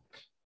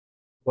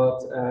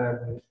 But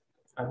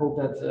I hope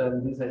that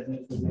these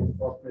ideas will be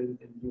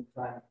incorporated in the new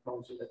climate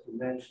council that you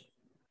mentioned.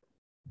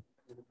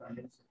 to the Prime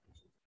Minister.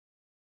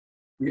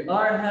 We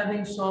are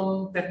having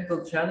some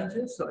technical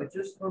challenges, so I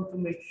just want to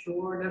make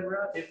sure,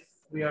 Deborah, if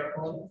we are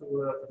on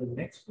to the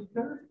next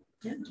speaker.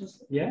 Yeah.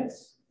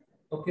 Yes.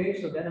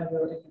 Okay, so then I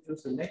will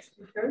introduce the next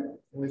speaker,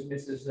 who is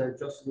Mrs.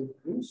 Jocelyn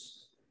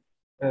Cruz.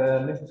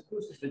 Mrs.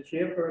 Cruz is the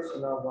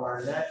chairperson of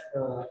our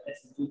National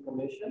SDG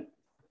Commission,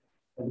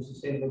 the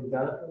Sustainable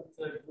Development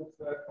Group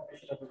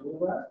Commission of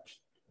Aruba.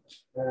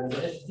 The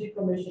SDG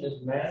Commission is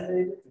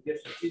mandated to give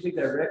strategic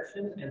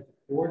direction and to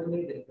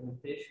coordinate the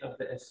implementation of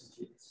the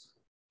SDGs.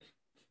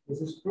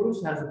 Mrs.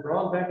 Cruz has a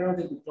broad background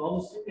in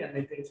diplomacy and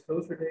maintains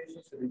close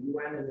relations with the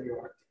UN in New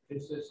York.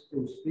 Mrs.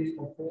 Cruz, please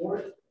come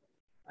forward.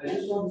 I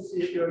just want to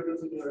see if you're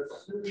using your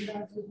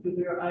sunglasses to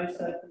your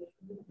eyesight.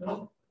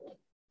 No?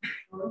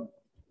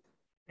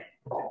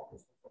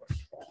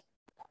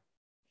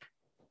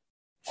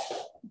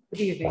 Good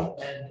evening.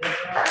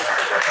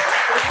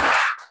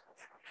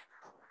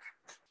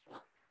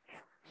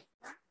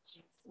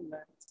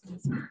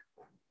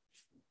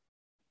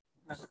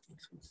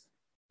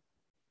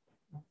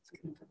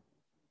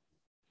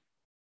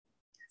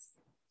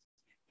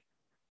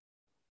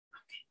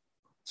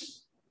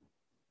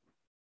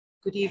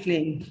 Good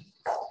evening.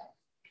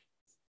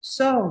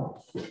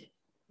 So,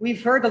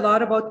 we've heard a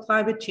lot about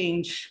climate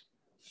change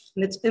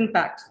and its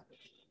impact.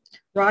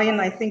 Ryan,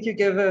 I think you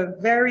give a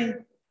very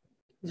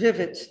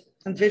vivid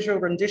and visual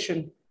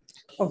rendition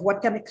of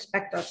what can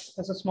expect us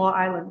as a small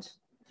island.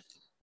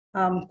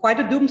 Quite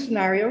a doom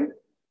scenario,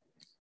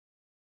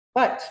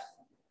 but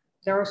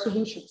there are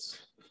solutions.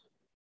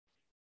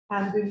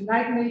 And the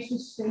United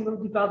Nations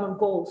Sustainable Development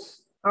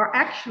Goals are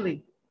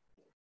actually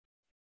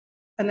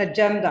an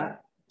agenda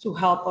to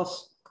help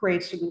us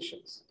create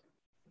solutions.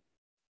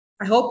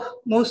 I hope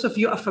most of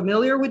you are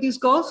familiar with these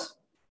goals.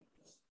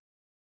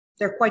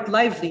 They're quite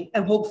lively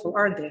and hopeful,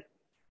 aren't they?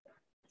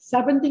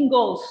 17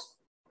 goals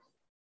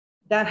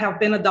that have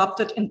been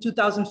adopted in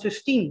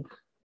 2015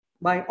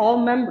 by all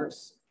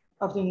members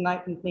of the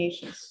United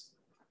Nations,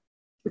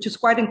 which is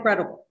quite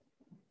incredible.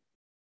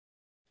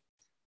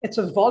 It's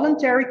a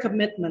voluntary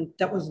commitment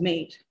that was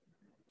made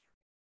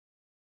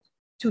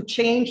to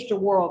change the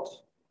world,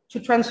 to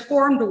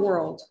transform the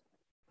world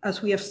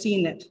as we have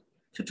seen it,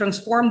 to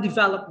transform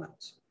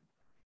development.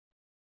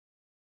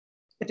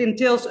 It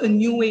entails a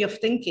new way of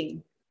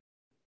thinking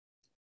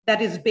that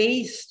is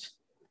based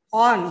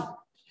on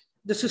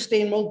the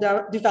sustainable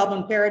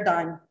development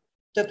paradigm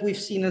that we've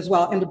seen as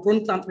well in the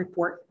Brundtland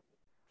report.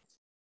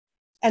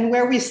 And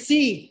where we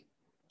see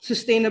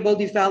sustainable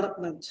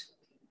development,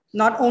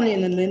 not only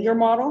in a linear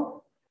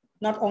model,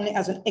 not only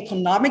as an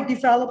economic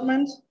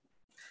development,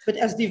 but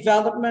as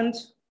development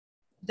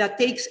that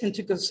takes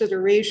into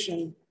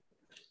consideration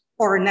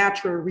our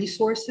natural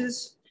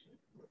resources,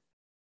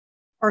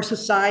 our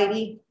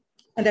society,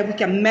 and that we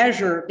can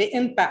measure the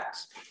impact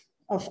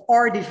of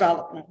our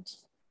development.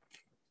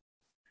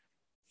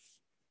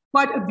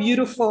 Quite a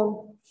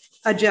beautiful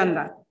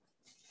agenda.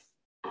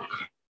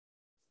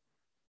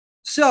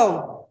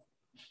 So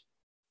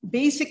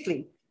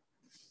basically,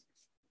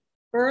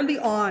 early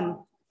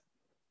on,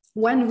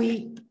 when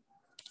the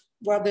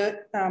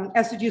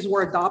SDGs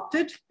were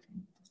adopted,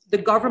 the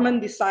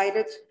government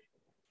decided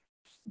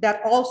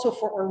that also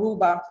for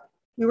Aruba,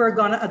 we were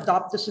going to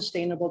adopt the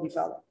Sustainable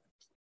Development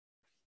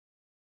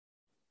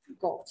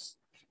Goals.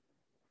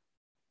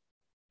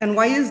 And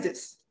why is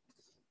this?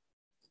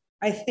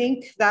 I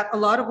think that a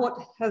lot of what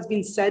has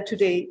been said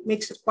today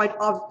makes it quite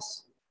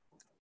obvious.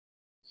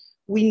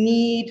 We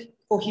need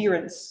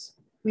coherence.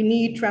 We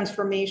need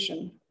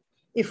transformation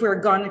if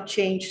we're going to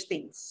change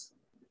things.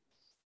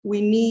 We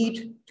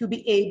need to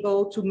be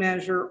able to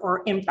measure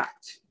our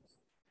impact,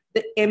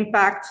 the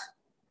impact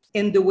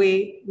in the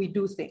way we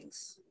do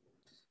things.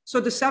 So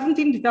the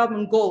 17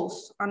 development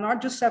goals are not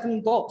just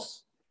 17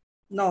 goals.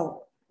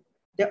 No,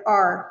 there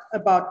are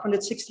about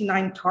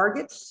 169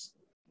 targets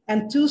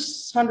and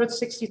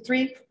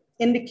 263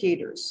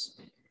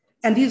 indicators.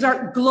 And these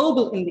are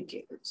global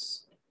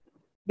indicators.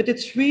 But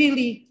it's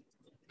really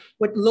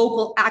with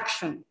local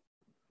action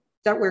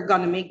that we're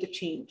going to make the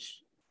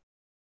change.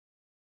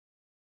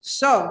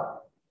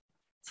 So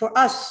for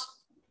us,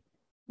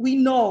 we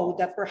know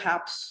that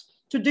perhaps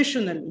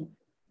traditionally,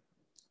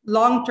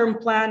 long-term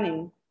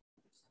planning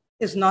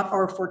is not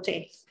our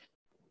forte.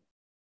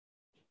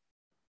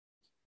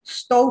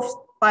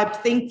 Stovepipe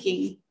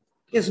thinking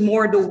is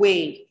more the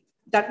way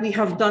that we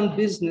have done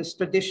business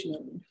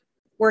traditionally,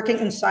 working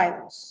in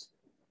silos.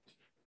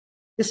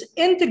 This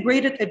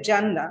integrated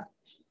agenda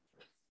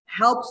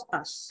helps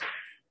us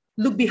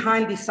look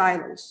behind these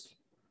silos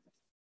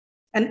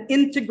and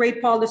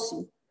integrate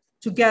policy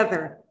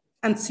together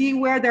and see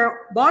where there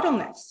are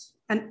bottlenecks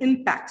and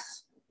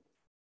impacts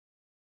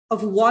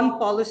of one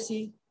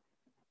policy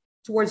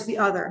towards the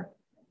other,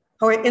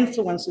 how it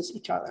influences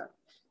each other.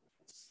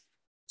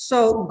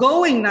 So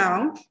going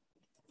now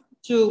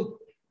to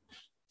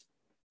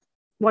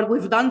what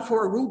we've done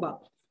for Aruba.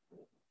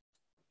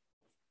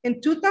 In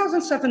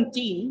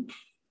 2017,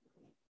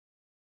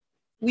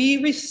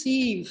 we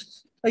received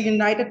a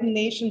United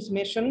Nations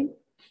mission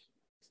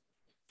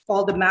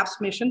called the MAPS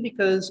mission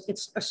because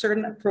it's a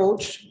certain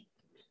approach,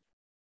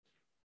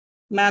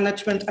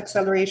 management,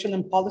 acceleration,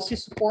 and policy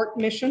support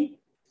mission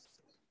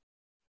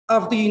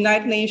of the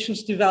United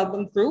Nations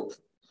Development Group.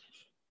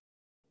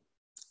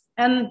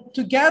 And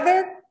together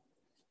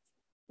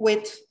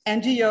with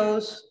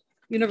NGOs,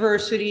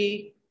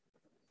 university,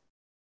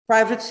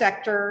 private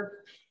sector,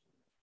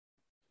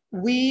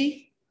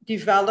 we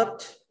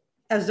developed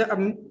as the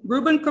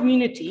Aruban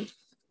community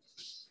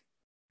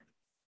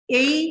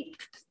a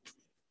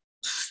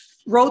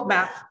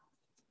roadmap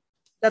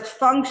that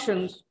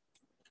functions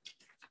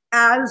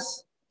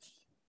as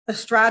a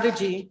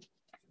strategy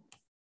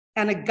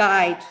and a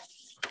guide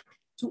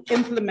to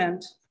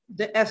implement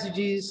the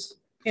SDGs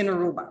in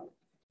Aruba.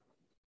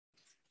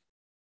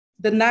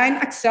 The 9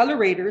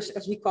 accelerators,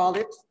 as we call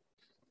it,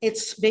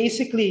 it's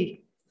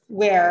basically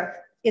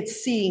where it's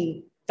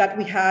seen that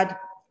we had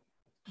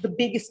the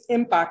biggest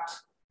impact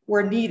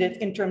were needed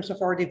in terms of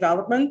our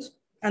development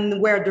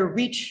and where the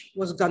reach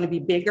was going to be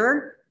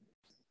bigger,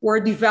 were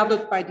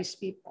developed by these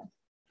people.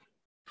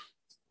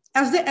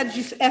 As the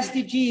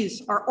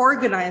SDGs are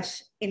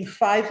organized in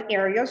 5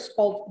 areas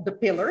called the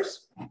pillars: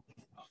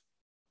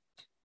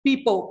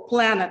 people,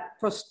 planet,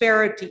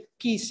 prosperity,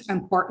 peace,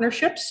 and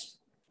partnerships.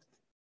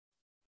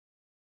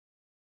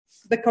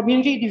 The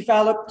community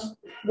developed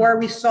where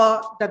we saw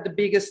that the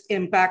biggest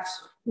impacts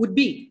would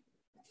be.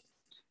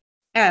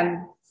 And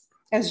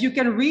as you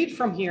can read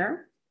from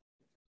here,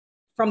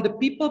 from the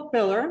people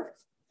pillar,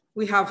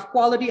 we have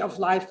quality of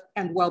life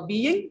and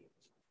well-being,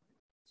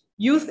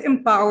 youth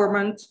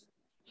empowerment,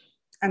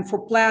 and for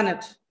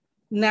planet,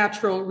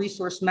 natural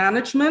resource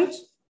management,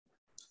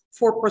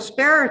 for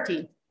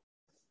prosperity,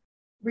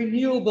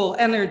 renewable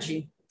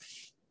energy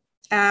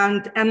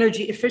and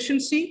energy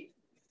efficiency,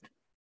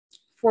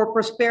 for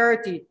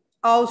prosperity,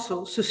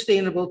 also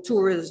sustainable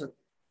tourism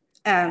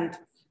and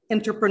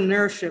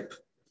entrepreneurship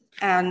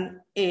and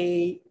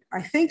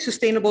I think,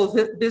 sustainable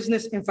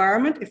business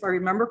environment, if I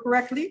remember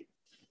correctly.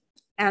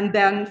 And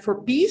then for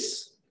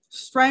peace,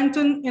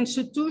 strengthen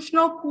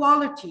institutional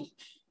quality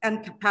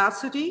and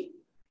capacity,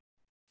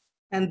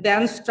 and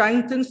then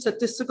strengthen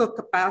statistical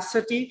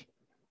capacity.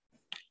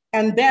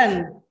 And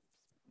then,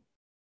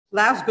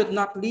 last but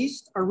not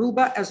least,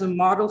 Aruba as a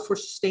model for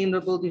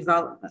sustainable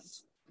development.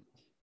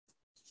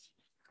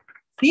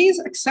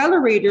 These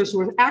accelerators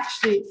were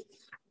actually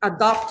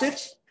adopted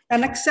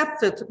and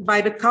accepted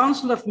by the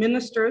Council of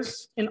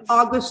Ministers in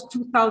August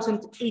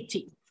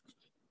 2018,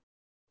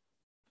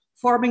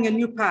 forming a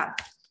new path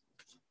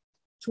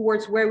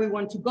towards where we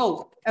want to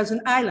go as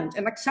an island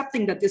and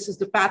accepting that this is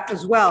the path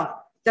as well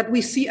that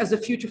we see as the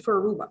future for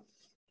Aruba.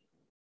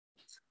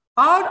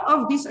 Out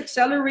of these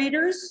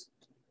accelerators,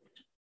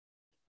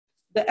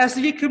 the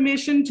SDG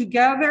Commission,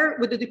 together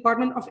with the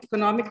Department of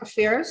Economic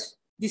Affairs,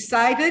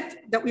 decided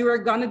that we were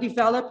going to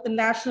develop a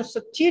national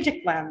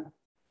strategic plan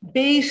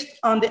based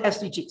on the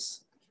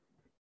SDGs.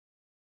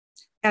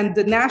 And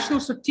the national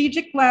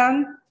strategic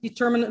plan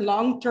determined a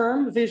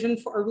long-term vision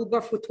for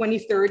Aruba for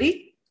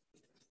 2030.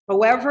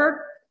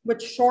 However,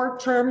 with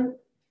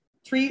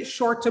three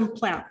short-term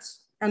plans.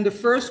 And the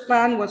first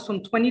plan was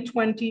from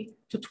 2020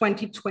 to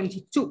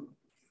 2022,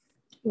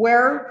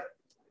 where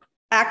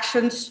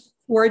actions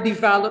were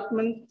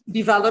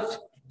developed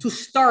to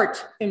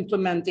start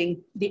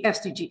implementing the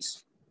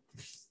SDGs.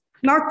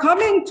 Now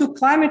coming to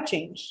climate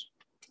change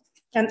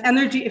and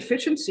energy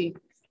efficiency,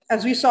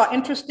 as we saw,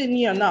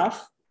 interestingly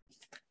enough,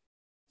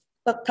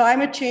 that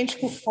climate change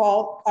could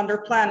fall under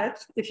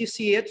planet, if you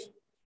see it,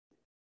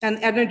 and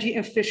energy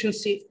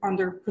efficiency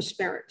under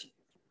prosperity.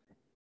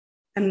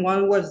 And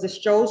why was this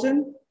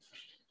chosen?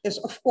 Is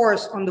of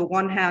course, on the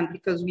one hand,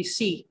 because we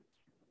see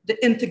the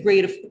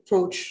integrative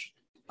approach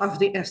of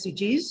the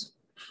SDGs.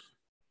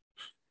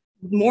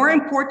 More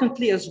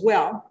importantly as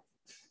well,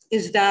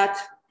 is that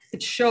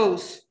it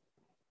shows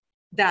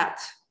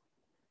that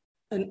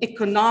an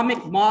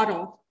economic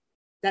model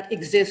that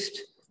exists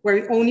where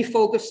we only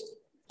focus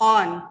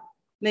on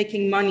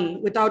making money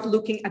without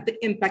looking at the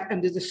impact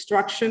and the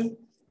destruction,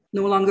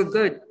 no longer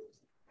good.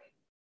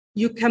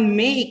 You can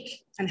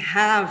make and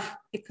have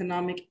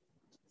economic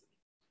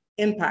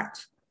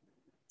impact,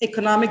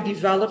 economic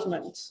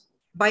development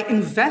by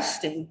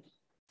investing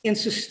in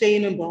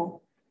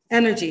sustainable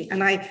energy.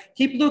 And I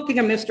keep looking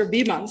at Mr.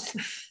 Biemans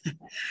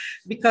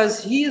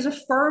because he is a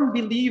firm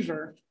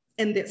believer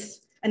in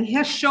this. And he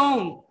has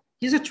shown,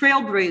 he's a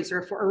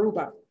trailblazer for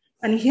Aruba,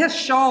 and he has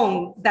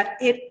shown that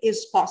it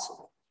is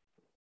possible.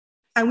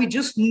 And we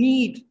just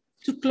need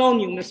to clone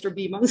you, Mr.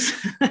 Biemans.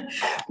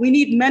 We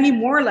need many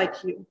more like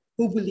you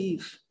who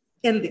believe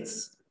in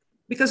this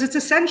because it's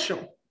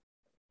essential.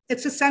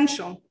 It's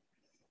essential.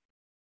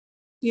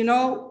 You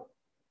know,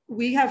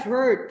 we have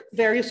heard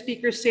various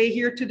speakers say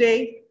here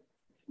today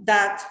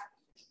that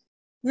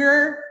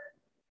we're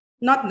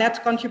not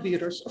net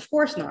contributors. Of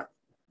course not.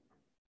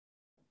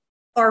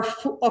 Our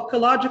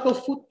ecological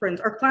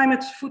footprint, our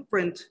climate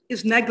footprint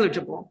is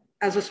negligible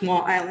as a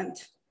small island.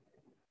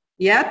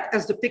 Yet,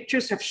 as the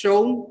pictures have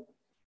shown,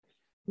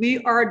 we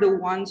are the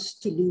ones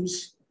to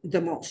lose the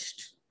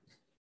most.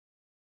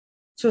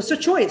 So it's a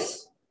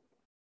choice.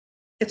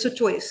 It's a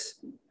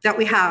choice that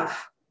we have.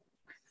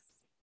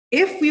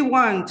 If we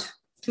want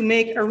to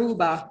make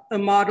Aruba a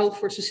model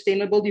for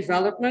sustainable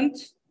development,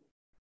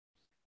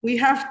 we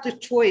have the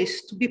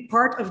choice to be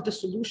part of the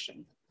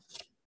solution.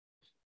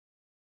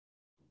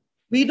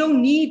 We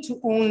don't need to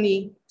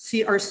only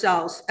see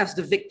ourselves as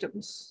the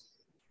victims.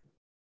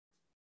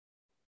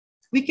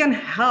 We can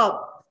help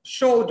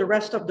show the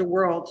rest of the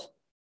world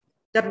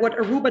that what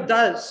Aruba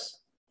does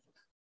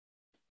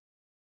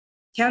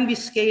can be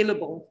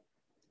scalable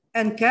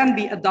and can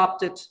be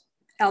adopted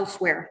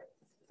elsewhere.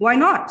 Why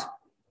not?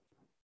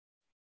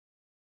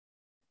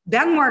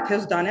 Denmark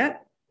has done it.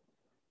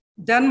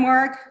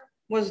 Denmark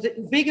was the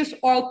biggest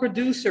oil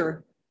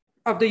producer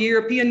of the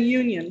European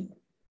Union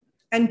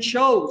and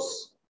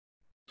chose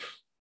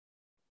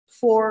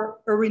for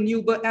a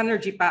renewable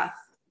energy path.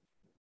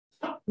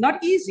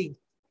 Not easy.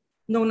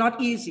 No,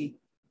 not easy.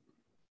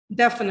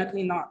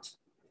 Definitely not.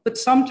 But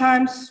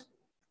sometimes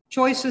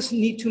choices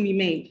need to be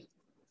made.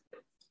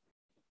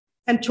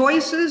 And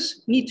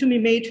choices need to be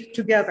made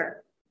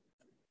together.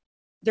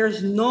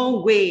 There's no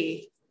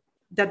way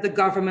that the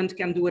government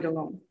can do it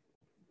alone.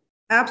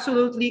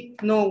 Absolutely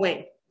no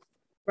way.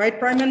 Right,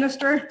 Prime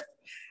Minister?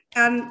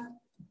 And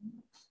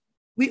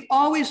we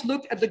always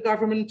look at the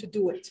government to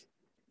do it.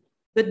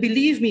 But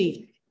believe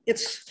me,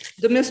 it's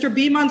the Mr.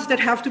 Biemans that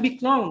have to be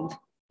cloned.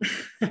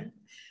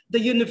 The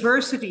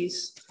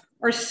universities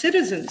are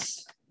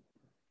citizens,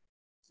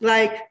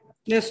 like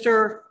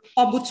Mr.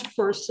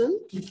 Ombudsperson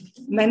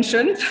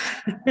mentioned,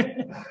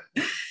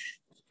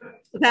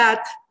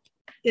 that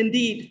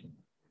indeed,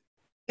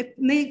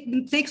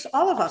 it takes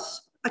all of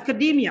us,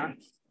 academia,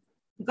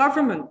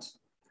 government,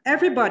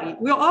 everybody.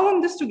 We're all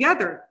in this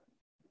together.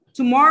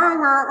 Tomorrow,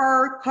 where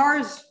our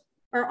cars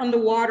are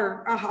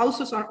underwater, our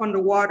houses are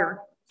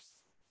underwater,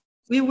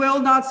 we will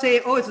not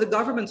say, oh, it's the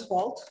government's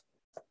fault.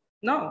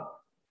 No.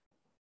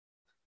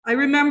 I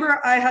remember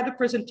I had a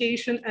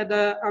presentation at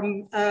the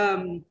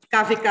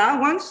KVK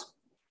once.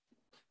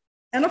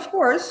 And of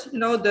course, you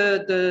know,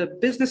 the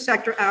business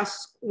sector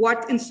asks,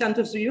 what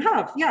incentives do you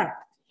have? Yeah,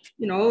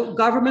 you know,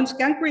 governments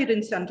can create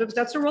incentives.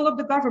 That's the role of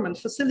the government,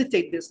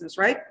 facilitate business,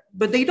 right?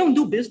 But they don't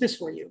do business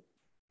for you.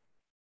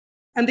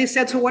 And they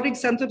said, so what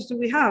incentives do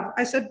we have?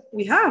 I said,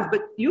 we have,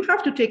 but you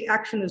have to take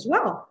action as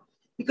well.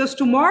 Because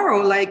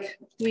tomorrow, like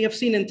we have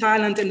seen in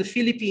Thailand and the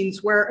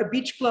Philippines, where a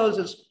beach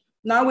closes,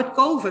 now with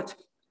COVID,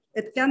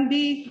 it can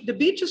be the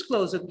beach is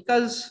closed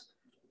because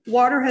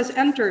water has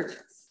entered.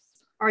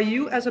 Are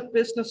you as a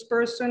business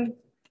person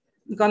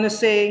gonna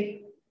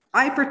say,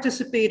 I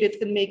participated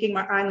in making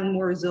my island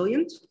more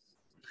resilient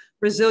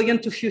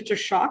to future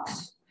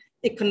shocks,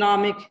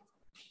 economic,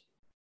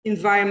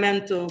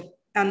 environmental,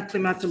 and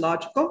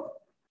climatological?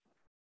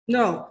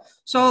 No.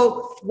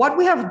 So what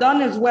we have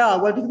done as well,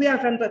 what we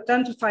have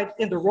identified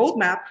in the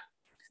roadmap,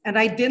 and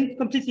I didn't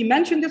completely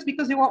mention this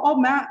because they were all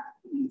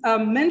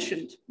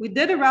mentioned. We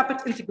did a rapid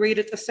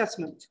integrated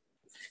assessment.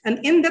 And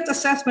in that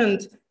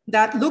assessment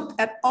that looked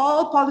at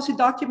all policy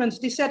documents,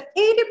 they said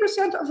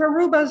 80% of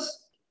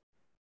Aruba's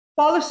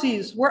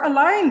policies were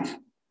aligned,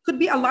 could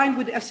be aligned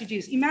with the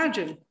SDGs.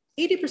 Imagine,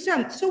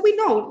 80%. So we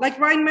know, like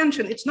Ryan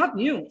mentioned, it's not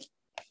new.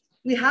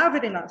 We have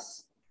it in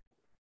us.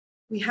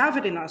 We have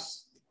it in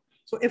us.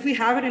 So if we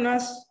have it in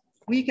us,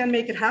 we can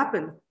make it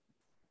happen.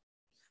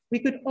 We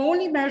could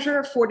only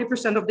measure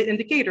 40% of the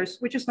indicators,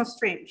 which is not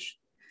strange.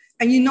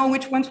 And you know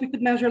which ones we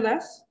could measure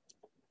less?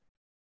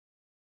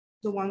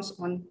 The ones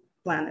on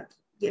planet,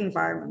 the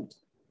environment.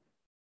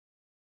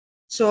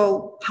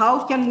 So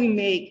how can we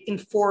make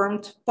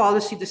informed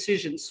policy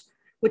decisions,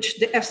 which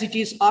the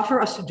SDGs offer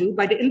us to do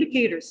by the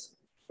indicators,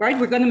 right?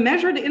 We're gonna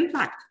measure the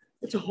impact.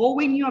 It's a whole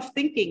way new of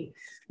thinking.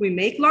 We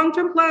make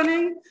long-term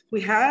planning,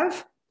 we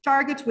have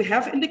targets, we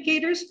have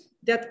indicators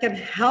that can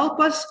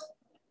help us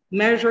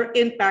measure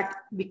impact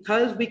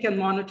because we can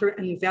monitor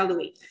and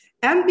evaluate.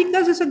 And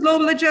because it's a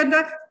global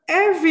agenda,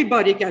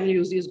 everybody can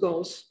use these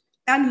goals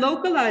and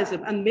localize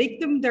them and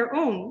make them their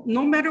own,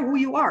 no matter who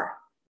you are,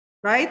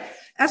 right?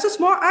 As a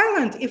small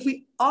island, if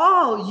we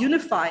all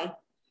unify,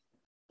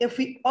 if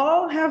we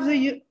all have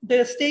the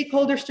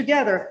stakeholders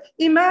together,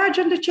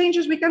 imagine the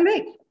changes we can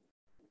make.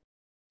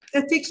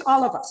 It takes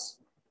all of us.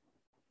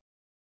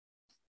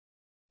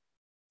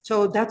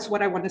 So that's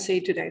what I want to say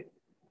today.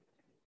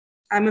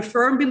 I'm a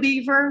firm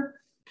believer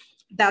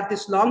that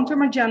this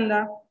long-term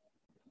agenda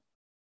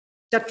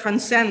that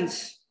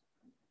transcends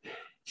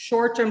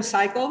short-term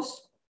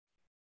cycles,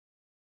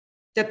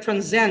 that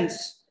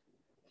transcends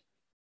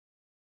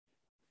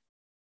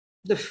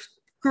the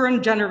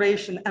current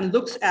generation and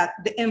looks at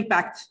the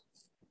impact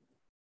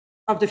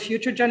of the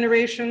future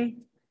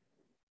generation,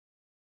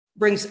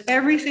 brings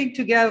everything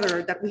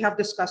together that we have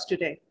discussed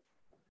today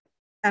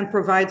and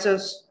provides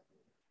us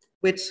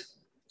with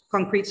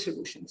concrete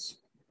solutions.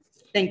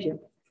 Thank you.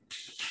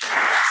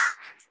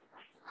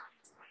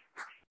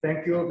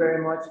 Thank you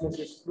very much,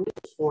 Mrs.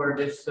 Cruz, for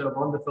this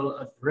wonderful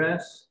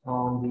address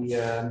on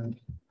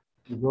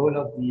the role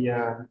of the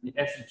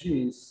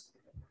SDGs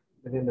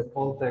within the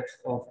context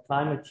of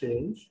climate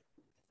change.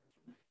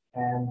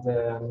 And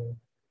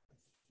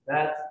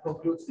that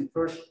concludes the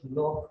first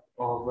block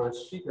of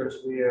speakers,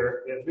 we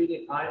have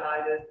really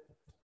highlighted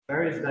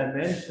various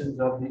dimensions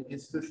of the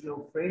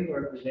institutional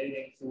framework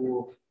relating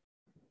to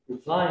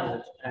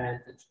climate,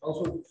 and it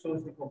also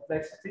shows the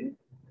complexity,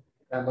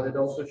 but it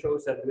also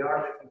shows that we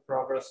are making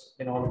progress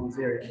in all of these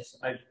areas.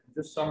 I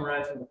just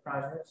summarizing the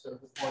Prime Minister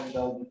who pointed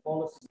out the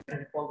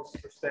policy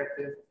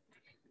perspective,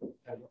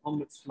 the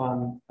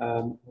Ombudsman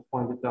who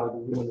pointed out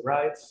the human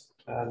rights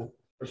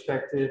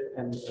perspective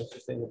and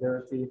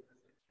sustainability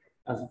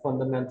as a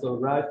fundamental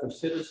right for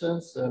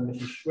citizens.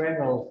 Mrs.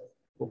 Schwengel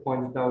who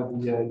pointed out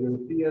the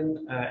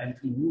European and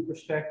EU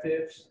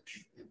perspectives,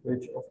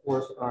 which of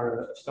course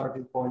are a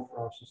starting point for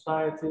our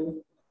society.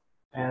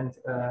 And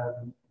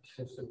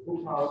Mr.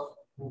 Buchhout,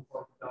 who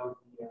pointed out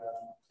the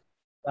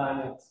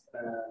climate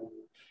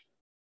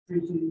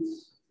treaties,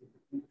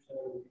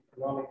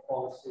 economic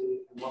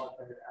policy, and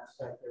monetary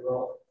aspect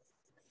thereof.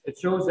 It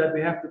shows that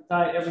we have to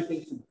tie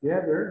everything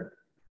together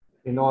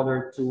in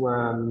order to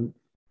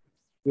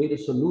create a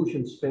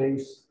solution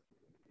space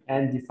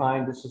and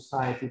define the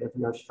society that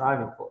we are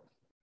striving for.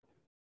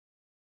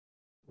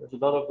 There's a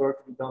lot of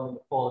work to be done in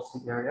the policy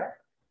area,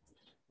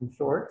 in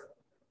short.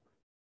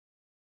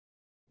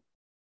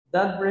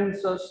 That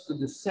brings us to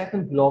the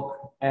second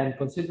block, and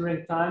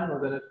considering time, we're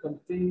going to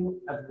continue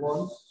at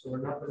once, so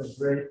we're not going to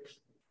break.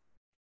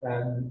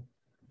 And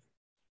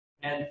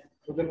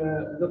we're going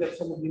to look at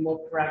some of the more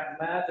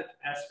pragmatic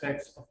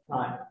aspects of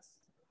climate.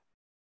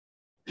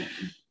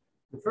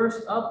 The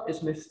first up is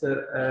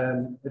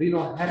Mr.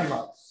 Rino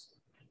Hermans.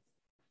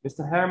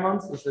 Mr.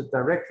 Hermans is the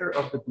director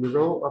of the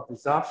Bureau of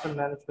Disaster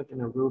Management in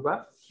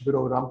Aruba,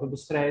 Bureau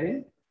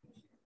Rampenbestrijding.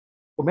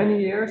 For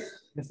many years,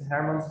 Mr.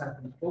 Hermans has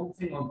been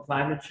focusing on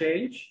climate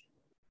change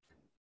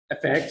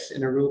effects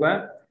in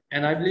Aruba,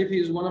 and I believe he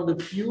is one of the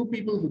few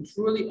people who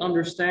truly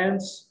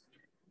understands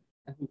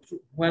and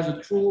who has a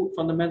true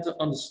fundamental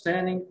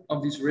understanding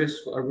of these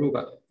risks for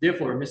Aruba.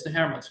 Therefore, Mr.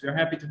 Hermans, we are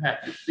happy to have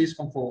you. Please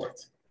come forward.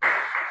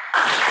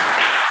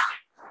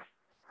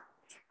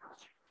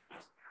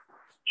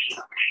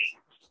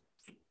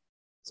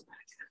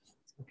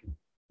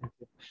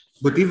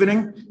 Good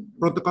evening.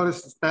 Protocol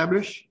is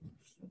established.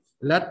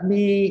 Let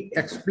me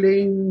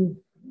explain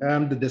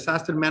the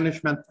Disaster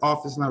Management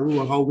Office in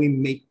Aruba, how we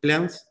make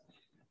plans,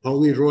 how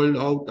we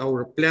roll out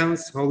our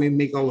plans, how we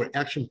make our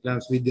action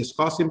plans. We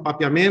discuss in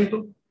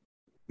papiamento,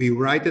 we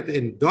write it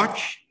in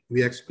Dutch,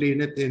 we explain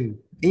it in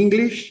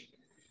English,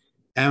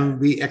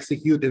 and we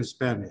execute in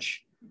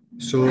Spanish.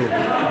 So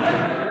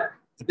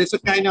there's a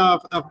kind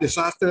of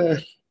disaster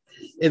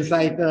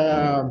inside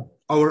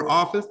our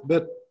office,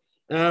 but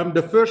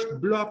the first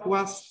block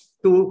was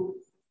to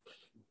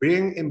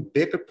bring in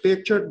bigger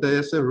picture.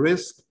 There's a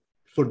risk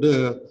for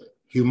the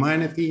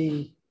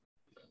humanity,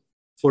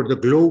 for the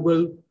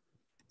global,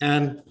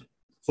 and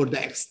for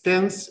the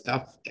existence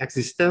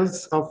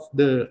of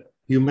the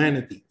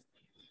humanity.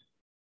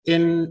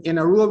 In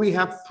Aruba, we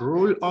have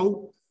rolled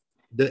out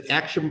the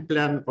action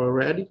plan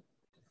already.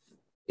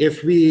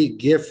 If we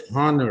give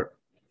honor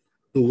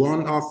to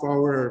one of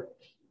our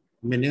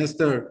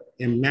minister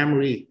in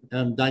memory,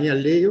 Daniel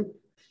Leo,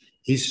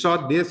 he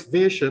saw this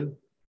vision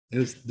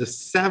in the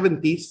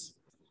 70s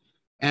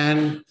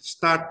and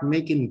start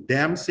making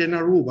dams in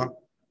Aruba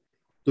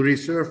to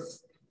reserve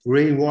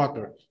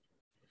rainwater.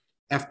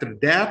 After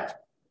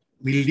that,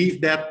 we leave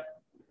that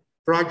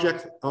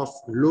project of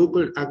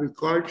local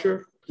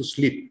agriculture to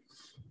sleep.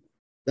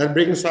 That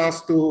brings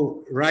us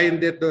to Ryan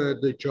did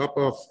the job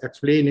of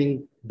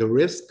explaining the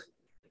risk,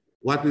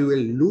 what we will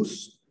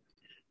lose.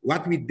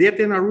 What we did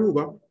in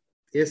Aruba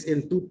is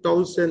in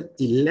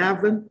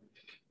 2011,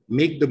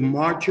 make the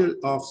module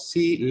of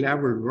sea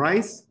level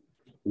rise,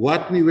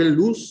 what we will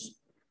lose,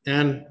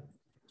 and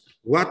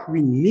what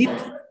we need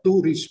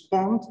to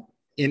respond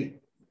in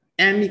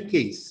any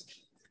case.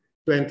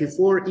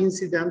 24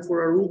 incidents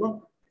for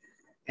Aruba.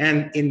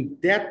 And in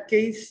that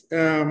case,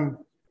 in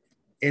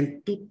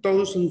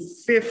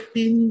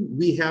 2015,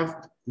 we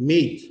have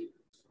made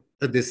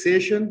a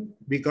decision.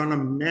 We're gonna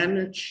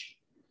manage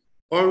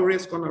all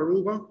risk on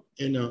Aruba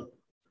in a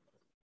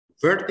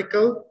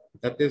vertical,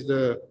 that is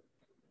the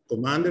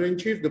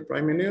Commander-in-Chief, the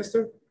Prime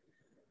Minister,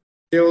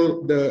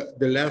 till the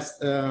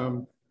last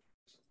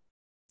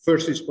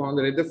first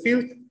responder in the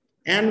field,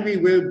 and we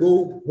will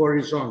go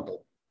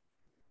horizontal.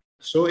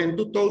 So in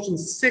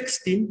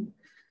 2016,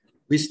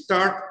 we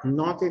start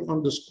knocking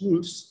on the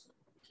schools.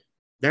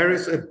 There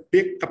is a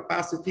big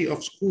capacity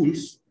of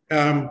schools,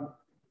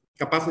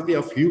 capacity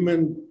of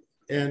human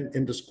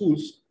in the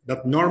schools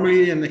that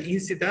normally in the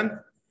incident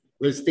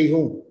will stay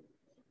home.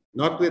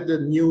 Not with the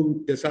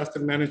new disaster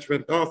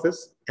management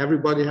office.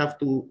 Everybody have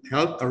to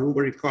help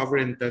Aruba recover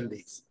in 10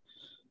 days.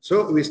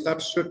 So we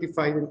start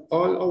certifying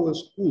all our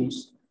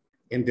schools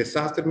in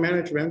disaster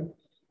management,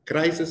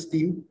 crisis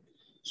team,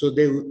 so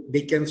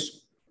they can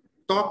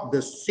talk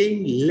the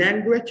same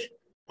language,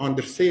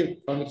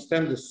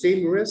 understand the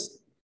same risk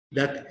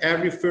that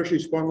every first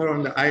responder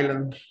on the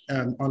island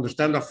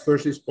understand of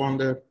first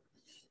responder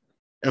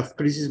of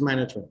crisis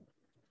management.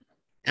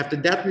 After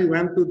that, we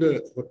went to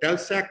the hotel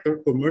sector,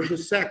 commercial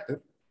sector,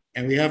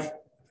 and we have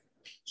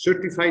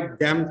certified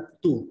them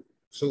too.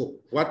 So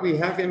what we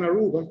have in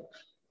Aruba,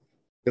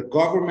 the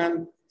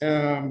government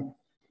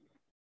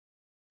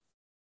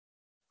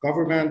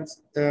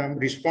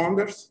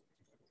responders,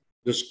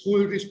 the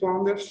school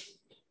responders,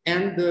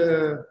 and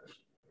the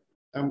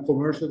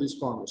commercial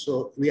responders.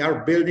 So we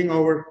are building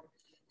our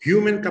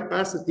human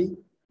capacity,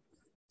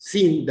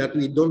 seeing that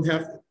we don't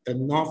have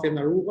enough in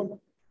Aruba.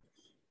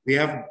 We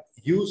have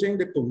using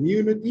the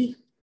community.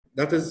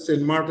 That is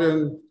St.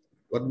 Martin,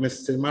 what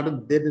Mr. St.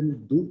 Martin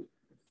didn't do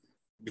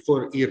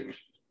before Irma.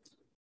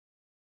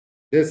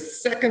 The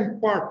second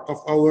part of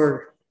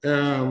our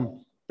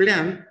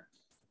plan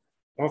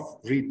of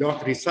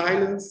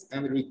resilience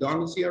and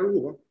redundancy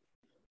Aruba,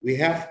 we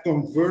have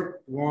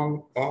convert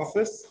one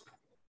office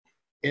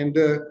in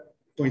the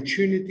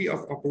continuity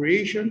of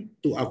operation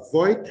to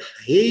avoid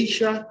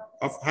Asia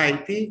of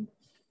Haiti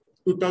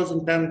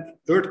 2010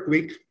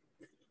 earthquake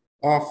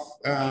of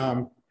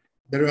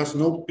there was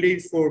no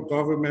place for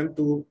government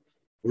to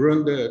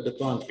run the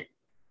country.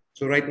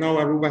 So right now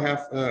Aruba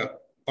have an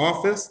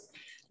office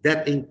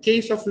that in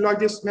case of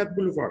Logismet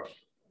Boulevard,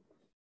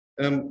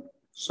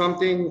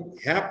 something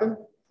happened,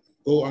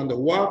 go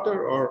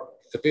underwater or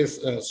it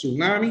is a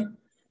tsunami,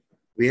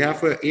 we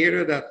have an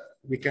area that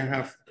we can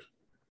have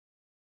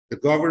the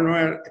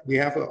governor, we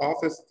have an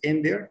office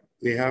in there,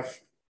 we have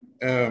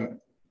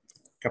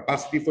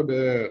capacity for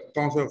the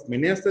Council of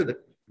Ministers,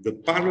 the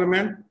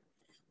Parliament,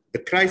 the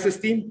crisis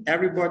team,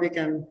 everybody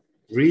can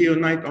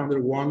reunite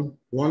under one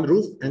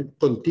roof and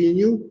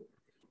continue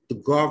to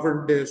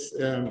govern this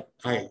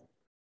island.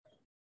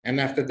 And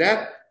after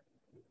that,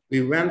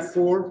 we went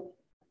for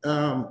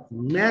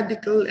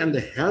medical and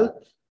the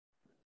health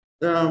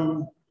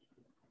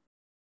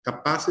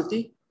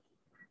capacity.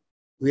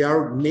 We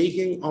are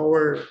making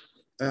our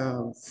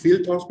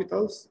field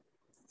hospitals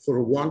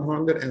for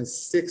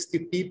 160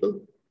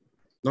 people,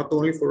 not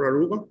only for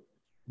Aruba,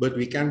 but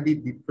we can be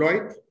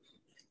deployed.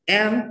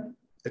 And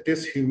it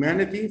is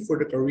humanity for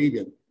the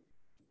Caribbean.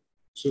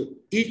 So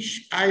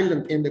each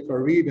island in the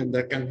Caribbean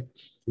that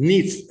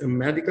needs a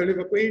medical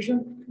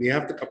evacuation, we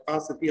have the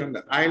capacity on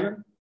the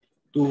island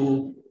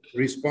to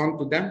respond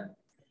to them.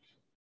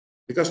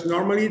 Because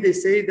normally they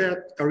say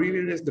that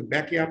Caribbean is the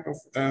backyard of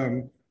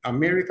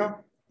America.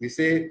 We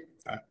say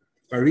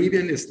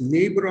Caribbean is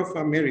neighbor of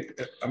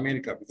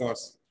America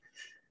because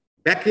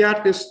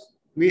backyard is,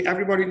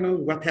 everybody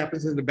knows what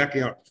happens in the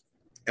backyard.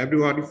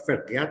 Everybody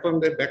forget on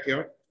the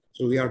backyard,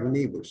 so we are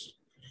neighbors.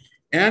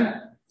 And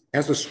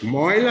as a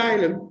small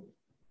island,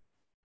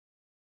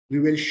 we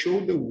will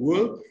show the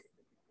world,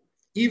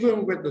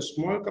 even with the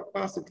small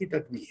capacity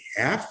that we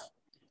have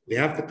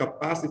the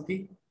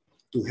capacity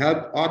to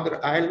help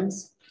other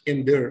islands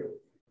in their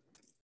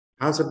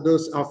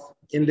hazardous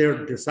in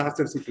their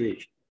disaster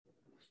situation.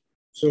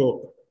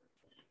 So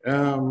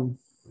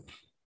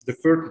the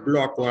first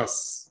block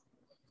was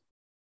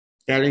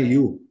telling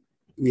you,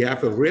 we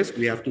have a risk,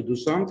 we have to do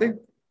something.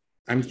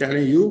 I'm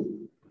telling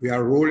you, we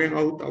are rolling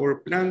out our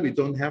plan. We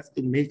don't have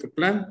to make a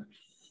plan.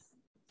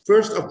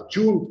 1st of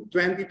June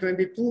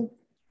 2022,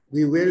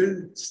 we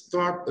will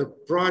start a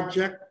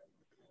project,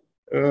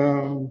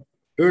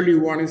 early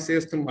warning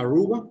system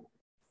Aruba,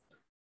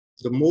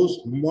 the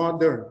most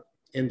modern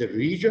in the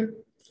region.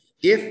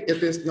 If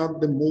it is not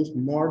the most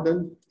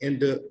modern in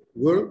the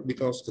world,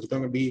 because it's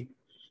going to be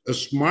a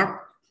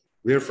smart,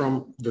 we're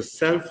from the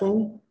cell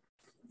phone,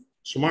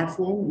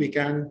 smartphone, we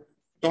can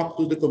talk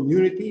to the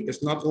community.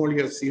 It's not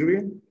only a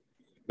Syrian,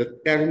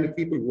 but telling the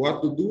people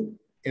what to do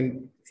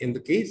in the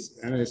case.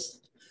 And it's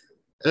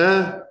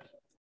a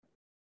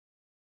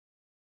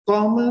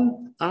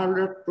common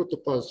alert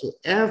protocol. So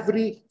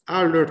every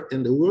alert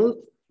in the world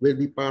will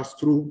be passed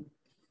through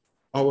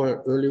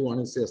our early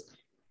warning system.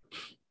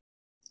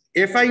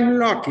 If I'm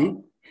lucky,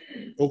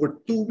 over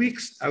 2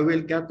 weeks, I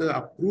will get the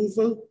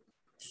approval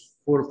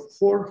for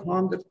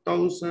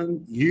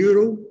 400,000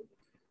 euro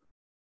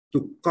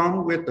to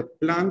come with a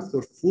plan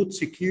for food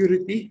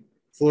security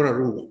for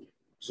Aruba.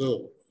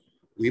 So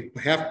we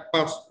have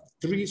passed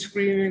 3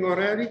 screenings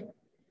already.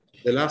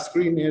 The last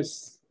screen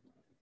is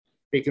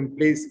taking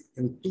place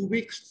in 2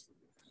 weeks.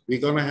 We're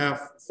gonna have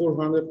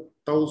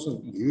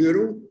 400,000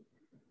 euro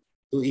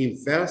to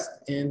invest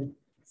in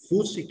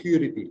food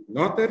security,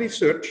 not a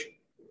research,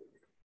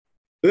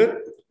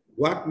 but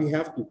what we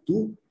have to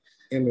do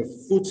in a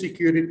food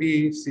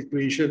security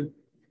situation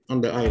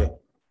on the island.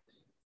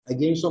 I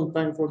gain some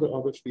time for the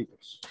other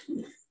speakers.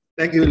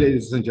 Thank you,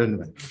 ladies and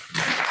gentlemen.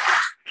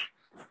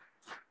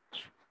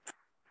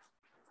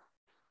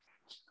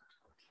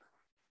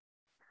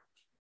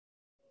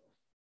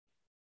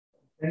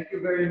 Thank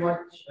you very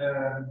much,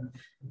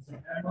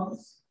 Mr.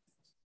 Hermans,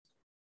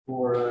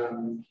 for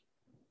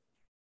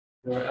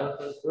your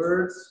eloquent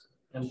words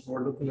and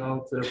for looking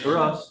out for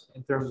us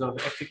in terms of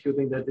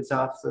executing the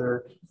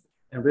disaster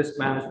and risk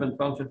management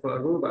function for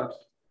Aruba.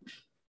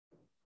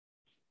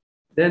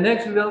 Then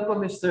next we welcome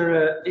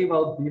Mr.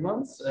 Ewald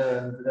Biemans,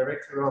 the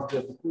director of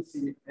the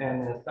Bukusi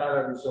and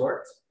Tara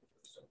Resort.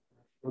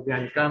 Go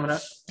behind the camera.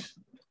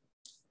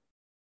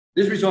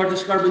 This resort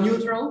is carbon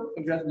neutral.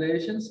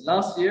 Congratulations.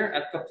 Last year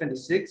at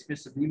COP26,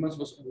 Mr. Biemans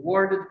was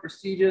awarded the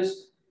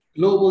prestigious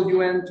Global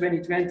UN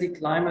 2020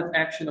 Climate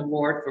Action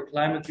Award for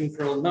Climate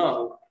Neutral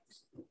No.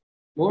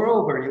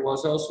 Moreover, he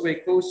was also a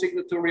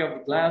co-signatory of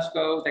the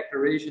Glasgow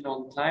Declaration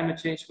on Climate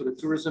Change for the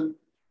Tourism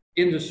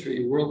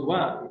Industry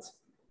Worldwide.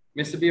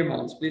 Mr.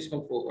 Biermans, please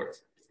come forward.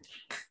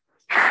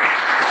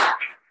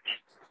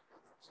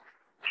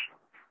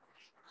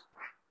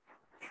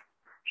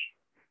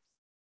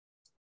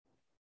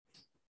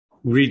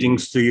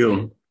 Greetings to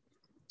you.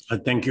 I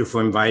thank you for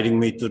inviting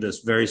me to this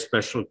very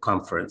special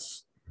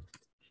conference.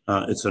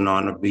 It's an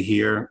honor to be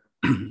here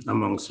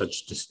among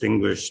such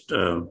distinguished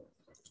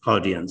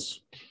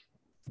audience.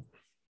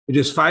 It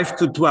is 5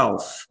 to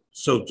 12,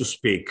 so to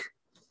speak,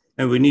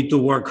 and we need to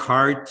work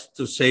hard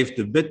to save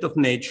the bit of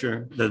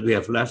nature that we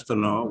have left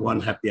on our one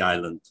happy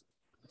island.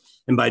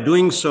 And by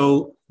doing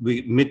so,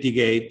 we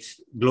mitigate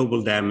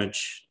global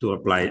damage to our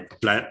planet.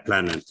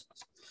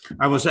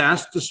 I was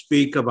asked to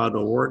speak about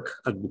our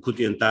work at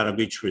Bukuti and Tara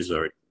Beach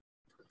Resort.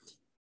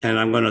 And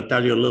I'm going to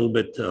tell you a little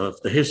bit of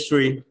the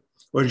history.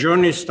 Our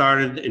journey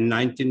started in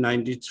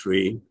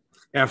 1993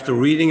 after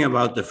reading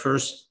about the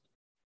first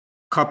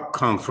COP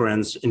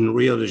conference in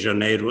Rio de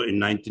Janeiro in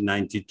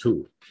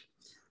 1992.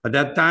 At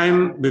that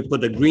time, we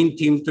put a green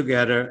team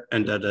together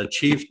and that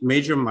achieved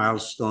major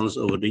milestones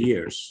over the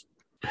years.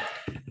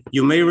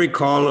 You may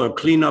recall our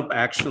cleanup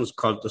actions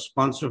called the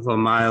Sponsor for a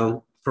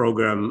Mile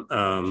program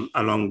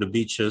along the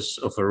beaches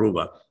of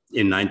Aruba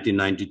in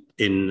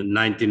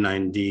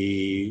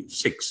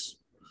 1996.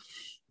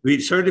 We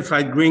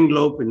certified Green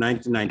Globe in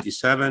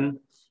 1997,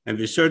 and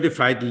we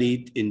certified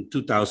LEED in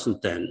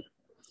 2010.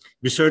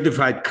 We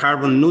certified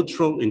carbon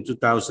neutral in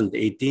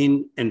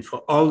 2018, and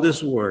for all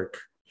this work,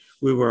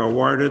 we were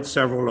awarded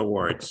several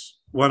awards,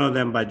 one of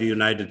them by the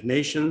United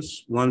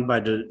Nations, one by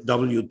the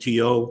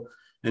WTO,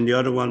 and the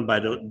other one by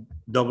the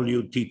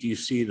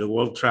WTTC, the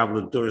World Travel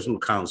and Tourism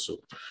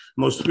Council.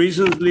 Most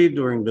recently,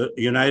 during the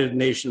United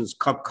Nations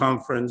COP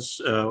conference,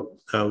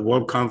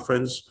 World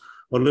Conference,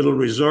 our little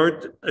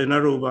resort in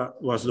Aruba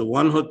was the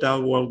one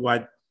hotel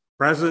worldwide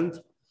present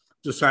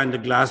to sign the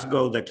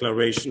Glasgow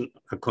Declaration,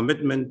 a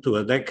commitment to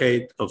a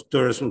decade of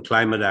tourism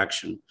climate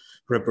action,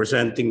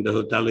 representing the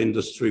hotel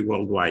industry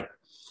worldwide.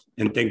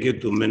 And thank you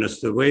to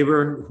Minister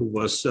Weber, who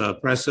was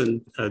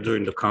present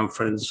during the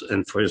conference,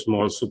 and for his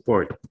moral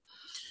support.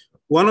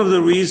 One of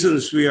the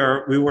reasons we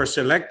were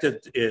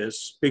selected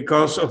is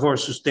because of our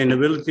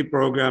sustainability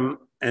program,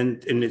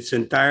 and in its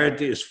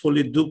entirety is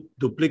fully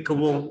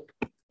duplicable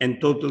and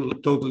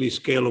totally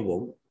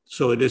scalable.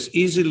 So it is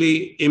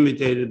easily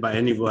imitated by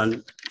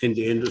anyone in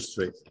the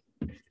industry.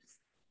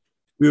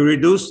 We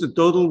reduced the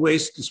total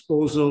waste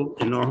disposal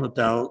in our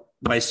hotel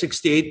by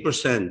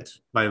 68%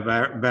 by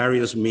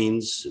various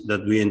means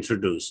that we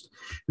introduced.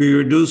 We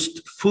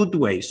reduced food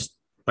waste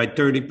by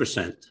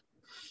 30%.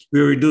 We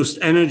reduced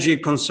energy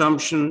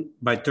consumption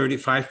by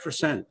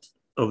 35%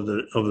 over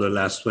the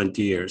last 20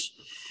 years.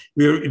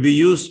 We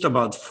used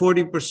about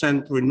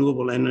 40%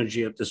 renewable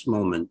energy at this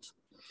moment.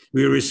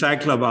 We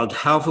recycle about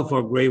half of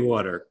our gray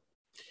water.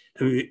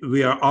 And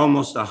we are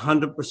almost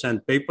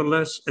 100%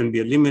 paperless, and we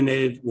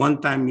eliminated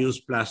one-time use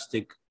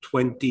plastic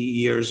 20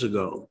 years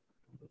ago.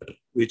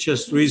 We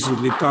just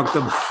recently talked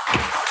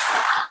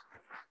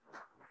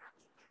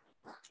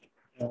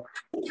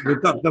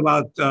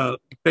about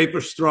paper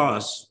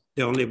straws.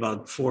 They're only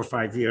about 4 or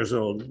 5 years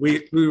old.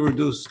 We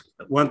reduced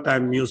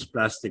one-time use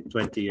plastic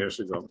 20 years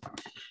ago.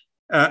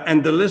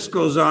 And the list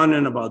goes on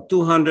in about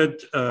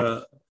 200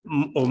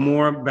 or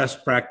more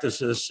best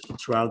practices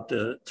throughout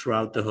the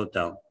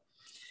hotel.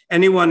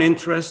 Anyone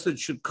interested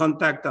should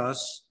contact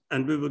us,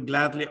 and we will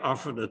gladly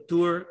offer the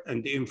tour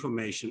and the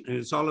information. And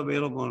it's all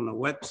available on the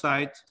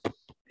website,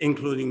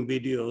 including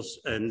videos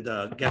and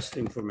guest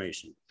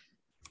information.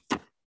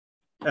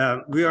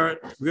 We are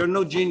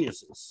no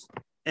geniuses.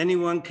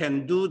 Anyone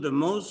can do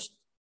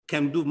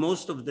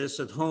most of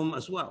this at home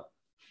as well.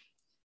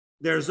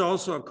 There's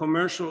also a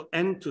commercial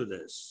end to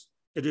this.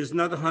 It is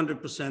not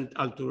 100%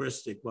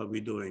 altruistic what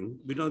we're doing.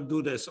 We don't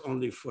do this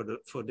only for the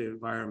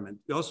environment.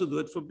 We also do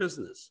it for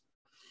business.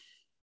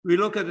 We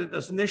look at it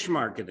as niche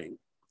marketing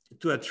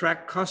to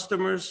attract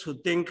customers who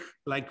think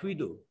like we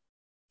do.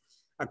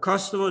 A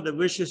customer that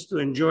wishes to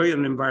enjoy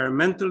an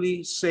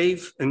environmentally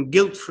safe and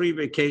guilt-free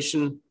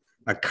vacation,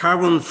 a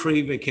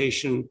carbon-free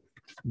vacation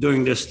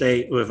during their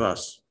stay with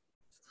us.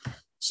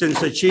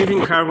 Since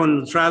achieving carbon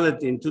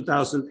neutrality in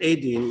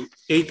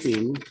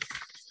 2018,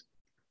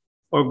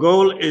 our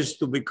goal is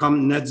to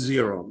become net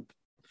zero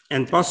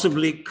and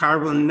possibly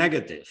carbon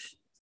negative.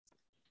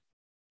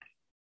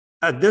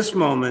 At this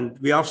moment,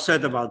 we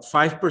offset about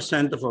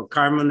 5% of our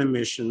carbon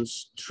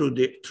emissions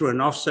through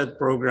an offset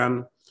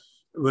program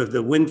with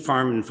the wind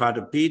farm in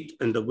Father Pete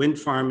and the wind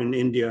farm in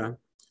India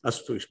as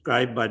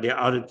prescribed by the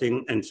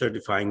auditing and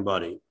certifying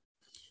body.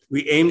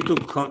 We aim to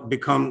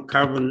become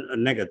carbon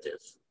negative.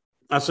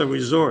 As a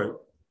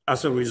resort,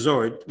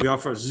 we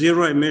offer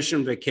zero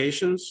emission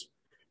vacations,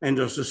 and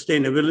our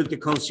sustainability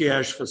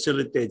concierge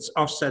facilitates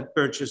offset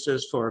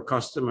purchases for our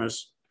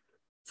customers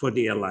for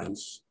the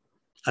airlines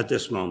at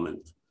this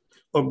moment.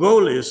 Our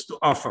goal is to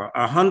offer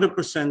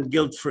 100%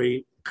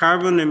 guilt-free,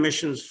 carbon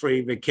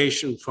emissions-free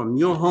vacation from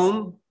your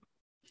home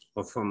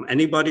or from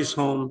anybody's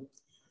home,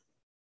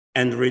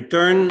 and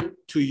return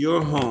to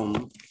your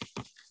home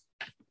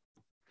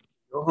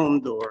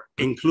door,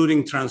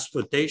 including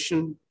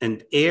transportation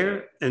and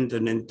air and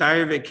an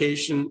entire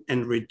vacation,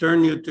 and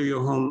return you to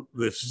your home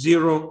with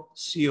 0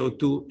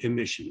 CO2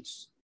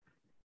 emissions.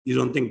 You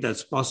don't think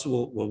that's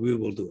possible? Well, we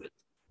will do it.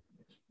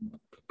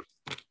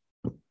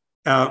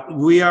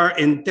 We are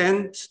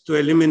intent to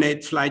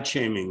eliminate flight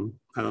shaming.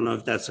 I don't know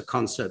if that's a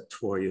concept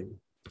for you,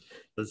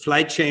 but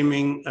flight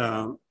shaming,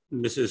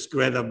 Mrs.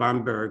 Greta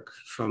Bamberg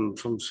from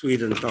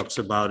Sweden talks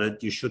about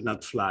it. You should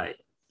not fly.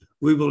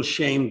 We will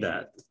shame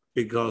that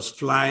because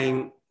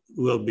flying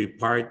will be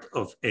part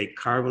of a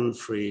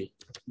carbon-free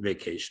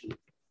vacation.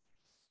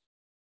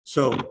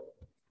 So,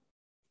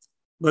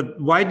 but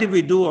why did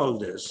we do all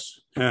this?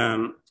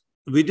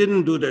 We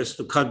didn't do this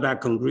to cut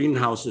back on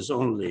greenhouses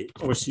only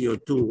or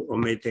CO2 or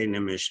methane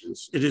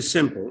emissions. It is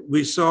simple.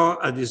 We saw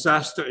a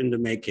disaster in the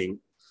making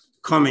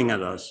coming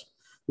at us.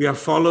 We have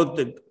followed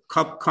the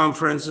COP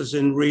conferences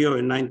in Rio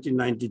in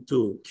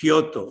 1992,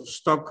 Kyoto,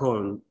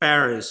 Stockholm,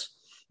 Paris,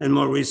 and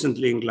more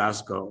recently in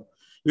Glasgow.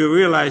 We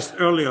realized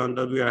early on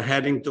that we are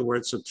heading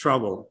towards a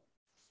trouble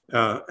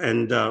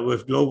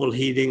with global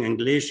heating and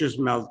glaciers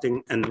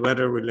melting and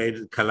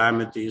weather-related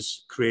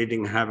calamities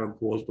creating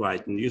havoc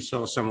worldwide. And you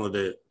saw some of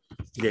the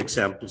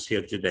examples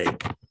here today.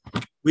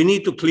 We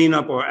need to clean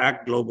up or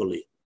act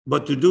globally,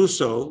 but to do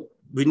so,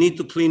 we need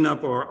to clean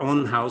up our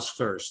own house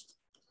first.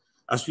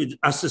 As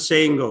the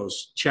saying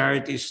goes,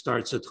 charity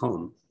starts at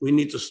home. We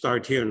need to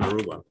start here in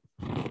Aruba.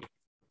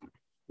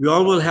 We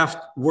all will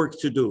have work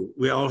to do.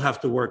 We all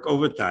have to work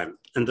overtime,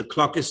 and the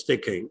clock is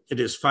ticking. It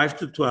is 5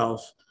 to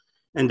 12,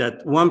 and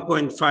that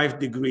 1.5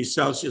 degrees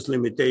Celsius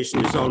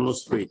limitation is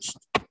almost reached.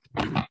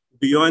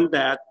 Beyond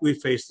that, we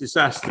face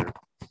disaster.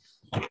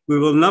 We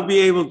will not be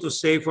able to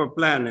save our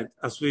planet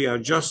as we are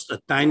just a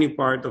tiny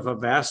part of a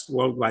vast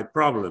worldwide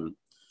problem,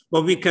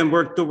 but we can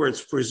work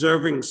towards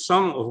preserving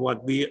some of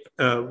what we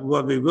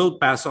will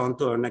pass on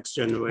to our next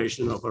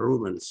generation of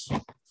Arubans.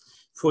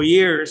 For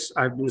years,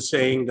 I've been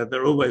saying that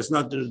Aruba is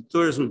not in the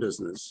tourism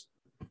business.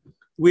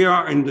 We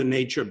are in the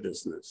nature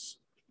business.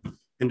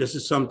 And this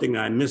is something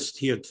I missed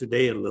here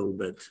today a little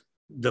bit,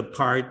 the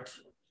part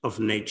of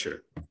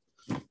nature.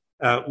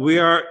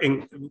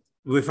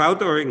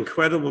 Without our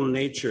incredible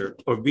nature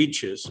or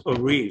beaches or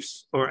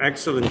reefs or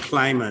excellent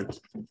climate,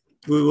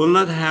 we will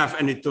not have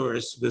any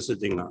tourists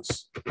visiting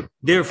us.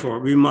 Therefore,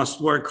 we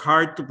must work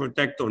hard to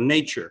protect our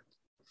nature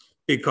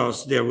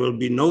because there will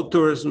be no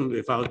tourism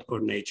without our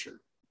nature.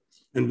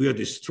 And we are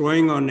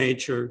destroying our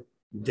nature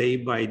day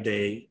by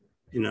day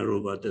in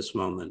Aruba at this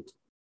moment.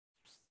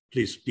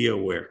 Please be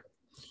aware.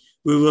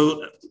 We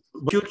will,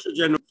 future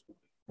generations.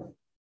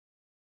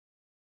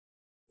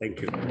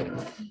 Thank you.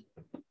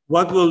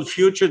 What will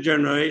future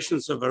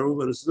generations of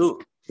Arubans do?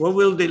 What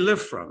will they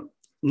live from?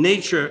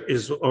 Nature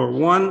is our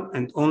one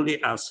and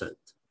only asset,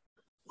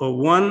 or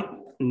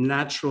one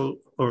natural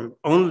or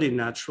only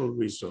natural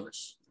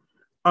resource.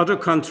 Other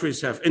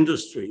countries have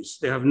industries.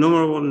 They have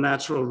numerous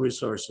natural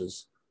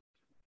resources.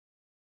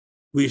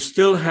 We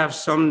still have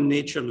some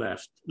nature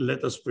left.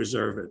 Let us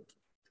preserve it.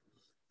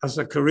 As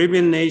a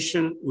Caribbean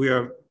nation, we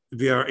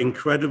are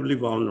incredibly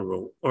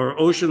vulnerable. Our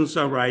oceans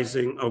are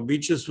rising, our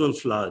beaches will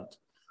flood.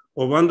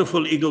 Our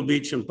wonderful Eagle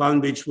Beach and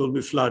Palm Beach will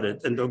be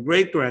flooded, and our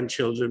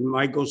great-grandchildren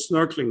might go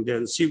snorkeling there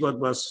and see what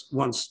was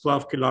once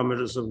 12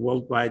 kilometers of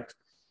worldwide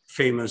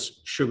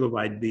famous sugar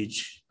white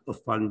beach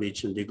of Palm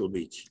Beach and Eagle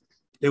Beach.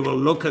 They will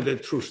look at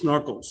it through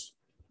snorkels.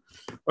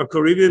 Our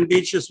Caribbean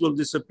beaches will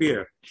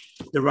disappear.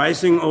 The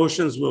rising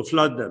oceans will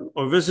flood them.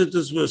 Our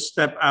visitors will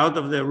step out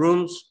of their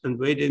rooms and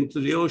wade into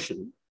the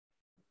ocean.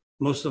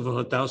 Most of our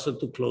hotels are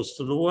too close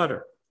to the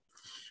water.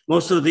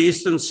 Most of the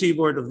eastern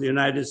seaboard of the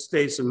United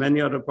States and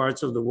many other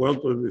parts of the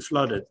world will be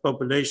flooded.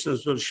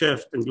 Populations will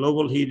shift and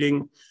global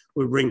heating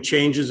will bring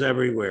changes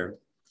everywhere.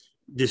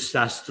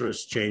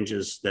 Disastrous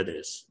changes, that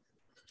is.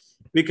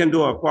 We can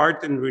do our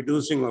part in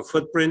reducing our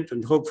footprint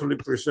and hopefully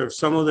preserve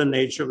some of the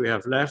nature we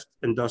have left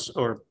and thus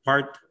our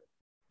part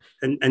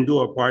and do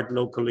our part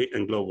locally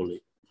and globally.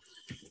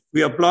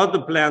 We applaud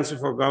the plans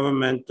of our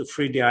government to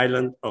free the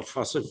island of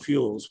fossil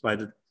fuels by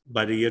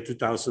the year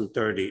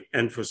 2030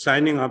 and for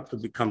signing up to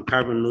become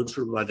carbon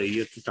neutral by the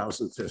year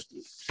 2050.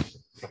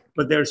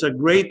 But there's a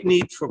great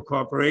need for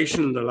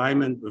cooperation and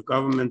alignment with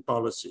government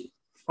policy.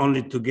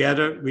 Only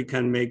together we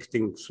can make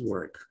things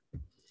work.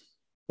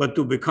 But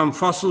to become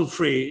fossil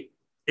free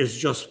is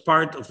just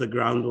part of the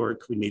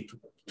groundwork we need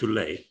to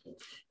lay.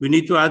 We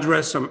need to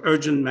address some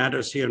urgent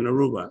matters here in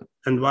Aruba.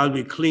 And while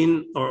we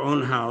clean our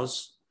own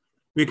house,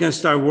 we can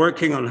start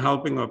working on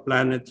helping our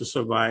planet to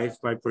survive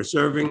by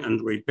preserving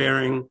and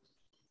repairing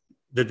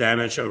the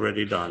damage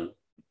already done.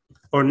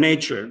 Our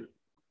nature,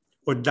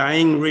 our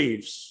dying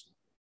reefs,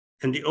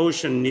 and the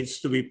ocean needs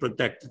to be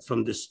protected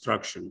from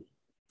destruction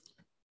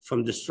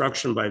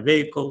by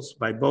vehicles,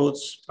 by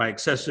boats, by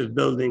excessive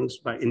buildings,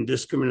 by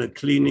indiscriminate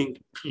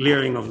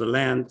clearing of the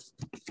land.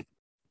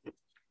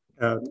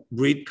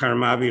 read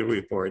Karmavi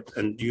report,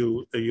 and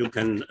you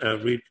can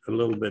read a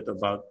little bit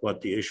about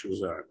what the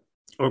issues are.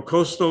 Our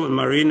coastal and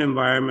marine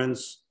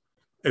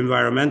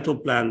environmental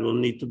plan will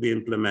need to be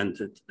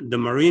implemented. The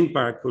marine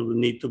park will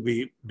need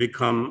to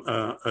become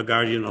a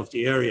guardian of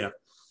the area.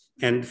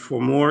 And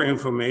for more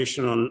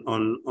information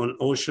on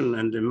ocean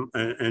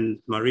and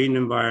marine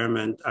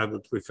environment, I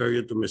would refer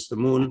you to Mr.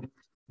 Moon,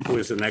 who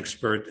is an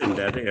expert in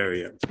that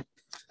area.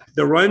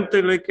 The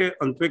ruimtelijke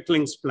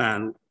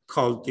ontwikkelingsplan,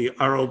 called the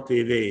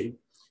ROPV,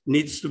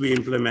 needs to be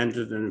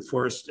implemented and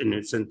enforced in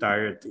its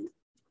entirety.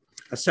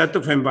 A set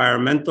of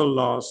environmental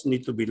laws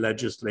need to be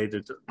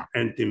legislated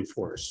and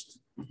enforced.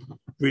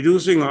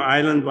 Reducing our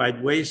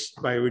island-wide waste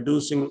by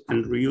reducing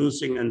and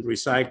reusing and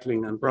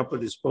recycling and proper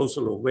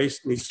disposal of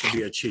waste needs to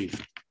be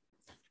achieved.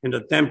 And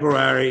a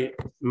temporary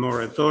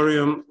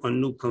moratorium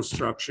on new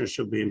construction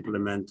should be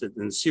implemented,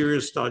 and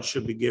serious thought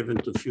should be given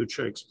to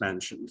future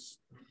expansions.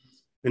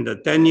 And the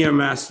 10-year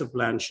master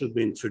plan should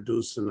be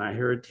introduced, and I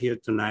heard here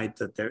tonight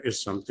that there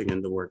is something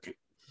in the working.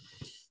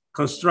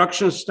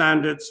 Construction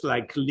standards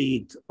like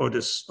LEED or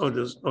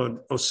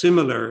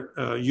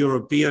similar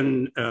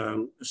European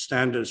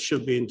standards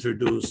should be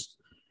introduced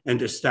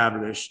and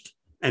established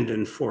and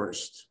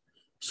enforced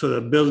so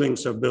that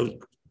buildings are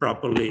built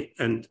properly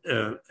and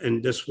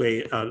in this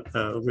way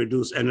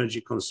reduce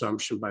energy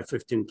consumption by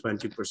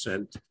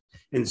 15–20%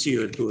 and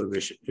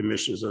CO2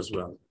 emissions as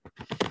well.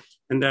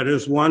 And that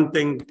is one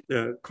thing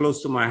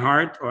close to my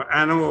heart. Our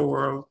animal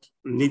world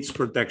needs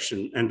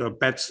protection, and our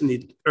pets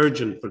need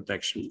urgent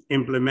protection.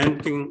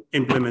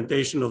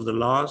 Implementation of the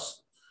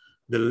laws,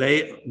 the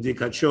ley di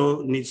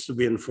cacciò needs to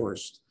be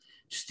enforced.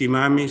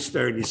 Stimami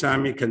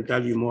Sterilizami can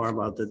tell you more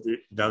about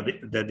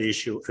that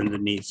issue and the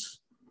needs.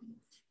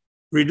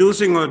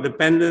 Reducing our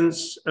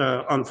dependence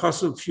on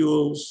fossil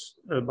fuels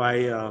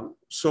by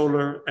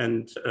solar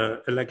and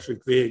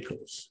electric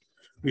vehicles.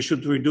 We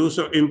should reduce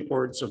our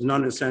imports of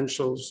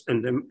non-essentials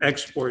and the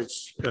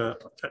exports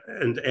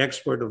and the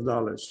export of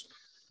dollars,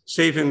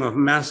 saving of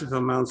massive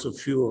amounts of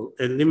fuel,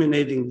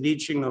 eliminating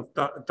leaching of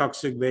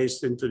toxic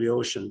waste into the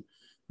ocean,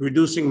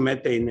 reducing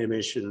methane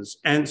emissions,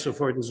 and so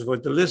forth and so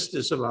forth. The list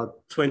is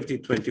about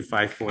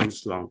 20–25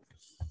 points long.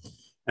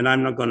 And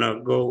I'm not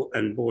gonna go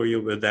and bore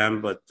you with them,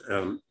 but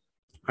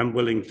I'm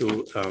willing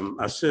to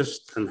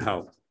assist and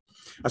help.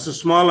 As a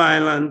small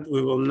island,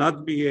 we will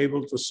not be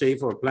able to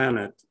save our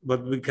planet,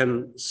 but we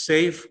can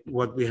save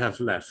what we have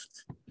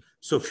left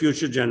so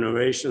future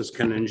generations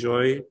can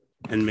enjoy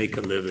and make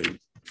a living.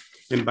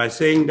 And by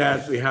saying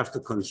that, we have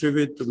to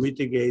contribute to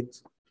mitigate,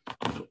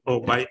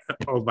 or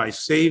by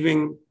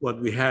saving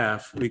what we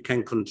have, we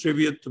can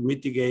contribute to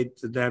mitigate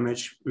the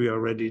damage we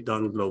already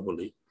done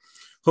globally.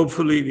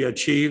 Hopefully we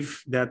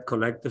achieve that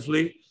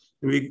collectively,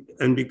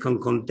 and we can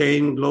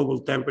contain global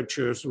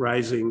temperatures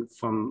rising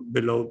from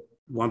below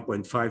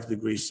 1.5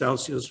 degrees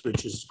Celsius,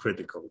 which is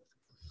critical.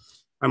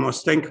 I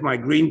must thank my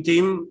green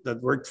team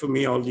that worked for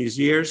me all these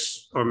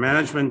years, our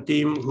management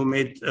team who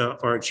made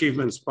our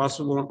achievements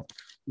possible.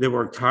 They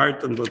worked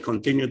hard and will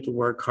continue to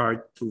work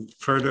hard to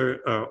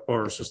further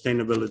our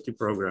sustainability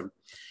program.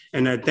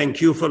 And I thank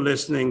you for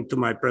listening to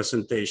my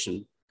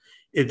presentation.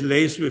 It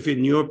lays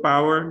within your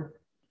power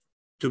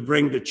to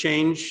bring the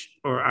change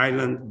our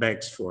island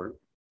begs for.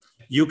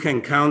 You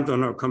can count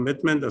on our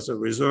commitment as a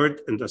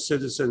resort and as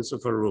citizens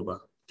of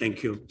Aruba.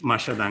 Thank you.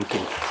 Masha danki.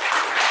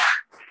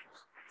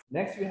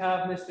 Next, we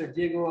have Mr.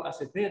 Diego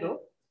Acevedo,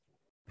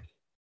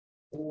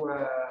 who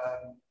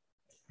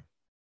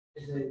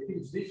is a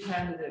PhD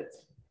candidate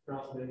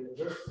from the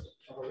University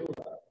of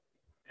Aruba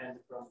and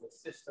from the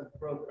system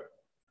program.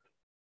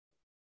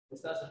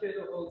 Mr.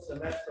 Acevedo holds a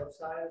Master of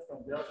Science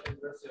from Delft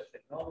University of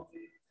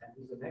Technology, and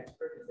he's an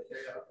expert in the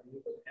area of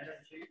renewable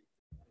energy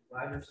and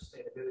wider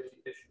sustainability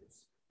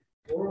issues.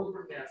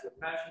 Moreover, he has a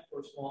passion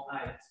for small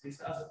islands.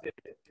 Mr.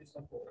 Acevedo, please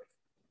come forward.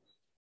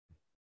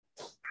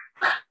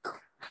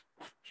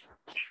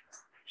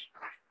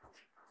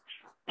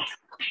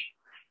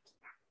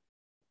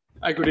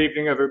 Hi, good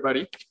evening,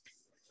 everybody.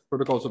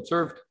 Protocols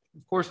observed,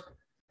 of course.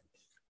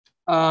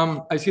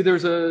 I see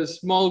there's a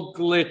small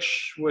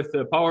glitch with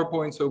the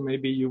PowerPoint, so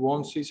maybe you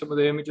won't see some of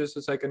the images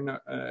as I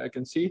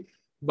can see.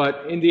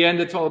 But in the end,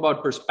 it's all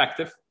about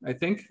perspective, I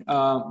think.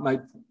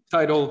 My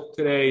title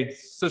today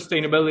is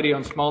Sustainability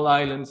on Small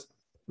Islands,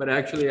 but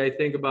actually I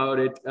think about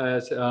it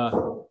as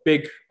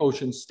big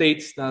ocean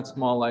states, not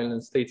small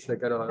island states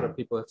like a lot of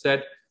people have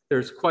said.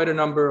 There's quite a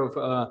number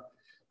of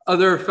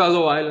other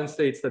fellow island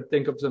states that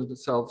think of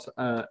themselves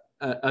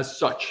as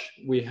such.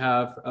 We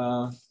have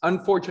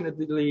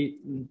unfortunately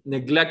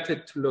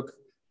neglected to look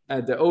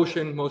at the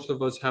ocean. Most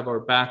of us have our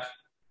back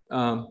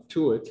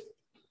to it.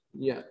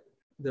 Yeah,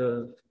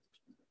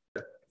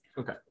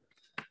 okay.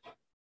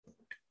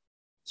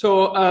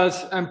 So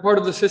as I'm part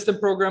of the system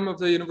program of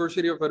the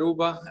University of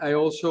Aruba, I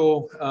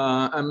also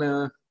am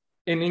an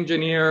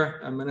engineer,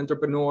 I'm an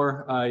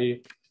entrepreneur. I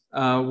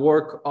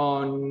work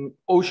on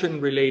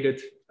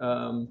ocean-related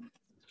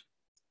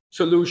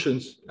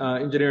solutions,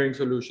 engineering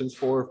solutions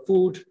for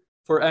food,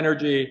 for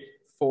energy,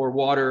 for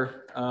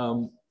water,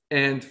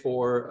 and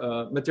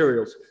for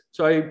materials.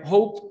 So I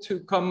hope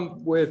to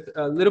come with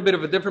a little bit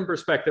of a different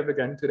perspective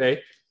again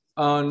today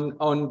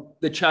on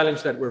the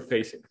challenge that we're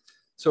facing.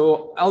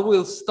 So I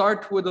will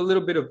start with a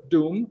little bit of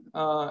doom.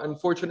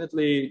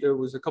 Unfortunately, there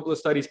was a couple of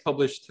studies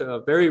published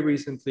very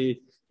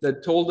recently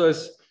that told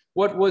us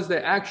what was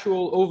the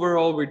actual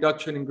overall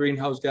reduction in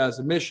greenhouse gas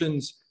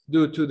emissions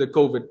due to the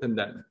COVID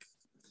pandemic.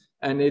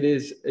 And it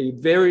is a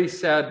very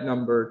sad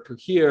number to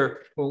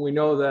hear when we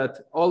know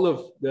that all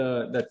of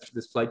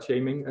this flight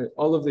shaming,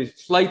 all of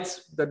these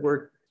flights that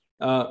were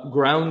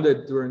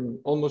grounded during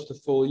almost a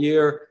full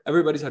year,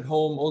 everybody's at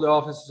home, all the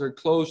offices are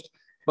closed,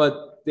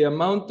 but the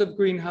amount of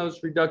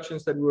greenhouse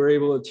reductions that we were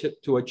able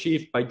to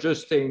achieve by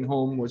just staying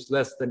home was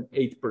less than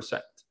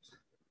 8%.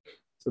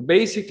 So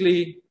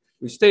basically,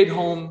 we stayed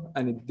home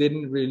and it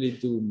didn't really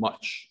do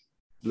much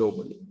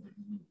globally.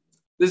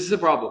 This is a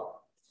problem.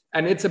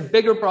 And it's a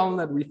bigger problem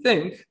than we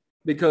think,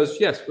 because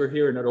yes, we're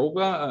here in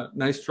Aruba, a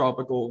nice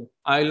tropical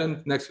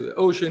island next to the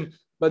ocean,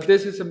 but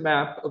this is a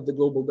map of the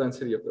global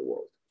density of the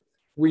world.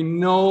 We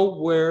know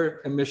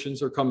where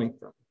emissions are coming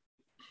from.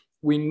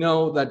 We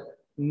know that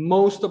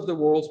most of the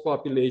world's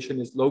population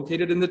is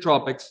located in the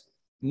tropics.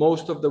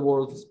 Most of the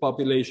world's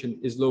population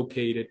is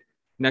located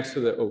next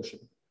to the ocean.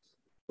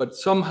 But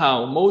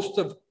somehow, most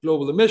of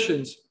global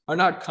emissions are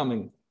not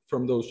coming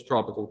from those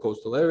tropical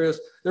coastal areas.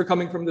 They're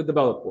coming from the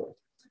developed world.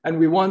 And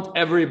we want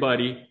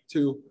everybody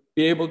to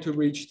be able to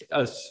reach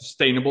a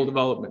sustainable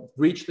development,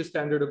 reach the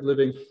standard of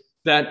living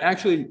that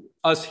actually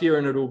us here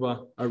in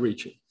Aruba are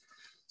reaching.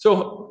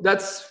 So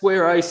that's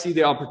where I see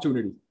the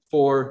opportunity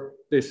for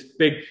this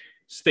big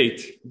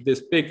state,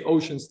 this big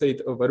ocean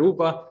state of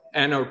Aruba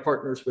and our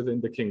partners within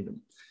the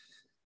kingdom.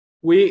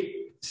 We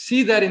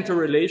see that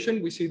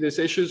interrelation. We see these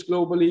issues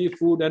globally,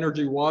 food,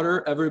 energy,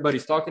 water.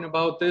 Everybody's talking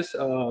about this.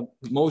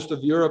 Most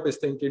of Europe is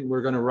thinking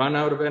we're going to run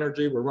out of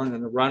energy. We're going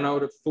to run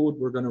out of food.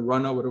 We're going to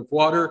run out of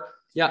water.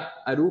 Yeah,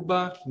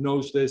 Aruba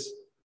knows this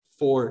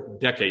for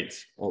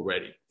decades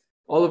already.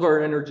 All of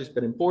our energy has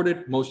been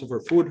imported. Most of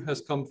our food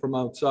has come from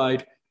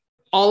outside.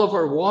 All of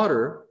our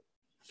water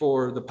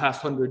for the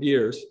past 100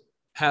 years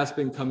has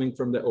been coming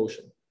from the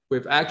ocean.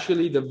 We've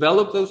actually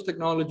developed those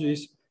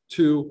technologies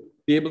to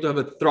be able to have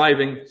a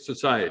thriving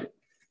society.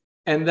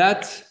 And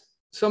that's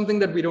something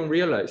that we don't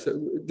realize.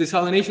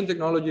 Desalination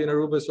technology in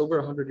Aruba is over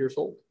 100 years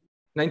old,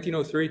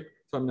 1903, if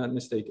I'm not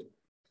mistaken.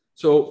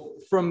 So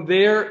from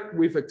there,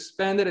 we've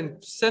expanded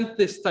and sent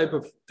this type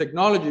of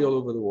technology all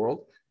over the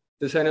world.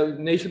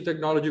 Desalination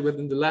technology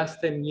within the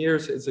last 10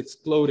 years is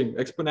exploding,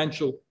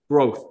 exponential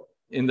growth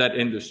in that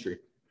industry.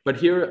 But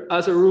here,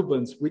 as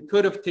Arubans, we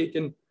could have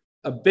taken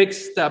a big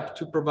step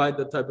to provide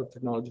that type of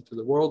technology to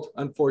the world.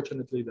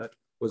 Unfortunately, that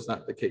was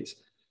not the case.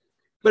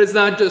 But it's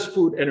not just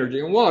food, energy,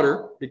 and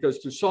water, because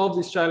to solve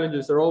these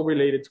challenges, they're all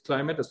related to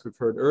climate, as we've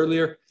heard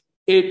earlier.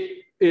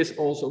 It is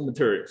also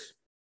materials.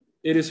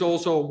 It is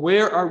also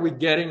where are we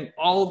getting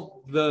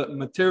all the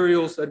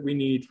materials that we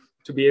need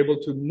to be able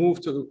to move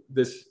to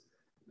this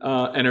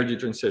energy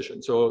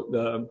transition. So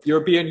the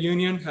European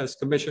Union has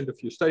commissioned a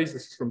few studies.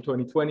 This is from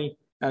 2020,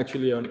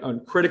 actually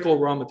on critical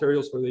raw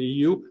materials for the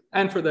EU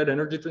and for that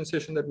energy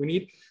transition that we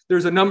need.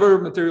 There's a number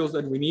of materials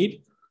that we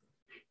need.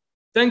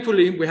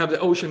 Thankfully, we have the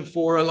ocean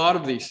for a lot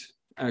of these,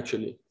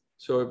 actually.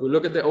 So if we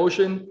look at the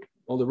ocean,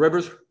 all the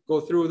rivers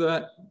go through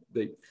that.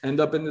 They end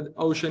up in the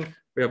ocean.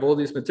 We have all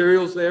these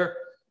materials there.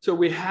 So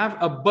we have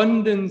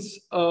abundance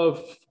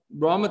of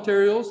raw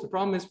materials. The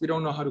problem is we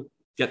don't know how to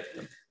get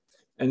them.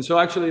 And so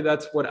actually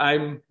that's what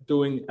I'm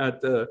doing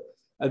at the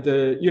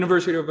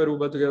University of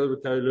Aruba together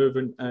with Kai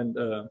Leuven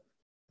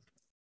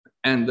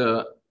and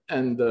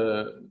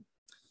the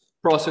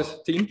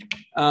process team,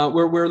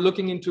 where we're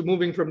looking into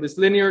moving from this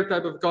linear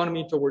type of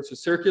economy towards a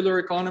circular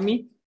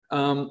economy.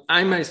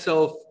 I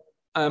myself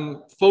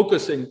am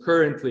focusing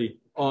currently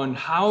on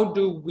how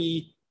do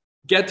we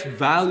get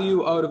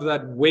value out of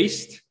that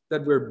waste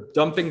that we're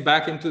dumping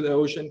back into the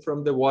ocean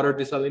from the water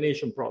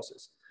desalination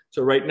process.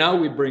 So right now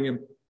we bring in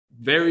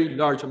very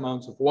large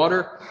amounts of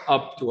water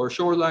up to our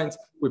shorelines.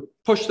 We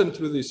push them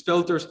through these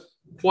filters,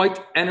 quite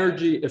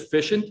energy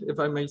efficient, if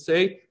I may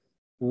say.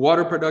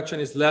 Water production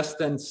is less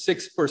than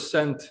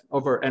 6%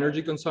 of our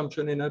energy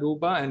consumption in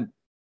Aruba, and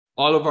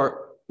all of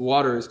our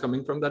water is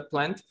coming from that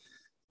plant.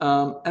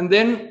 And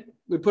then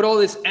we put all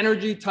this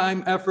energy,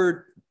 time,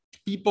 effort,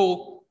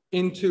 people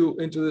into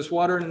this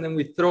water, and then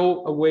we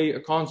throw away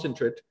a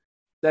concentrate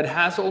that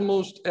has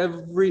almost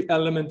every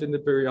element in the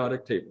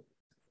periodic table.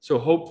 So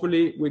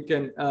hopefully we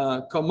can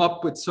come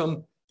up with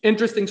some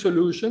interesting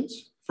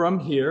solutions from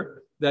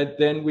here that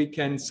then we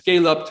can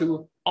scale up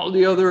to all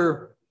the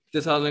other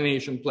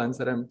desalination plants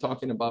that I'm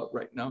talking about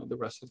right now in the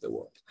rest of the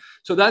world.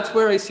 So that's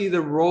where I see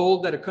the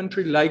role that a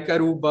country like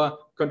Aruba,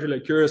 a country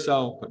like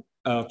Curacao,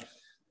 a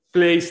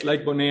place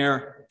like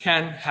Bonaire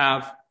can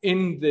have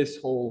in this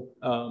whole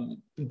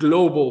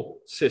global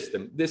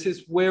system. This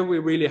is where we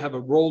really have a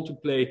role to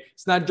play.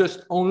 It's not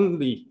just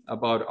only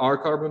about our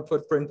carbon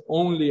footprint,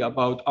 only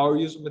about our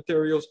use of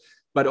materials,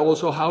 but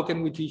also how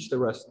can we teach the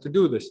rest to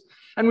do this?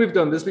 And we've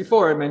done this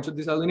before. I mentioned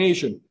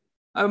desalination.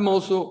 I'm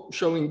also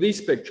showing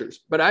these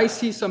pictures, but I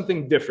see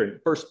something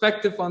different.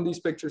 Perspective on these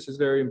pictures is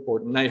very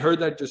important. I heard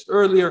that just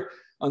earlier.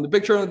 On the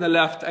picture on the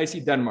left, I see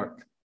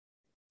Denmark,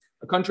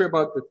 a country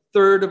about the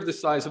third of the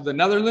size of the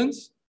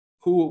Netherlands,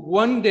 who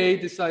one day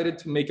decided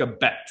to make a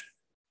bet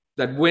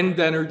that wind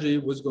energy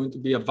was going to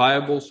be a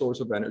viable source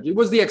of energy. It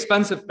was the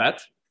expensive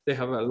bet. They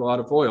have a lot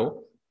of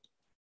oil.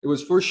 It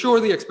was for sure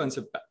the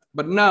expensive bet.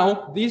 But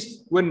now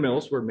these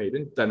windmills were made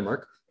in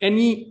Denmark.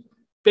 Any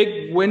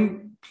big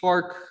wind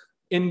park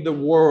in the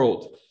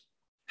world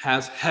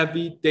has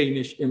heavy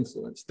Danish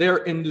influence.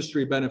 Their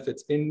industry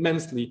benefits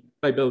immensely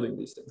by building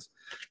these things.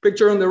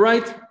 Picture on the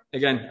right,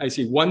 again, I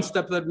see one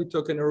step that we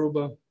took in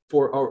Aruba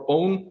for our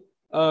own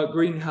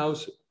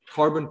greenhouse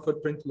carbon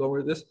footprint,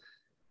 lower this.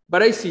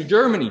 But I see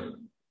Germany.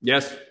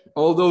 Yes,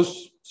 all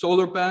those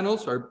solar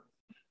panels are,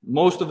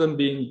 most of them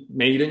being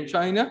made in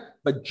China,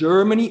 but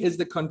Germany is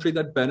the country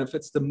that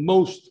benefits the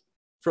most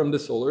from the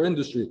solar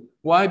industry.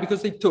 Why?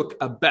 Because they took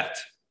a bet.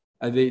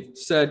 They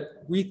said,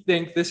 we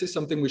think this is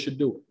something we should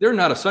do. They're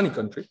not a sunny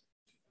country,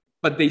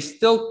 but they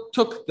still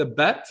took the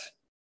bet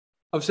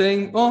of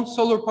saying, oh,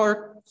 solar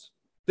parks,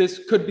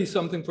 this could be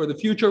something for the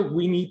future.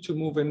 We need to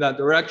move in that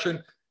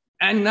direction.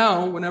 And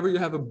now, whenever you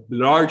have a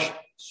large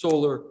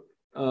solar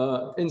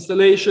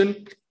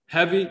installation,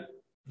 heavy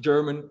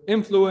German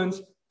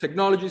influence,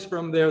 technologies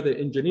from there, the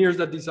engineers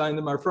that design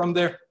them are from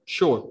there.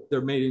 Sure,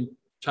 they're made in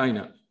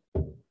China.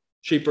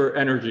 Cheaper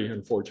energy,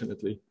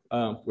 unfortunately,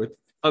 with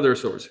other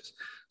sources.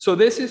 So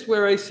this is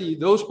where I see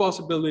those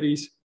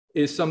possibilities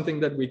is something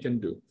that we can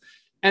do.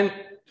 And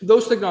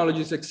those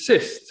technologies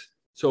exist.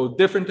 So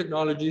different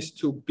technologies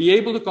to be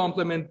able to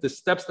complement the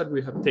steps that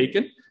we have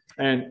taken.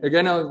 And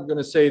again, I'm going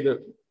to say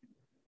the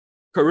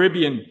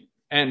Caribbean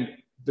and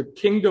the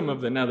Kingdom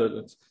of the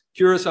Netherlands,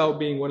 Curacao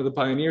being one of the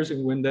pioneers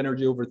in wind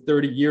energy over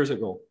 30 years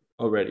ago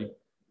already,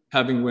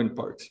 having wind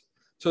parks.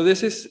 So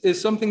this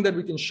is something that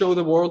we can show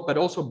the world, but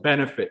also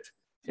benefit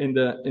in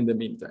the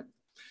meantime.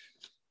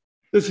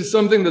 This is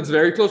something that's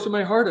very close to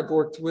my heart. I've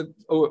worked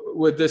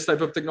with this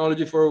type of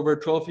technology for over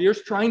 12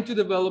 years, trying to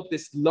develop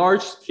this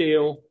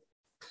large-scale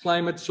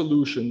climate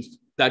solutions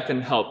that can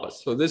help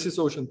us. So this is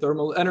ocean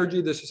thermal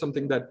energy. This is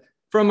something that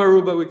from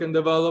Aruba we can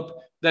develop,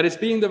 that is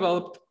being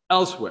developed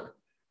elsewhere.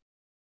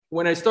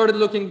 When I started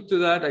looking into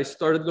that, I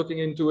started looking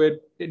into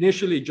it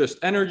initially just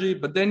energy,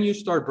 but then you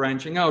start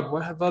branching out.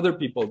 What have other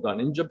people done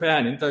in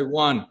Japan, in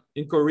Taiwan,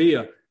 in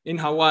Korea, in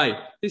Hawaii?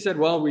 They said,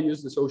 well, we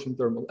use this ocean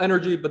thermal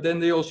energy, but then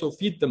they also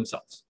feed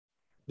themselves.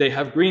 They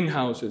have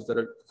greenhouses that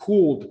are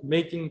cooled,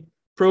 making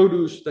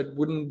produce that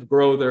wouldn't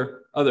grow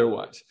there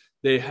otherwise.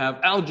 They have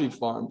algae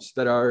farms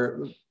that are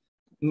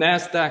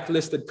NASDAQ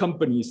listed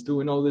companies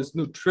doing all these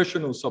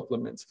nutritional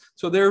supplements.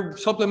 So they're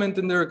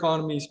supplementing their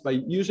economies by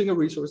using a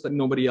resource that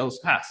nobody else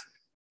has.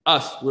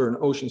 Us, we're an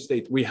ocean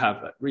state, we have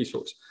that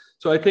resource.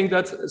 So I think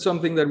that's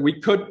something that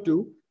we could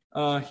do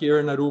here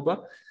in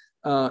Aruba.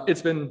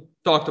 It's been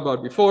talked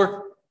about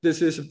before.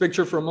 This is a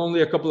picture from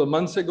only a couple of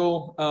months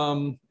ago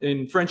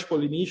in French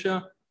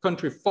Polynesia,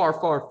 country far,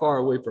 far, far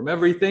away from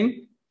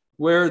everything,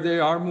 where they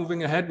are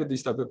moving ahead with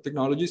these type of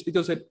technologies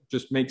because it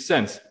just makes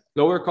sense.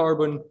 Lower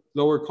carbon,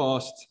 lower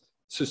costs,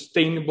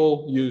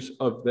 sustainable use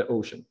of the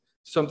ocean.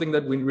 Something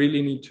that we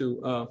really need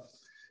to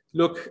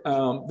look.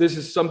 This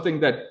is something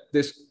that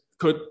this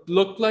could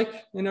look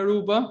like in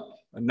Aruba,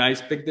 a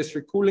nice big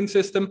district cooling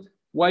system,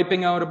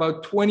 wiping out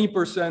about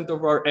 20%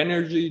 of our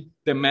energy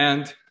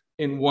demand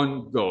in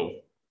one go.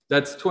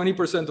 That's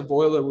 20% of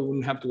oil that we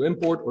wouldn't have to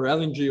import, or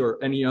LNG,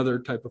 or any other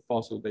type of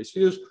fossil-based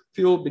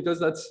fuel, because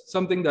that's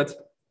something that's,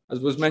 as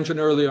was mentioned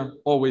earlier,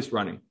 always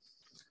running.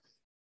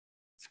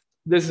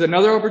 This is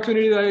another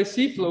opportunity that I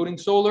see, floating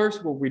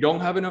solars. Well, we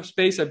don't have enough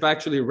space. I've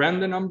actually ran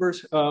the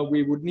numbers.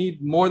 We would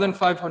need more than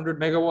 500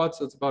 megawatts.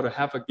 That's about a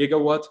half a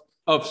gigawatt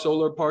of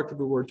solar park if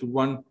we were to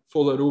run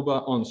full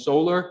Aruba on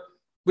solar.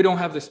 We don't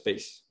have the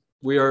space.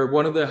 We are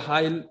one of the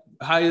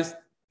highest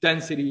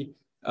density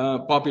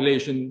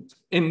populations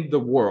in the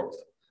world.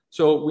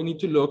 So we need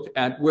to look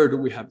at where do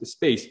we have the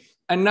space,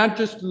 and not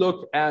just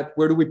look at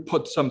where do we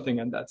put something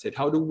and that's it.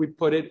 How do we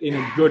put it in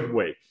a good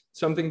way?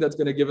 Something that's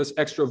going to give us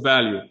extra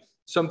value.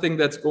 Something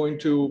that's going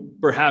to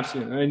perhaps,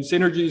 in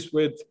synergies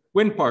with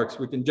wind parks,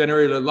 we can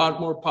generate a lot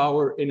more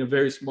power in a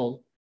very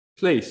small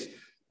place.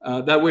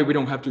 That way we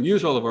don't have to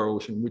use all of our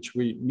ocean, which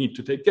we need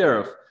to take care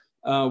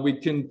of. We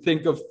can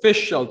think of fish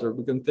shelter.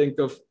 We can think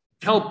of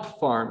kelp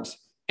farms,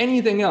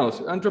 anything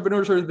else.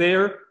 Entrepreneurs are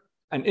there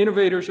and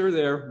innovators are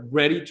there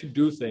ready to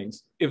do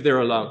things if they're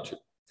allowed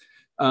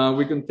to.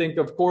 We can think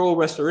of coral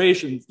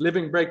restorations,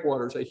 living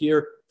breakwaters. I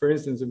hear, for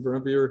instance, in front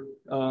of your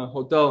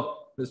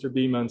hotel, Mr.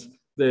 Beemans,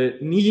 the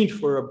need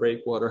for a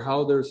breakwater,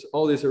 how there's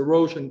all this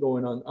erosion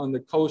going on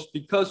the coast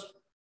because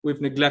we've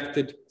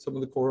neglected some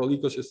of the coral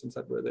ecosystems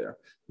that were there.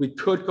 We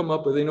could come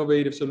up with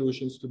innovative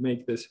solutions to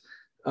make this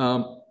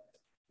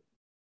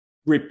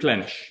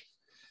replenish.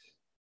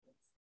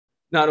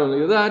 Not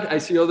only that, I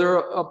see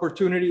other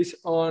opportunities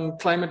on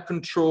climate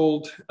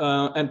controlled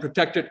and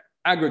protected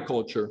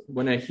agriculture.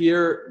 When I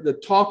hear the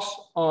talks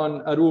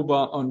on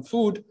Aruba on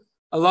food,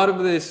 a lot of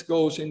this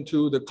goes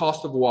into the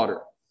cost of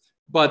water.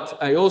 But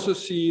I also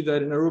see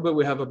that in Aruba,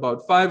 we have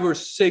about 5 or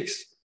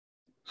 6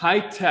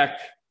 high-tech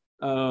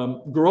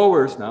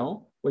growers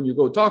now. When you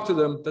go talk to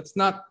them, that's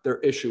not their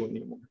issue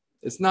anymore.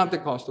 It's not the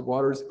cost of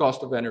water, it's the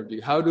cost of energy.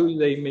 How do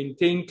they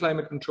maintain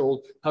climate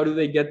control? How do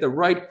they get the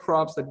right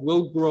crops that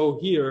will grow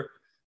here,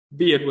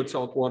 be it with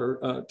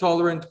saltwater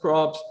tolerant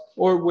crops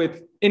or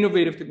with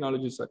innovative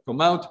technologies that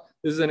come out?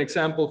 This is an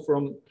example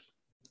from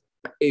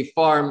a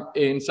farm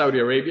in Saudi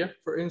Arabia,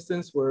 for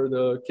instance, where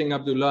the King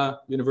Abdullah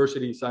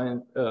University of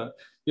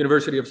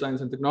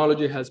Science and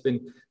Technology has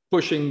been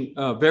pushing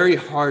very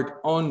hard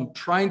on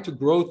trying to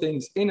grow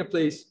things in a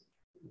place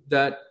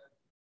that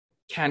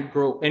can't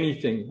grow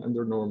anything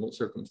under normal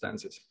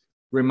circumstances.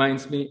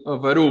 Reminds me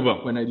of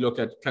Aruba when I look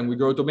at, can we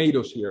grow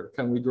tomatoes here?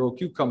 Can we grow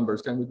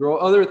cucumbers? Can we grow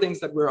other things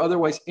that we're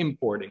otherwise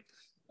importing,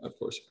 of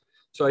course?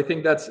 So I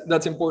think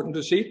that's important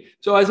to see.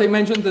 So as I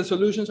mentioned, the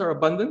solutions are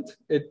abundant.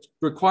 It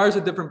requires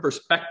a different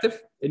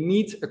perspective. It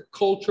needs a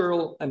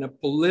cultural and a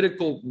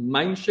political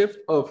mind shift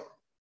of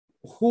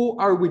who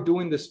are we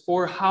doing this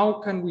for? How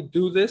can we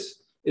do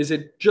this? Is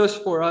it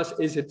just for us?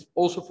 Is it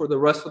also for the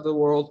rest of the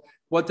world?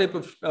 What type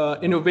of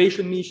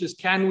innovation niches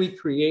can we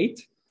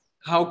create?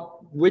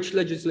 Which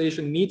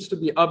legislation needs to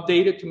be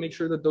updated to make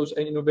sure that those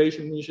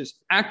innovation niches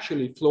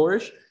actually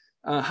flourish?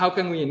 How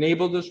can we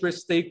enable those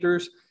risk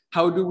takers?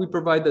 How do we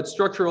provide that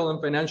structural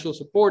and financial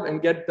support and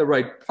get the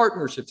right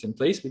partnerships in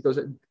place? Because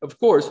of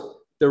course,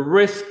 the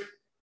risk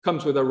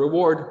comes with a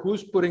reward.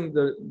 Who's putting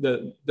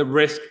the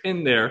risk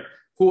in there?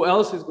 Who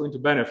else is going to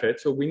benefit?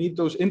 So we need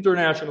those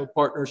international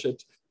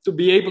partnerships to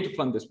be able to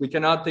fund this. We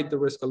cannot take the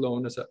risk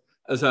alone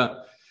as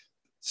a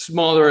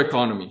smaller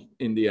economy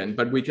in the end,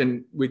 but we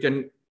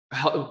can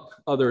help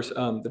others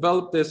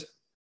develop this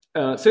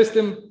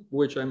system,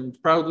 which I'm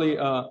proudly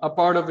a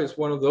part of. Is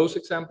one of those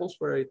examples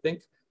where I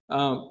think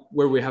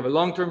where we have a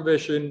long-term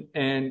vision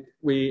and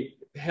we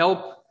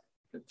help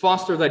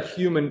foster that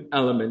human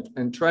element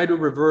and try to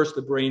reverse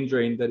the brain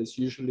drain that is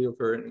usually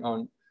occurring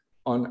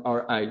on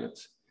our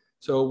islands.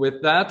 So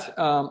with that,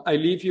 I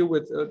leave you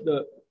with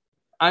the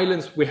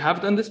islands. We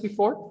have done this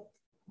before.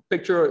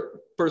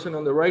 Picture person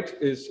on the right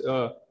is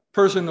a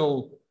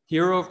personal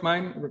hero of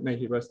mine. May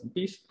he rest in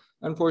peace.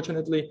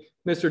 Unfortunately,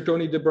 Mr.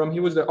 Tony de Brum, he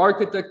was the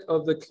architect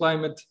of the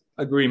climate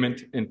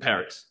agreement in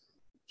Paris.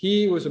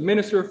 He was a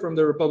minister from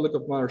the Republic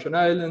of Marshall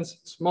Islands,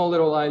 small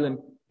little island,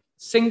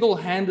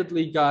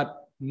 single-handedly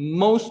got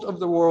most of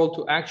the world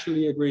to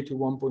actually agree to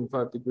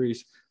 1.5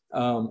 degrees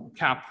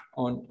cap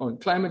on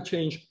climate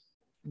change.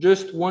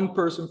 Just one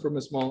person from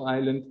a small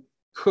island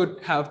could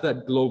have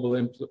that global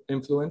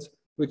influence.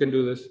 We can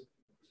do this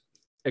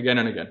again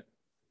and again.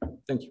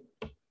 Thank you.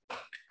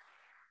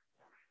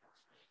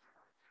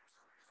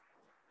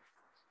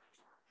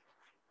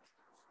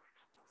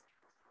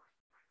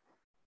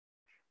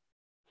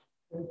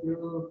 Thank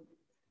you.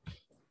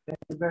 Thank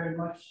you very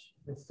much,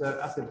 Mr.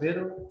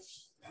 Acevedo,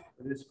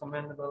 for this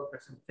commendable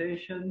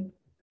presentation.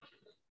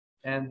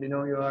 And we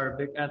know you are a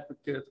big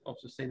advocate of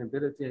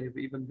sustainability, and you've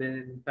even been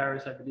in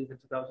Paris, I believe, in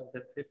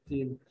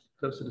 2015,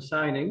 close to the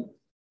signing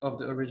of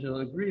the original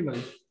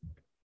agreement.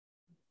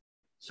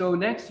 So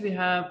next we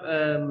have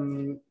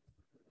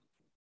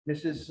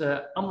Mrs.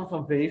 Amber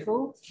van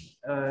Vegel,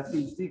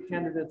 PhD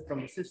candidate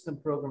from the system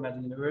program at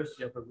the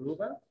University of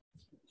Aruba.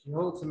 She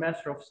holds a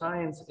Master of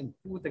Science in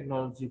Food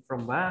Technology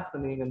from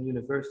Wageningen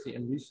University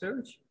and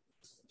Research.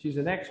 She's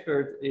an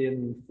expert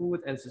in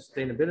food and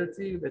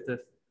sustainability,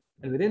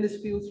 and within this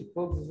field, she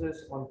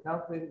focuses on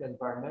calculating the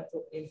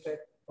environmental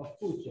impact of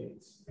food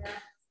chains. Yeah,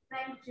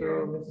 thank you.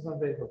 So, Mrs. van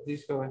Vegel,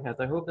 please go ahead.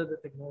 I hope that the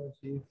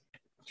technology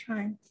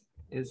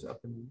is up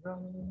and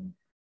running.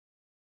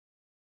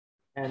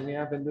 And we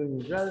have been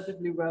doing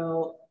relatively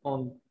well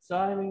on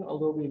timing,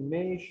 although we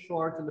may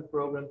shorten the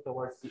program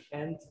towards the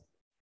end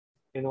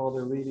in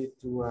order really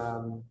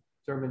to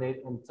terminate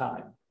on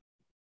time.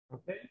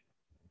 Okay?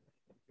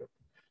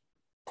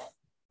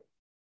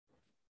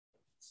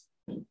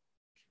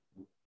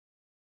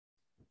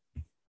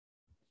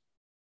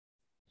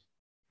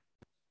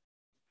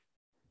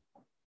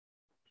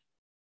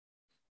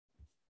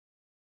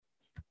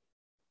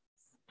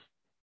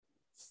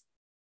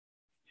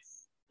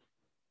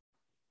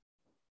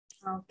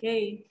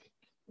 Okay,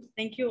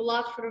 thank you a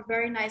lot for a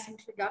very nice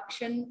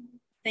introduction.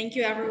 Thank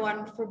you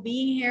everyone for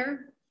being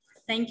here.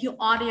 Thank you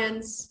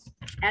audience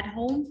at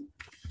home.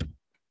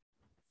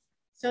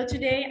 So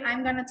today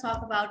I'm going to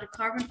talk about the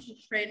carbon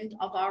footprint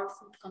of our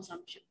food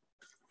consumption.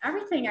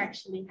 Everything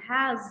actually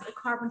has a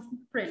carbon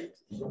footprint.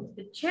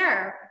 The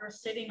chair you're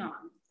sitting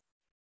on,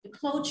 the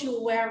clothes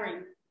you're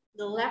wearing,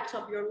 the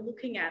laptop you're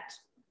looking at.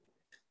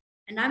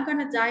 And I'm going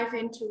to dive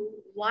into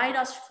why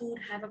does food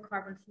have a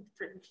carbon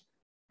footprint?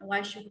 And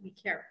why should we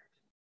care?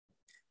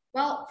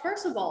 Well,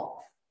 first of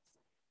all,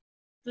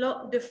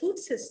 the food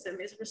system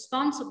is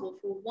responsible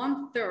for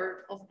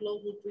 1/3 of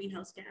global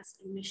greenhouse gas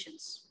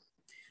emissions,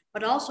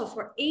 but also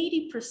for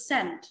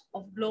 80%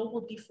 of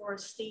global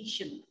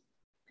deforestation,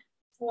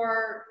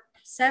 for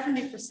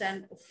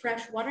 70% of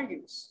fresh water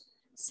use,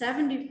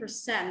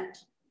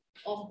 70%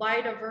 of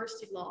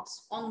biodiversity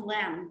loss on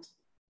land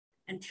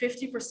and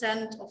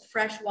 50% of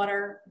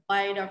freshwater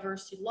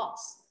biodiversity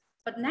loss.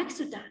 But next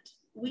to that,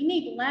 we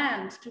need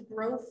land to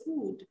grow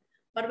food,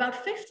 but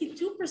about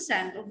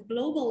 52% of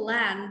global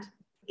land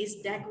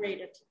is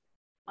degraded.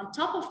 On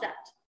top of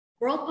that,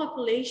 world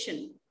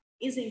population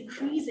is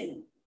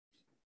increasing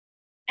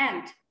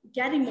and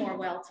getting more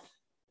wealthy.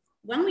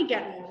 When we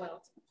get more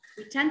wealthy,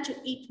 we tend to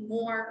eat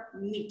more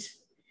meat.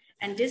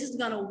 And this is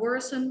gonna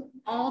worsen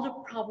all the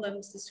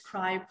problems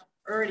described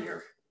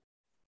earlier.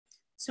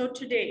 So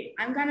today,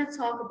 I'm gonna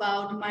talk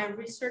about my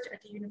research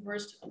at the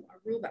University of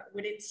Aruba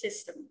with its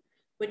system,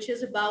 which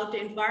is about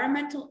the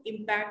environmental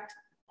impact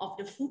of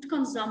the food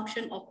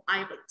consumption of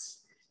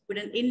islets with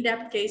an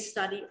in-depth case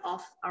study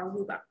of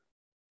Aruba.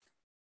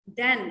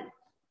 Then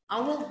I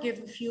will give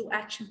a few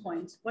action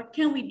points. What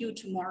can we do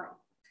tomorrow?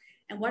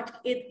 And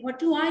what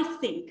do I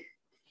think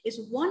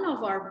is one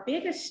of our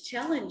biggest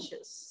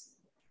challenges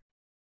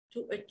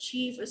to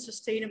achieve a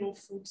sustainable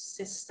food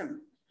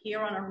system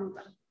here on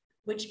Aruba,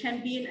 which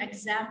can be an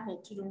example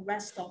to the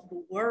rest of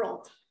the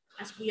world,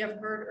 as we have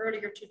heard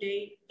earlier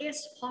today,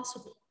 is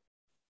possible.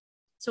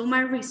 So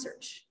my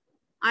research,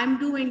 I'm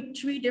doing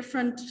 3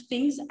 different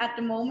things at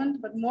the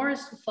moment, but more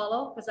is to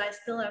follow because I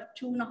still have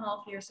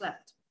 2.5 years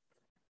left.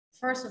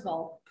 First of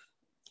all,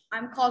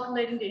 I'm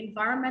calculating the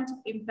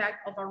environmental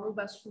impact of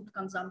Aruba's food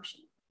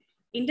consumption.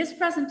 In this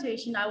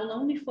presentation, I will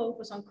only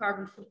focus on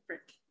carbon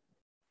footprint.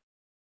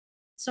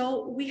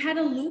 So we had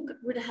a look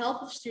with the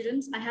help of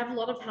students. I have a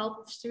lot of help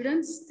of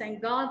students,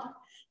 thank God.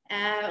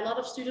 A lot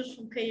of students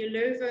from KU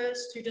Leuven,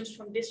 students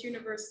from this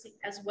university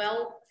as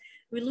well.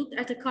 We looked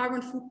at the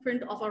carbon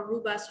footprint of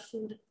Aruba's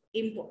food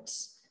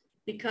imports,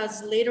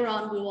 because later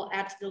on we will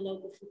add the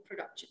local food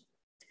production.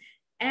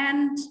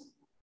 And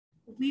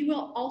we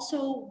will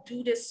also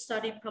do this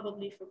study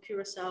probably for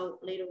Curacao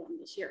later on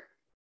this year.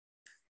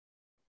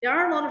 There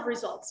are a lot of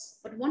results,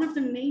 but one of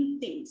the main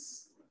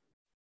things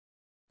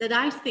that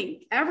I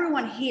think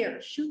everyone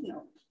here should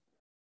know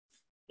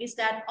is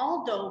that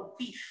although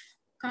beef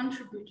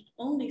contributed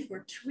only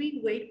for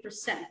 3%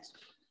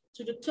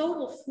 to the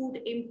total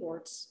food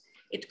imports,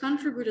 it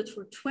contributed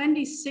for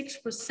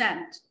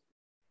 26%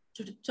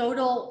 to the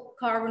total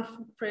carbon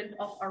footprint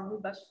of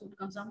Aruba's food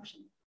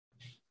consumption.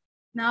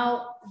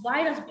 Now,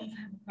 why does beef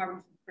have a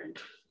carbon footprint?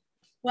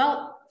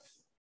 Well,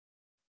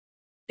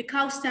 the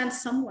cow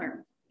stands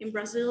somewhere in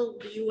Brazil,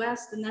 the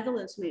US, the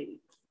Netherlands, maybe.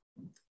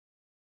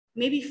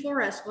 Maybe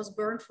forest was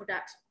burned for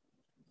that.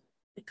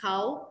 The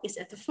cow is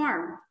at the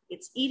farm.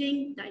 It's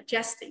eating,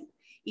 digesting,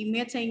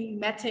 emitting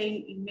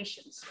methane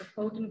emissions, a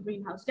potent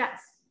greenhouse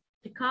gas.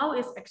 The cow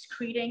is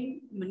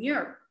excreting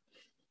manure,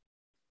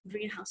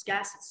 greenhouse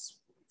gases.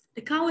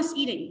 The cow is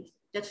eating.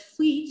 That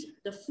feed,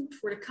 the food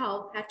for the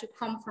cow, had to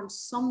come from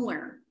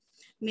somewhere.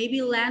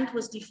 Maybe land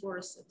was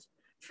deforested.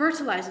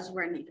 Fertilizers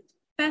were needed.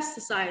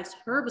 Pesticides,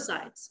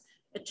 herbicides,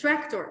 a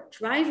tractor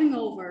driving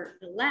over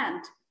the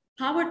land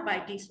powered by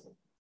diesel.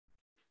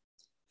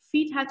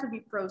 Feed had to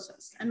be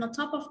processed. And on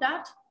top of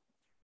that,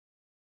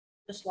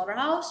 the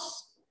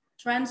slaughterhouse,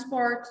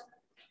 transport,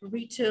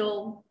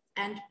 retail,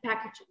 and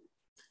packaging.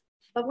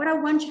 But what I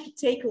want you to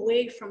take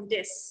away from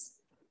this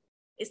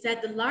is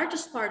that the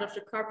largest part of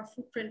the carbon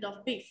footprint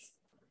of beef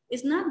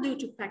is not due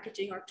to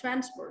packaging or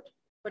transport,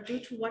 but due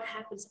to what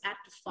happens at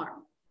the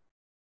farm.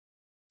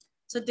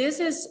 So this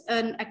is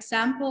an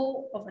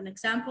example of an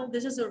example.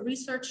 This is a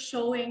research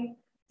showing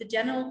the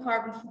general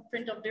carbon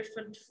footprint of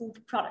different food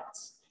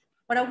products.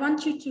 What I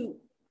want you to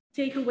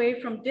take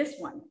away from this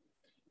one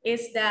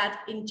is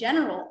that in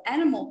general,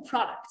 animal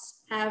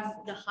products have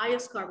the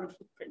highest carbon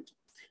footprint,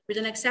 with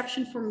an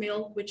exception for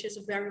milk, which is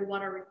a very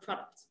watery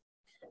product.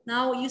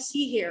 Now you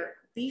see here,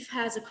 beef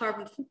has a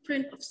carbon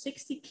footprint of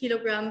 60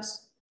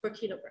 kilograms per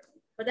kilogram,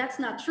 but that's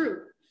not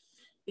true,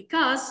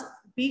 because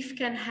beef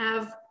can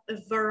have a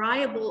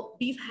variable,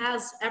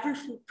 every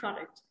food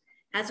product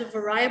has a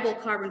variable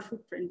carbon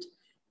footprint,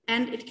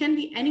 and it can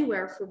be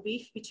anywhere for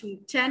beef between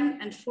 10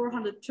 and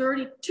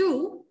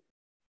 432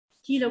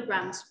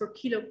 kilograms per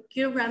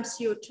kilogram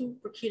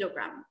CO2 per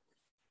kilogram.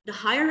 The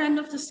higher end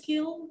of the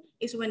scale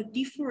is when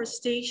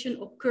deforestation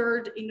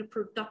occurred in the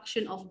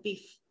production of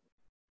beef.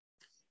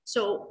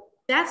 So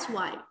that's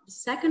why the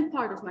second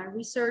part of my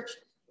research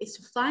is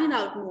to find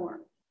out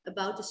more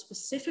about the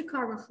specific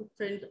carbon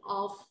footprint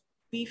of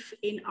beef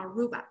in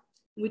Aruba.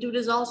 We do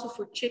this also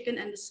for chicken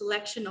and the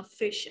selection of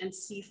fish and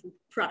seafood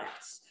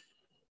products.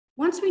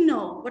 Once we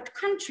know what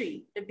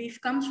country the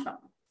beef comes from,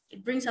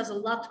 it brings us a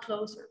lot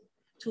closer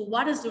to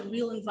what is the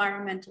real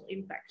environmental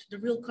impact, the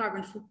real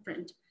carbon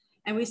footprint.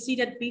 And we see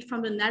that beef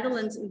from the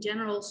Netherlands in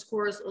general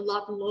scores a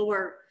lot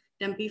lower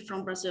than beef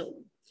from Brazil.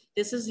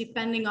 This is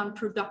depending on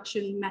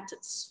production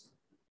methods.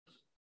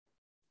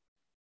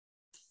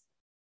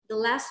 The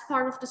last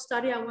part of the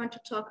study I want to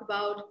talk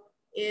about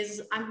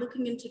is I'm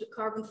looking into the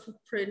carbon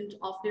footprint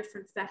of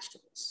different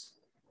vegetables.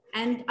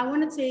 And I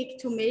want to take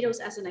tomatoes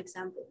as an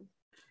example.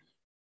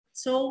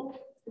 So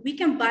we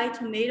can buy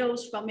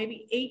tomatoes from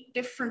maybe 8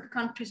 different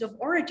countries of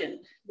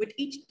origin with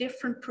each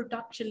different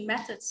production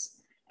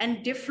methods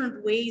and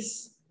different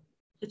ways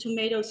the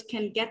tomatoes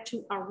can get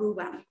to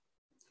Aruba.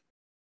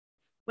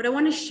 What I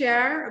want to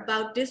share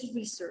about this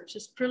research,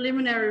 this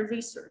preliminary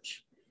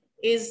research,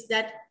 is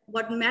that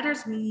what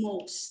matters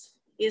most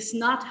is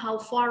not how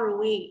far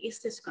away is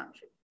this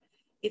country.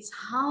 It's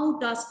how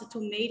does the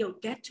tomato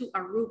get to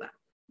Aruba,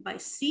 by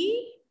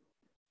sea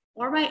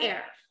or by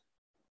air?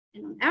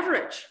 And on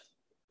average,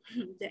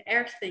 the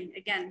air thing,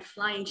 again,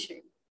 flying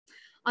shame.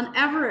 On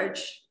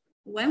average,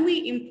 when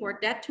we import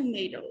that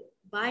tomato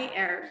by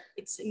air,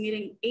 it's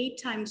emitting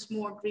 8 times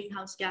more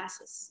greenhouse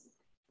gases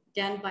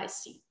than by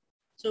sea.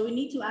 So we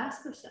need to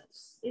ask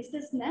ourselves, is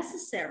this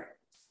necessary?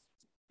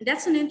 And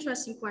that's an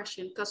interesting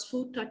question because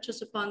food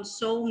touches upon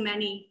so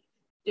many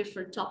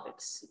different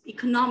topics,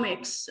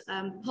 economics,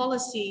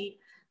 policy,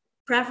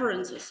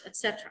 preferences,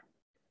 etc.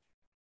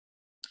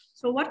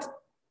 So what,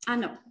 I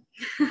know.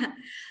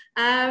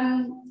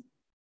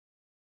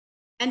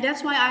 And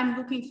that's why I'm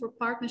looking for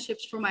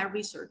partnerships for my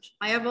research.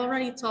 I have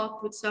already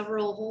talked with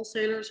several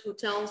wholesalers,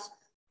 hotels,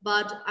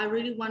 but I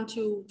really want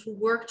to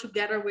work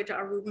together with the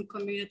Aruban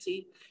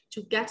community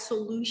to get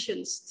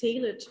solutions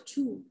tailored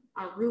to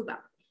Aruba.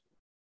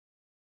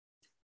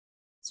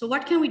 So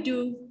what can we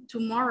do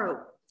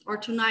tomorrow or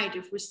tonight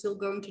if we're still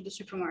going to the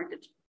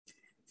supermarket?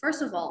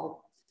 First of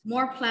all,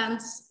 more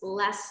plants,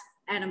 less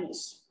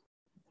animals.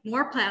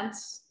 More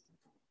plants,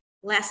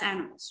 less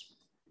animals.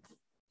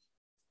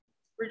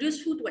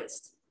 Reduce food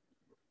waste.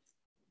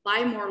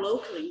 Buy more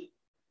locally.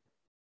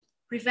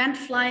 Prevent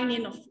flying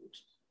in of food.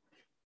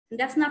 And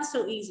that's not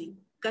so easy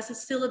because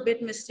it's still a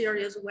bit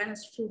mysterious when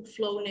is food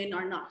flown in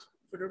or not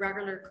for the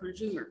regular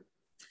consumer.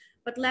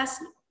 But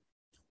lastly,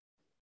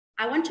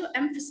 I want to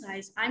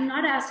emphasize, I'm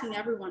not asking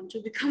everyone to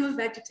become a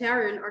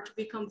vegetarian or to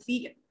become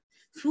vegan.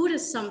 Food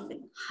is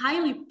something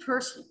highly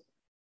personal,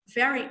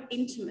 very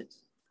intimate,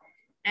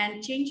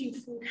 and changing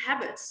food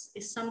habits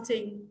is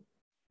something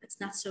that's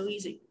not so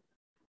easy.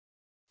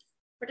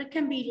 But it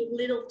can be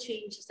little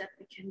changes that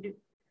we can do.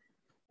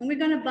 When we're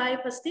gonna buy a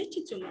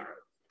pasticcio tomorrow,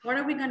 what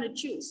are we gonna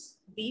choose?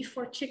 Beef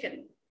or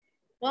chicken?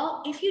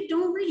 Well, if you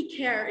don't really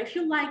care, if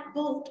you like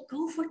both,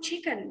 go for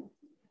chicken.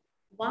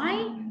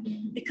 Why?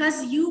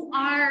 Because you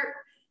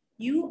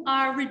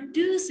are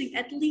reducing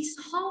at least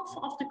half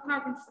of the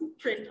carbon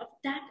footprint of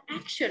that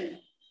action.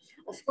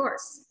 Of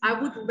course, I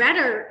would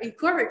rather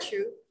encourage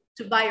you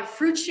to buy a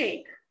fruit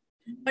shake,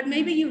 but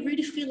maybe you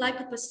really feel like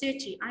a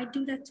pasticcio. I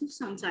do that too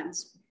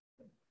sometimes.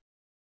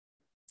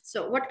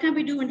 So what can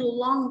we do in the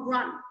long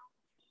run?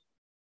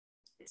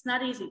 It's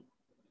not easy.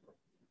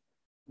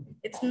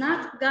 It's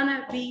not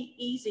gonna be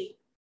easy.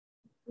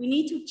 We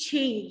need to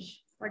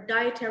change our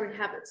dietary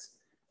habits.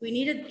 We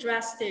need a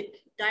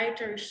drastic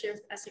dietary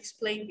shift as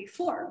explained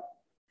before.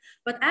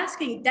 But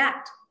asking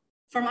that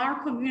from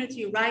our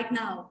community right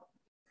now,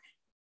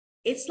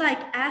 it's like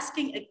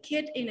asking a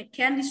kid in a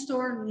candy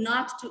store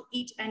not to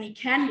eat any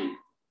candy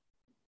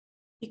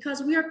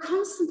because we are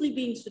constantly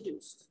being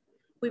seduced.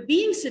 We're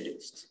being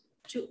seduced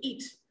to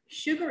eat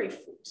sugary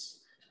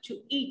foods,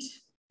 to eat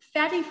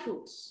fatty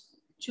foods,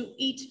 to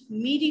eat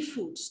meaty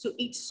foods, to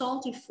eat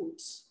salty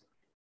foods,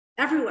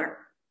 everywhere.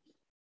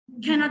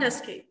 Cannot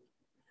escape.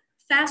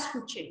 Fast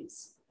food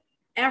chains,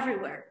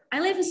 everywhere. I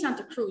live in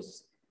Santa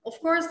Cruz. Of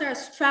course,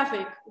 there's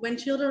traffic when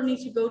children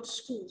need to go to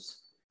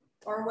schools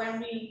or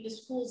when the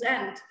schools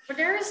end, but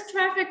there is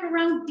traffic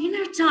around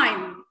dinner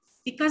time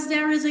because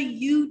there is a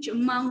huge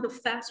amount of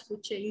fast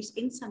food chains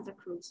in Santa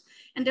Cruz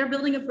and they're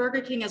building a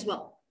Burger King as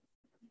well.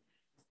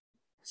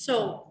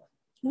 So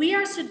we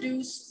are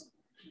seduced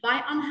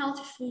by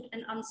unhealthy food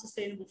and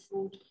unsustainable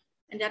food,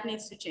 and that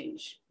needs to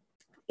change.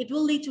 It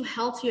will lead to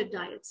healthier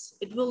diets.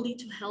 It will lead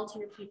to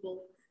healthier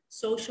people,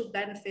 social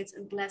benefits,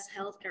 and less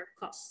healthcare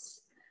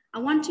costs. I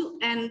want to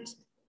end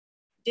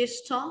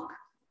this talk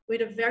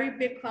with a very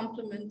big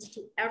compliment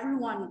to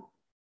everyone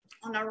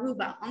on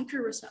Aruba, on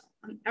Curacao,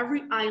 on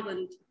every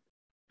island,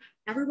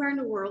 everywhere in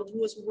the world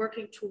who is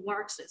working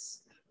towards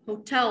this.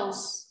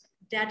 Hotels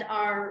that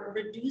are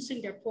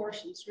reducing their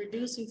portions,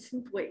 reducing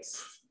food waste.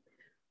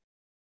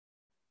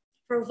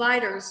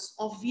 Providers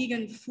of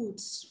vegan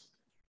foods.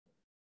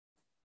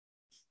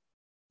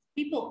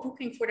 People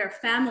cooking for their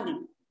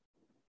family.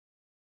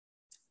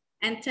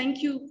 And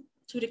thank you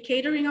to the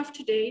catering of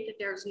today that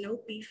there's no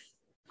beef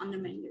on the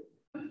menu.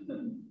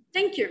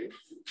 Thank you.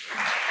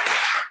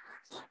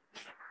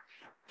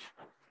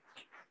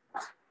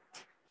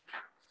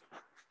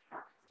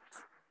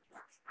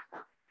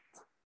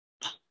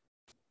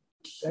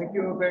 Thank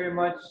you very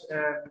much,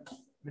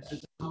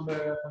 Mrs. Van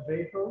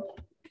Vevel,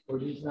 for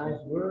these nice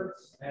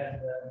words, and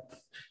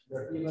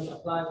you're even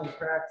applying in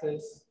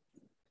practice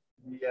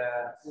the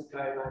food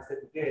guidelines that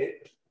you gave.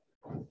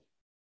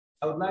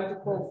 I would like to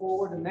call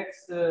forward the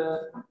next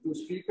two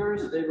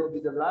speakers. They will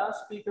be the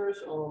last speakers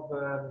of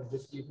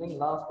this evening,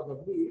 last but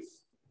not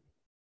least,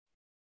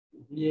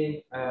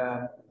 being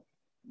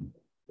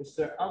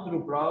Mr.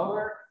 Andrew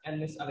Brouwer and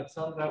Ms.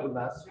 Alexandra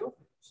Ulacio,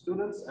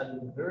 students at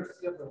the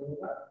University of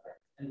Aruba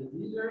and the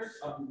leaders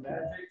of the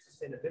Magic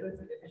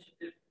Sustainability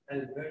Initiative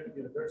at the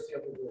University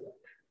of Aruba.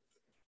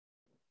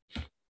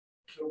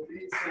 So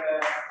please,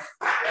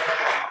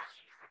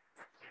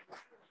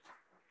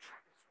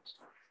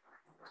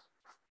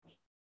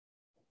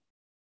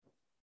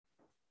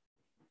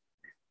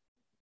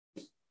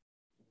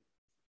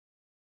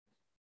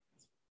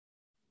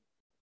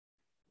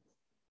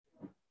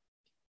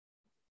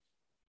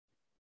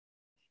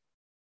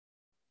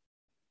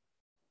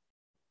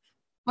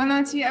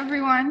 Buenas noches,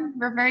 everyone.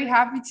 We're very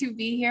happy to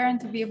be here and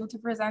to be able to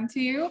present to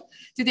you.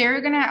 Today,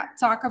 we're going to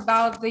talk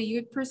about the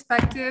youth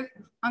perspective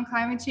on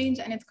climate change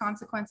and its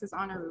consequences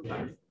on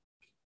Aruba.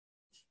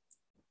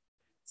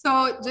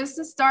 So just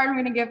to start, I'm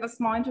going to give a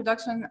small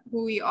introduction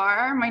who we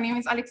are. My name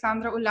is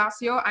Alexandra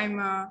Ulacio. I'm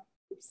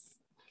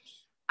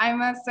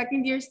a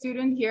second-year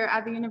student here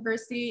at the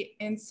university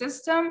in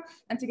System.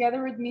 And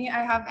together with me,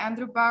 I have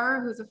Andrew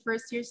Bauer, who's a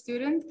first-year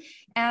student.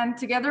 And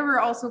together, we're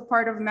also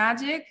part of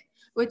MAGIC,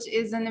 which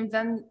is an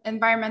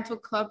environmental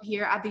club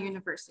here at the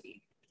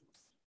university.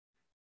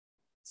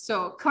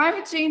 So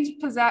climate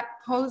change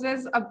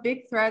poses a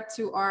big threat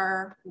to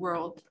our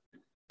world.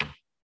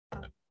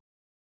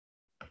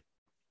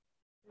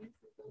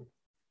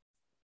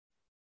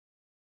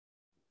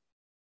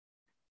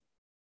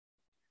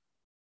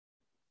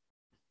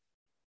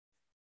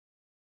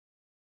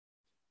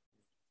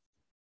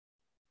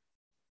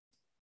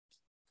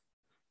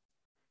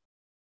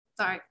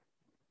 Sorry.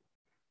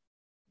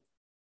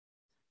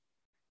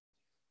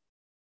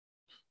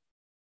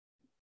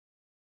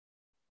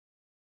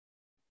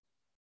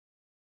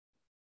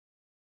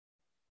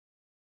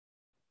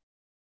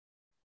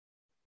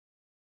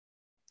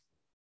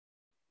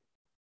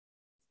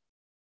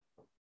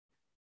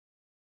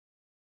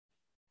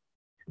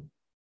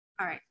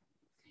 All right.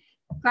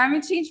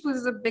 Climate change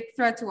poses a big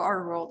threat to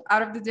our world.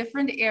 Out of the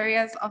different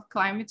areas of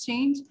climate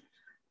change,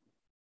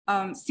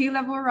 sea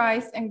level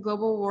rise and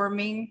global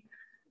warming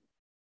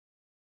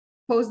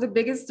pose the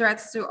biggest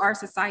threats to our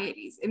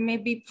societies. It may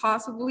be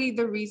possibly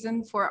the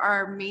reason for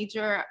our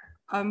major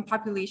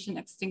population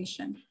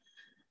extinction.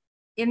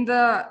 In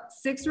the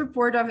sixth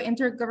report of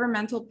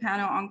Intergovernmental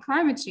Panel on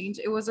Climate Change,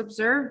 it was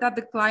observed that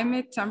the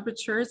climate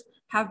temperatures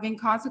have been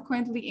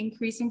consequently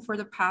increasing for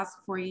the past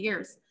 4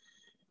 years.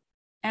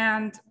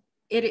 And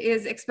it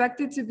is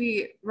expected to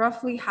be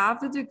roughly half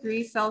the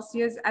degree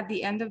Celsius at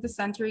the end of the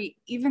century,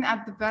 even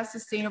at the best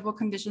sustainable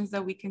conditions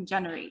that we can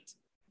generate.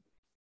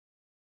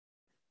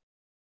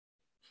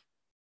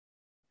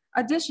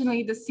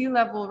 Additionally, the sea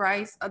level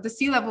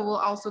will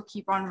also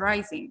keep on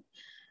rising.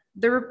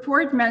 The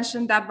report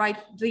mentioned that by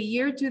the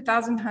year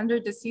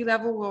 2100, the sea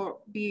level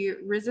will be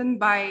risen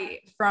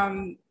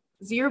from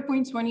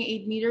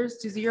 0.28 meters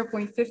to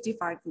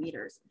 0.55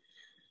 meters.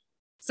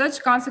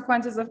 Such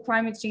consequences of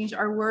climate change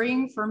are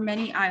worrying for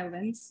many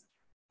island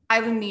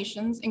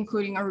nations,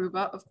 including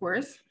Aruba, of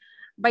course.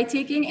 By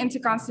taking into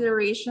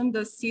consideration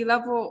the sea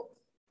level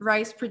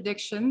rise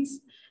predictions,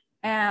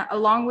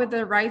 along with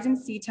the rising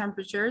sea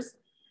temperatures,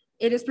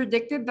 it is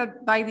predicted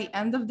that by the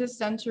end of this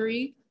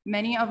century,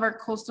 many of our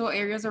coastal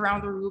areas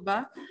around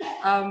Aruba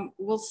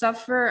will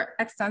suffer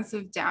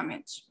extensive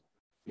damage.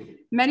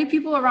 Many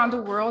people around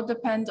the world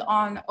depend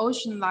on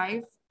ocean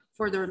life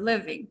for their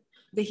living.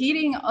 The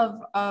heating of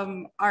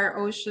our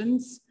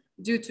oceans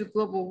due to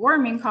global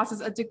warming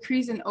causes a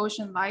decrease in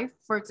ocean life,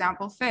 for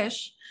example,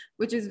 fish,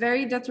 which is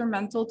very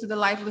detrimental to the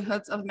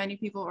livelihoods of many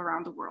people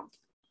around the world.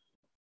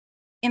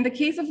 In the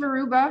case of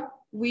Aruba,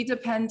 we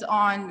depend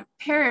on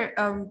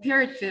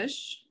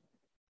parrotfish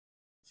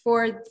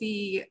for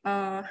the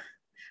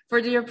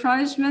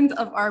replenishment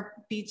of our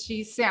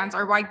beachy sands,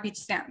 our white beach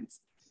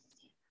sands.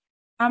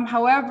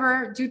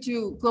 However, due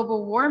to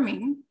global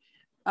warming,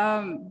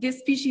 this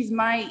species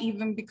might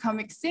even become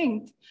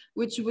extinct,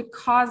 which would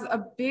cause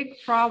a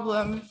big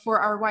problem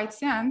for our white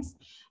sands,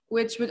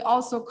 which would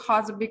also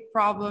cause a big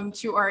problem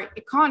to our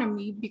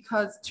economy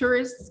because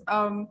tourists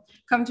come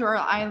to our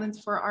islands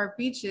for our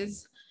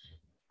beaches.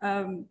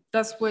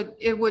 Thus,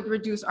 it would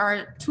reduce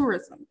our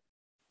tourism.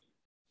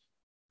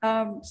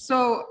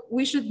 So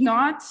we should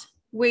not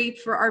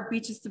wait for our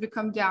beaches to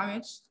become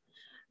damaged.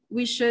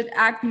 We should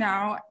act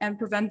now and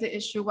prevent the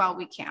issue while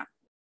we can.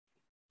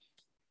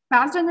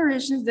 Past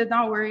generations did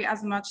not worry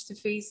as much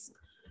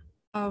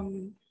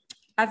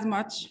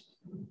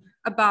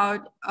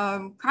about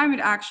climate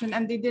action,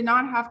 and they did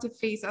not have to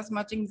face as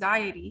much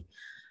anxiety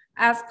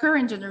as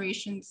current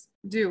generations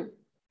do.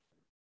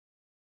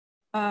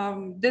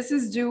 This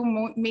is due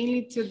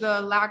mainly to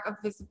the lack of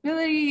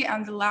visibility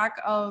and the lack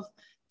of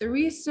the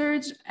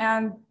research,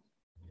 and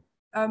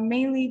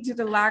mainly to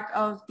the lack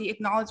of the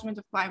acknowledgement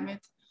of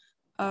climate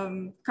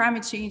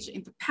change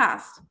in the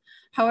past.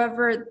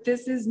 However,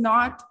 this is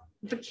not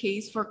the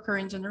case for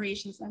current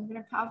generations. I'm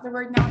going to pass the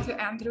word now to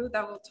Andrew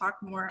that will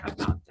talk more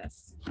about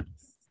this.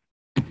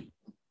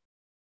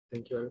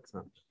 Thank you,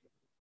 Alexandra.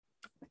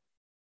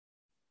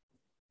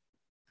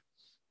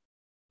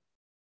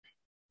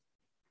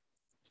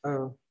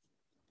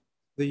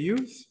 The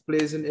youth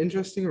plays an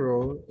interesting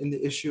role in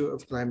the issue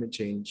of climate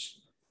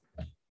change.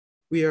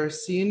 We are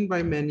seen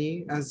by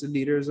many as the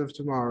leaders of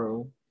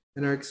tomorrow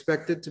and are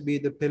expected to be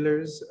the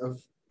pillars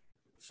of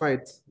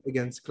fight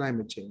against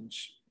climate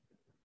change,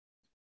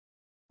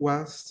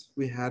 whilst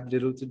we had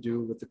little to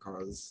do with the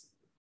cause.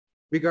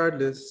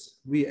 Regardless,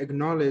 we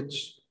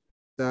acknowledge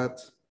that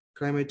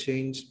climate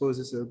change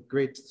poses a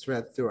great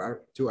threat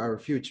to our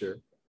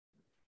future.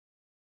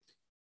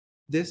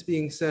 This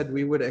being said,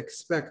 we would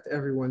expect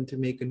everyone to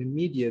make an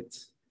immediate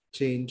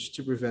change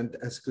to prevent the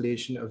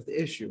escalation of the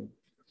issue.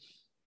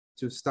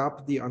 to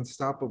stop the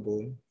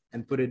unstoppable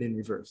and put it in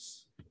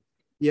reverse.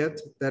 Yet,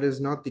 that is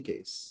not the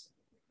case.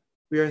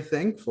 We are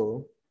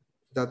thankful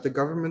that the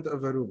government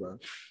of Aruba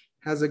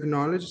has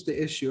acknowledged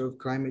the issue of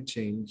climate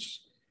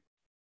change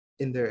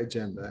in their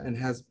agenda and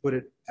has put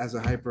it as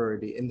a high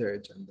priority in their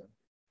agenda.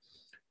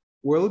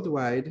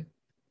 Worldwide,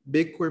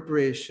 big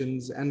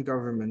corporations and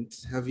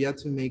governments have yet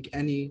to make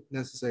any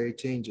necessary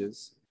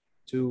changes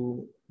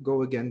to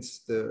go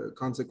against the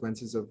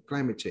consequences of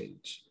climate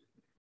change.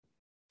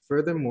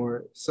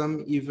 Furthermore,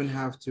 some even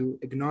have to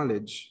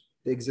acknowledge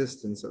the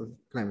existence of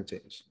climate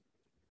change.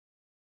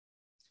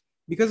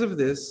 Because of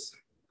this,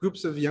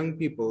 groups of young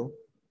people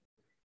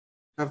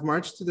have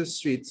marched to the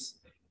streets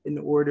in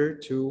order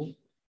to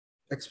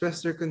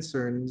express their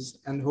concerns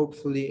and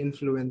hopefully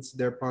influence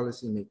their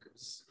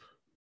policymakers.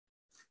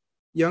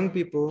 Young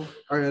people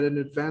are at an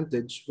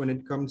advantage when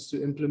it comes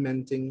to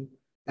implementing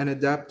and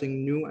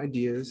adapting new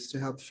ideas to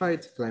help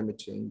fight climate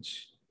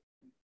change.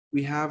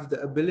 We have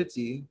the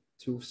ability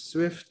to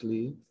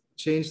swiftly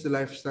change the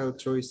lifestyle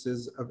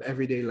choices of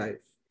everyday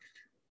life.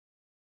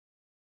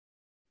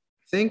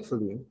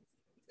 Thankfully,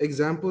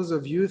 examples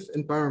of youth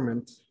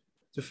empowerment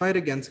to fight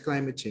against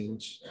climate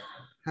change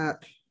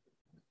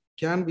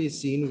can be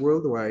seen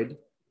worldwide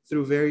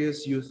through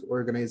various youth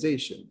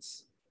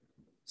organizations.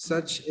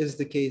 Such is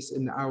the case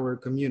in our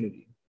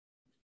community.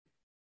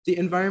 The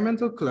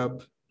environmental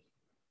club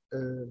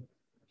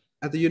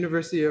at the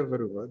University of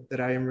Aruba that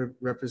I am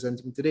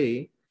representing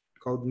today,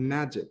 called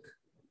MAGIC,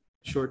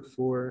 short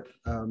for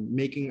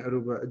Making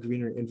Aruba a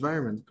Greener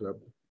Environment Club,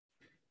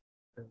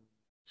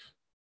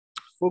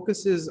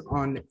 focuses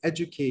on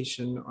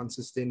education on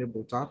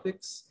sustainable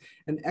topics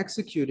and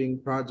executing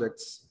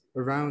projects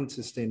around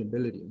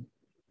sustainability.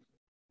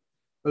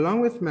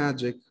 Along with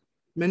MAGIC,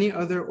 many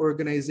other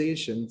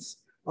organizations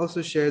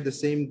also share the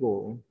same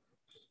goal: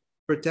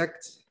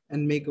 protect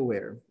and make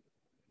aware.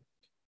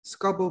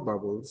 Scubble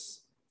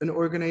Bubbles, an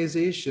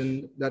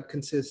organization that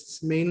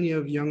consists mainly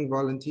of young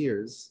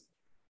volunteers,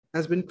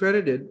 has been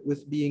credited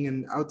with being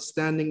an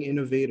outstanding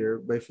innovator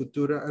by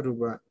Futura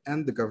Aruba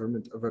and the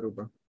government of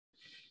Aruba.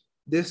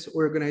 This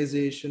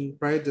organization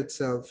prides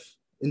itself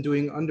in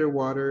doing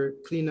underwater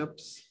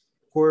cleanups,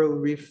 coral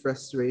reef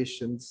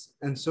restorations,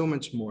 and so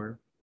much more.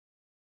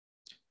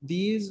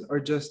 These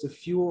are just a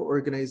few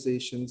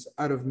organizations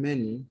out of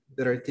many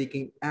that are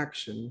taking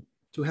action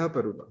to help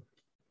Aruba.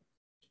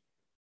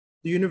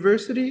 The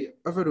University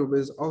of Aruba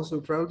is also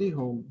proudly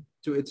home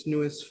to its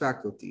newest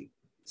faculty,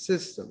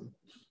 SYSTEM,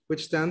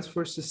 which stands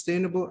for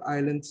Sustainable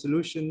Island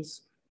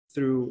Solutions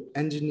through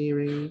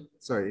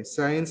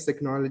Science,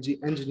 Technology,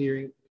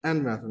 Engineering,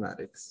 and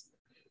Mathematics.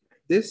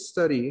 This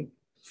study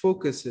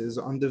focuses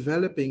on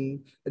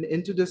developing an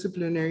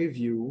interdisciplinary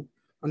view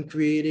on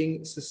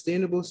creating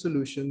sustainable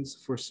solutions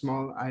for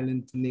small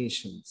island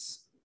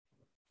nations.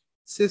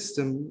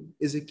 SYSTEM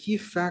is a key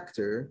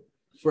factor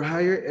for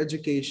higher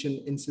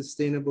education in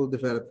sustainable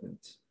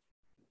development.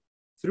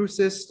 Through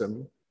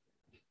SYSTEM,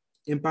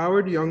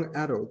 empowered young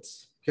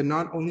adults can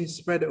not only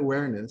spread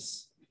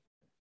awareness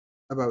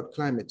about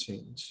climate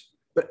change,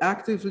 but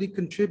actively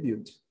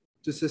contribute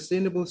to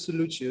sustainable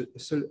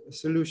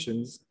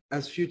solutions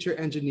as future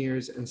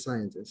engineers and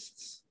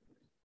scientists.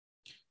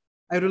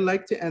 I would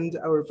like to end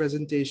our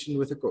presentation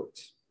with a quote.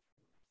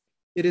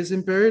 It is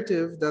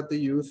imperative that the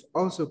youth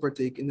also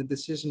partake in the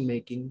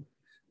decision-making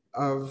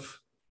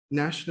of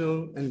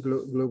national and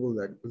global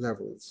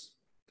levels.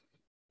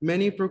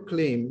 Many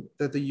proclaim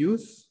that the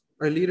youth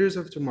are leaders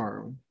of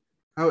tomorrow.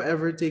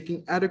 However,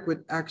 taking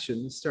adequate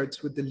action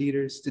starts with the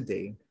leaders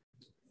today.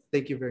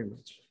 Thank you very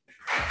much.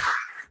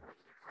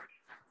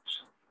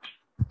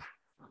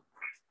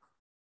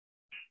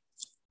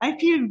 I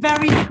feel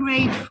very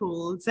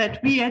grateful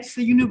that we at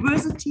the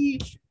university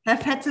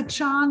have had the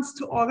chance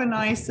to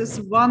organize this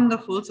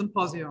wonderful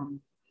symposium.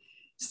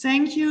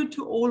 Thank you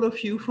to all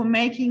of you for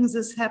making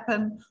this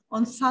happen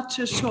on such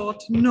a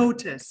short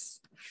notice.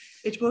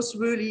 It was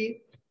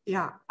really,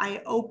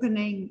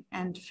 eye-opening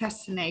and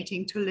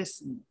fascinating to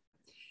listen.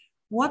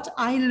 What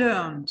I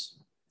learned,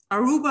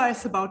 Aruba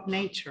is about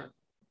nature.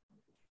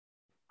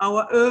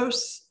 Our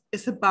Earth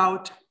is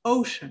about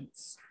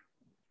oceans.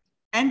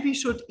 And we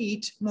should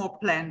eat more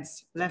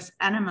plants, less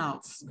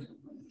animals.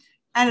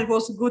 And it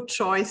was a good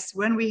choice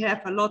when we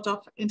have a lot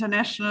of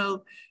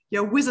international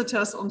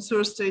visitors on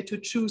Thursday to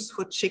choose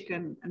for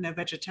chicken and a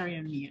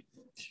vegetarian meal.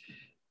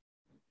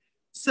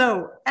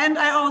 So, and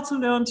I also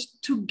learned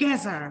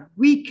together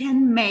we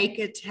can make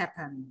it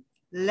happen.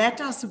 Let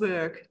us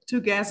work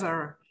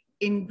together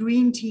in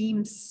green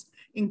teams,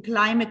 in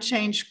climate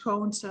change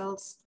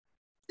councils.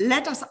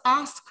 Let us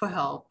ask for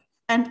help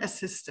and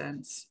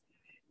assistance.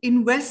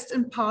 Invest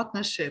in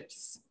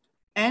partnerships.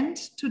 And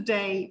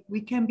today we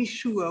can be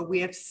sure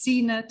we have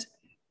seen it.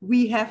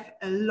 We have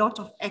a lot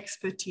of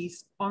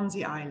expertise on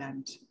the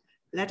island.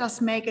 Let us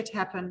make it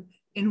happen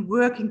in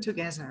working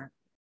together.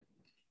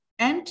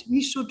 And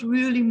we should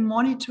really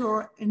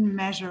monitor and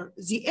measure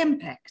the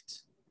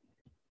impact.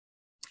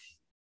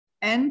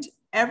 And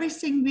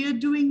everything we are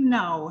doing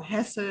now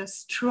has a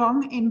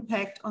strong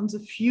impact on the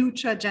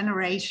future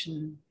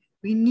generation.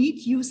 We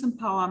need youth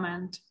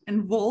empowerment,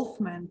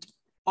 involvement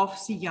of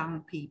the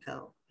young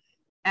people.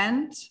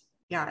 And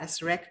yeah,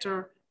 as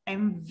rector,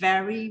 I'm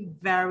very,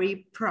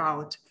 very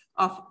proud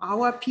of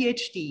our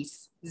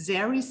PhDs,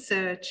 their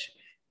research,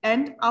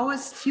 and our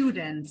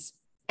students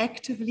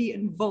actively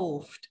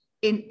involved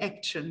in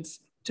actions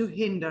to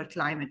hinder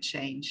climate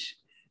change.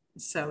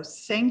 So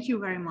thank you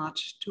very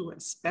much to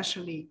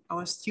especially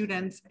our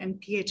students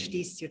and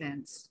PhD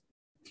students.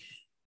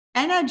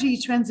 Energy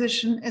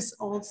transition is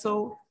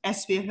also,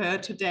 as we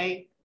heard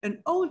today, an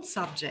old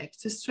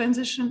subject. This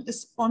transition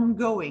is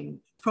ongoing,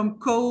 from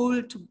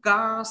coal to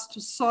gas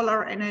to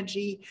solar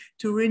energy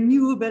to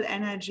renewable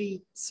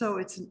energy. So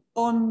it's an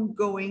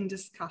ongoing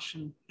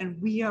discussion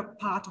and we are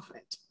part of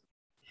it.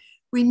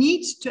 We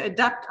need to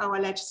adapt our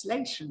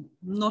legislation,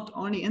 not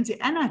only in the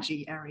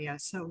energy area.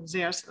 So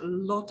there's a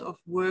lot of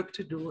work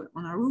to do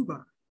on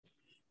Aruba.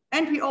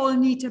 And we all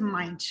need a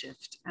mind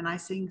shift. And I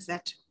think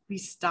that we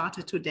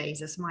started today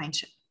this mind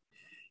shift.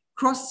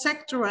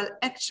 Cross-sectoral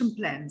action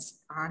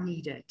plans are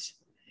needed.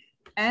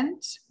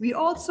 And we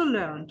also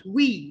learned,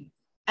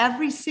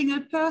 every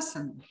single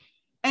person,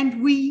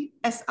 and we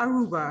as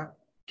Aruba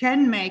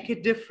can make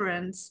a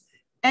difference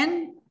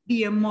and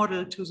be a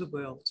model to the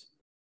world.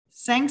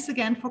 Thanks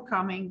again for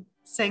coming.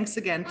 Thanks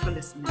again for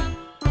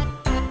listening.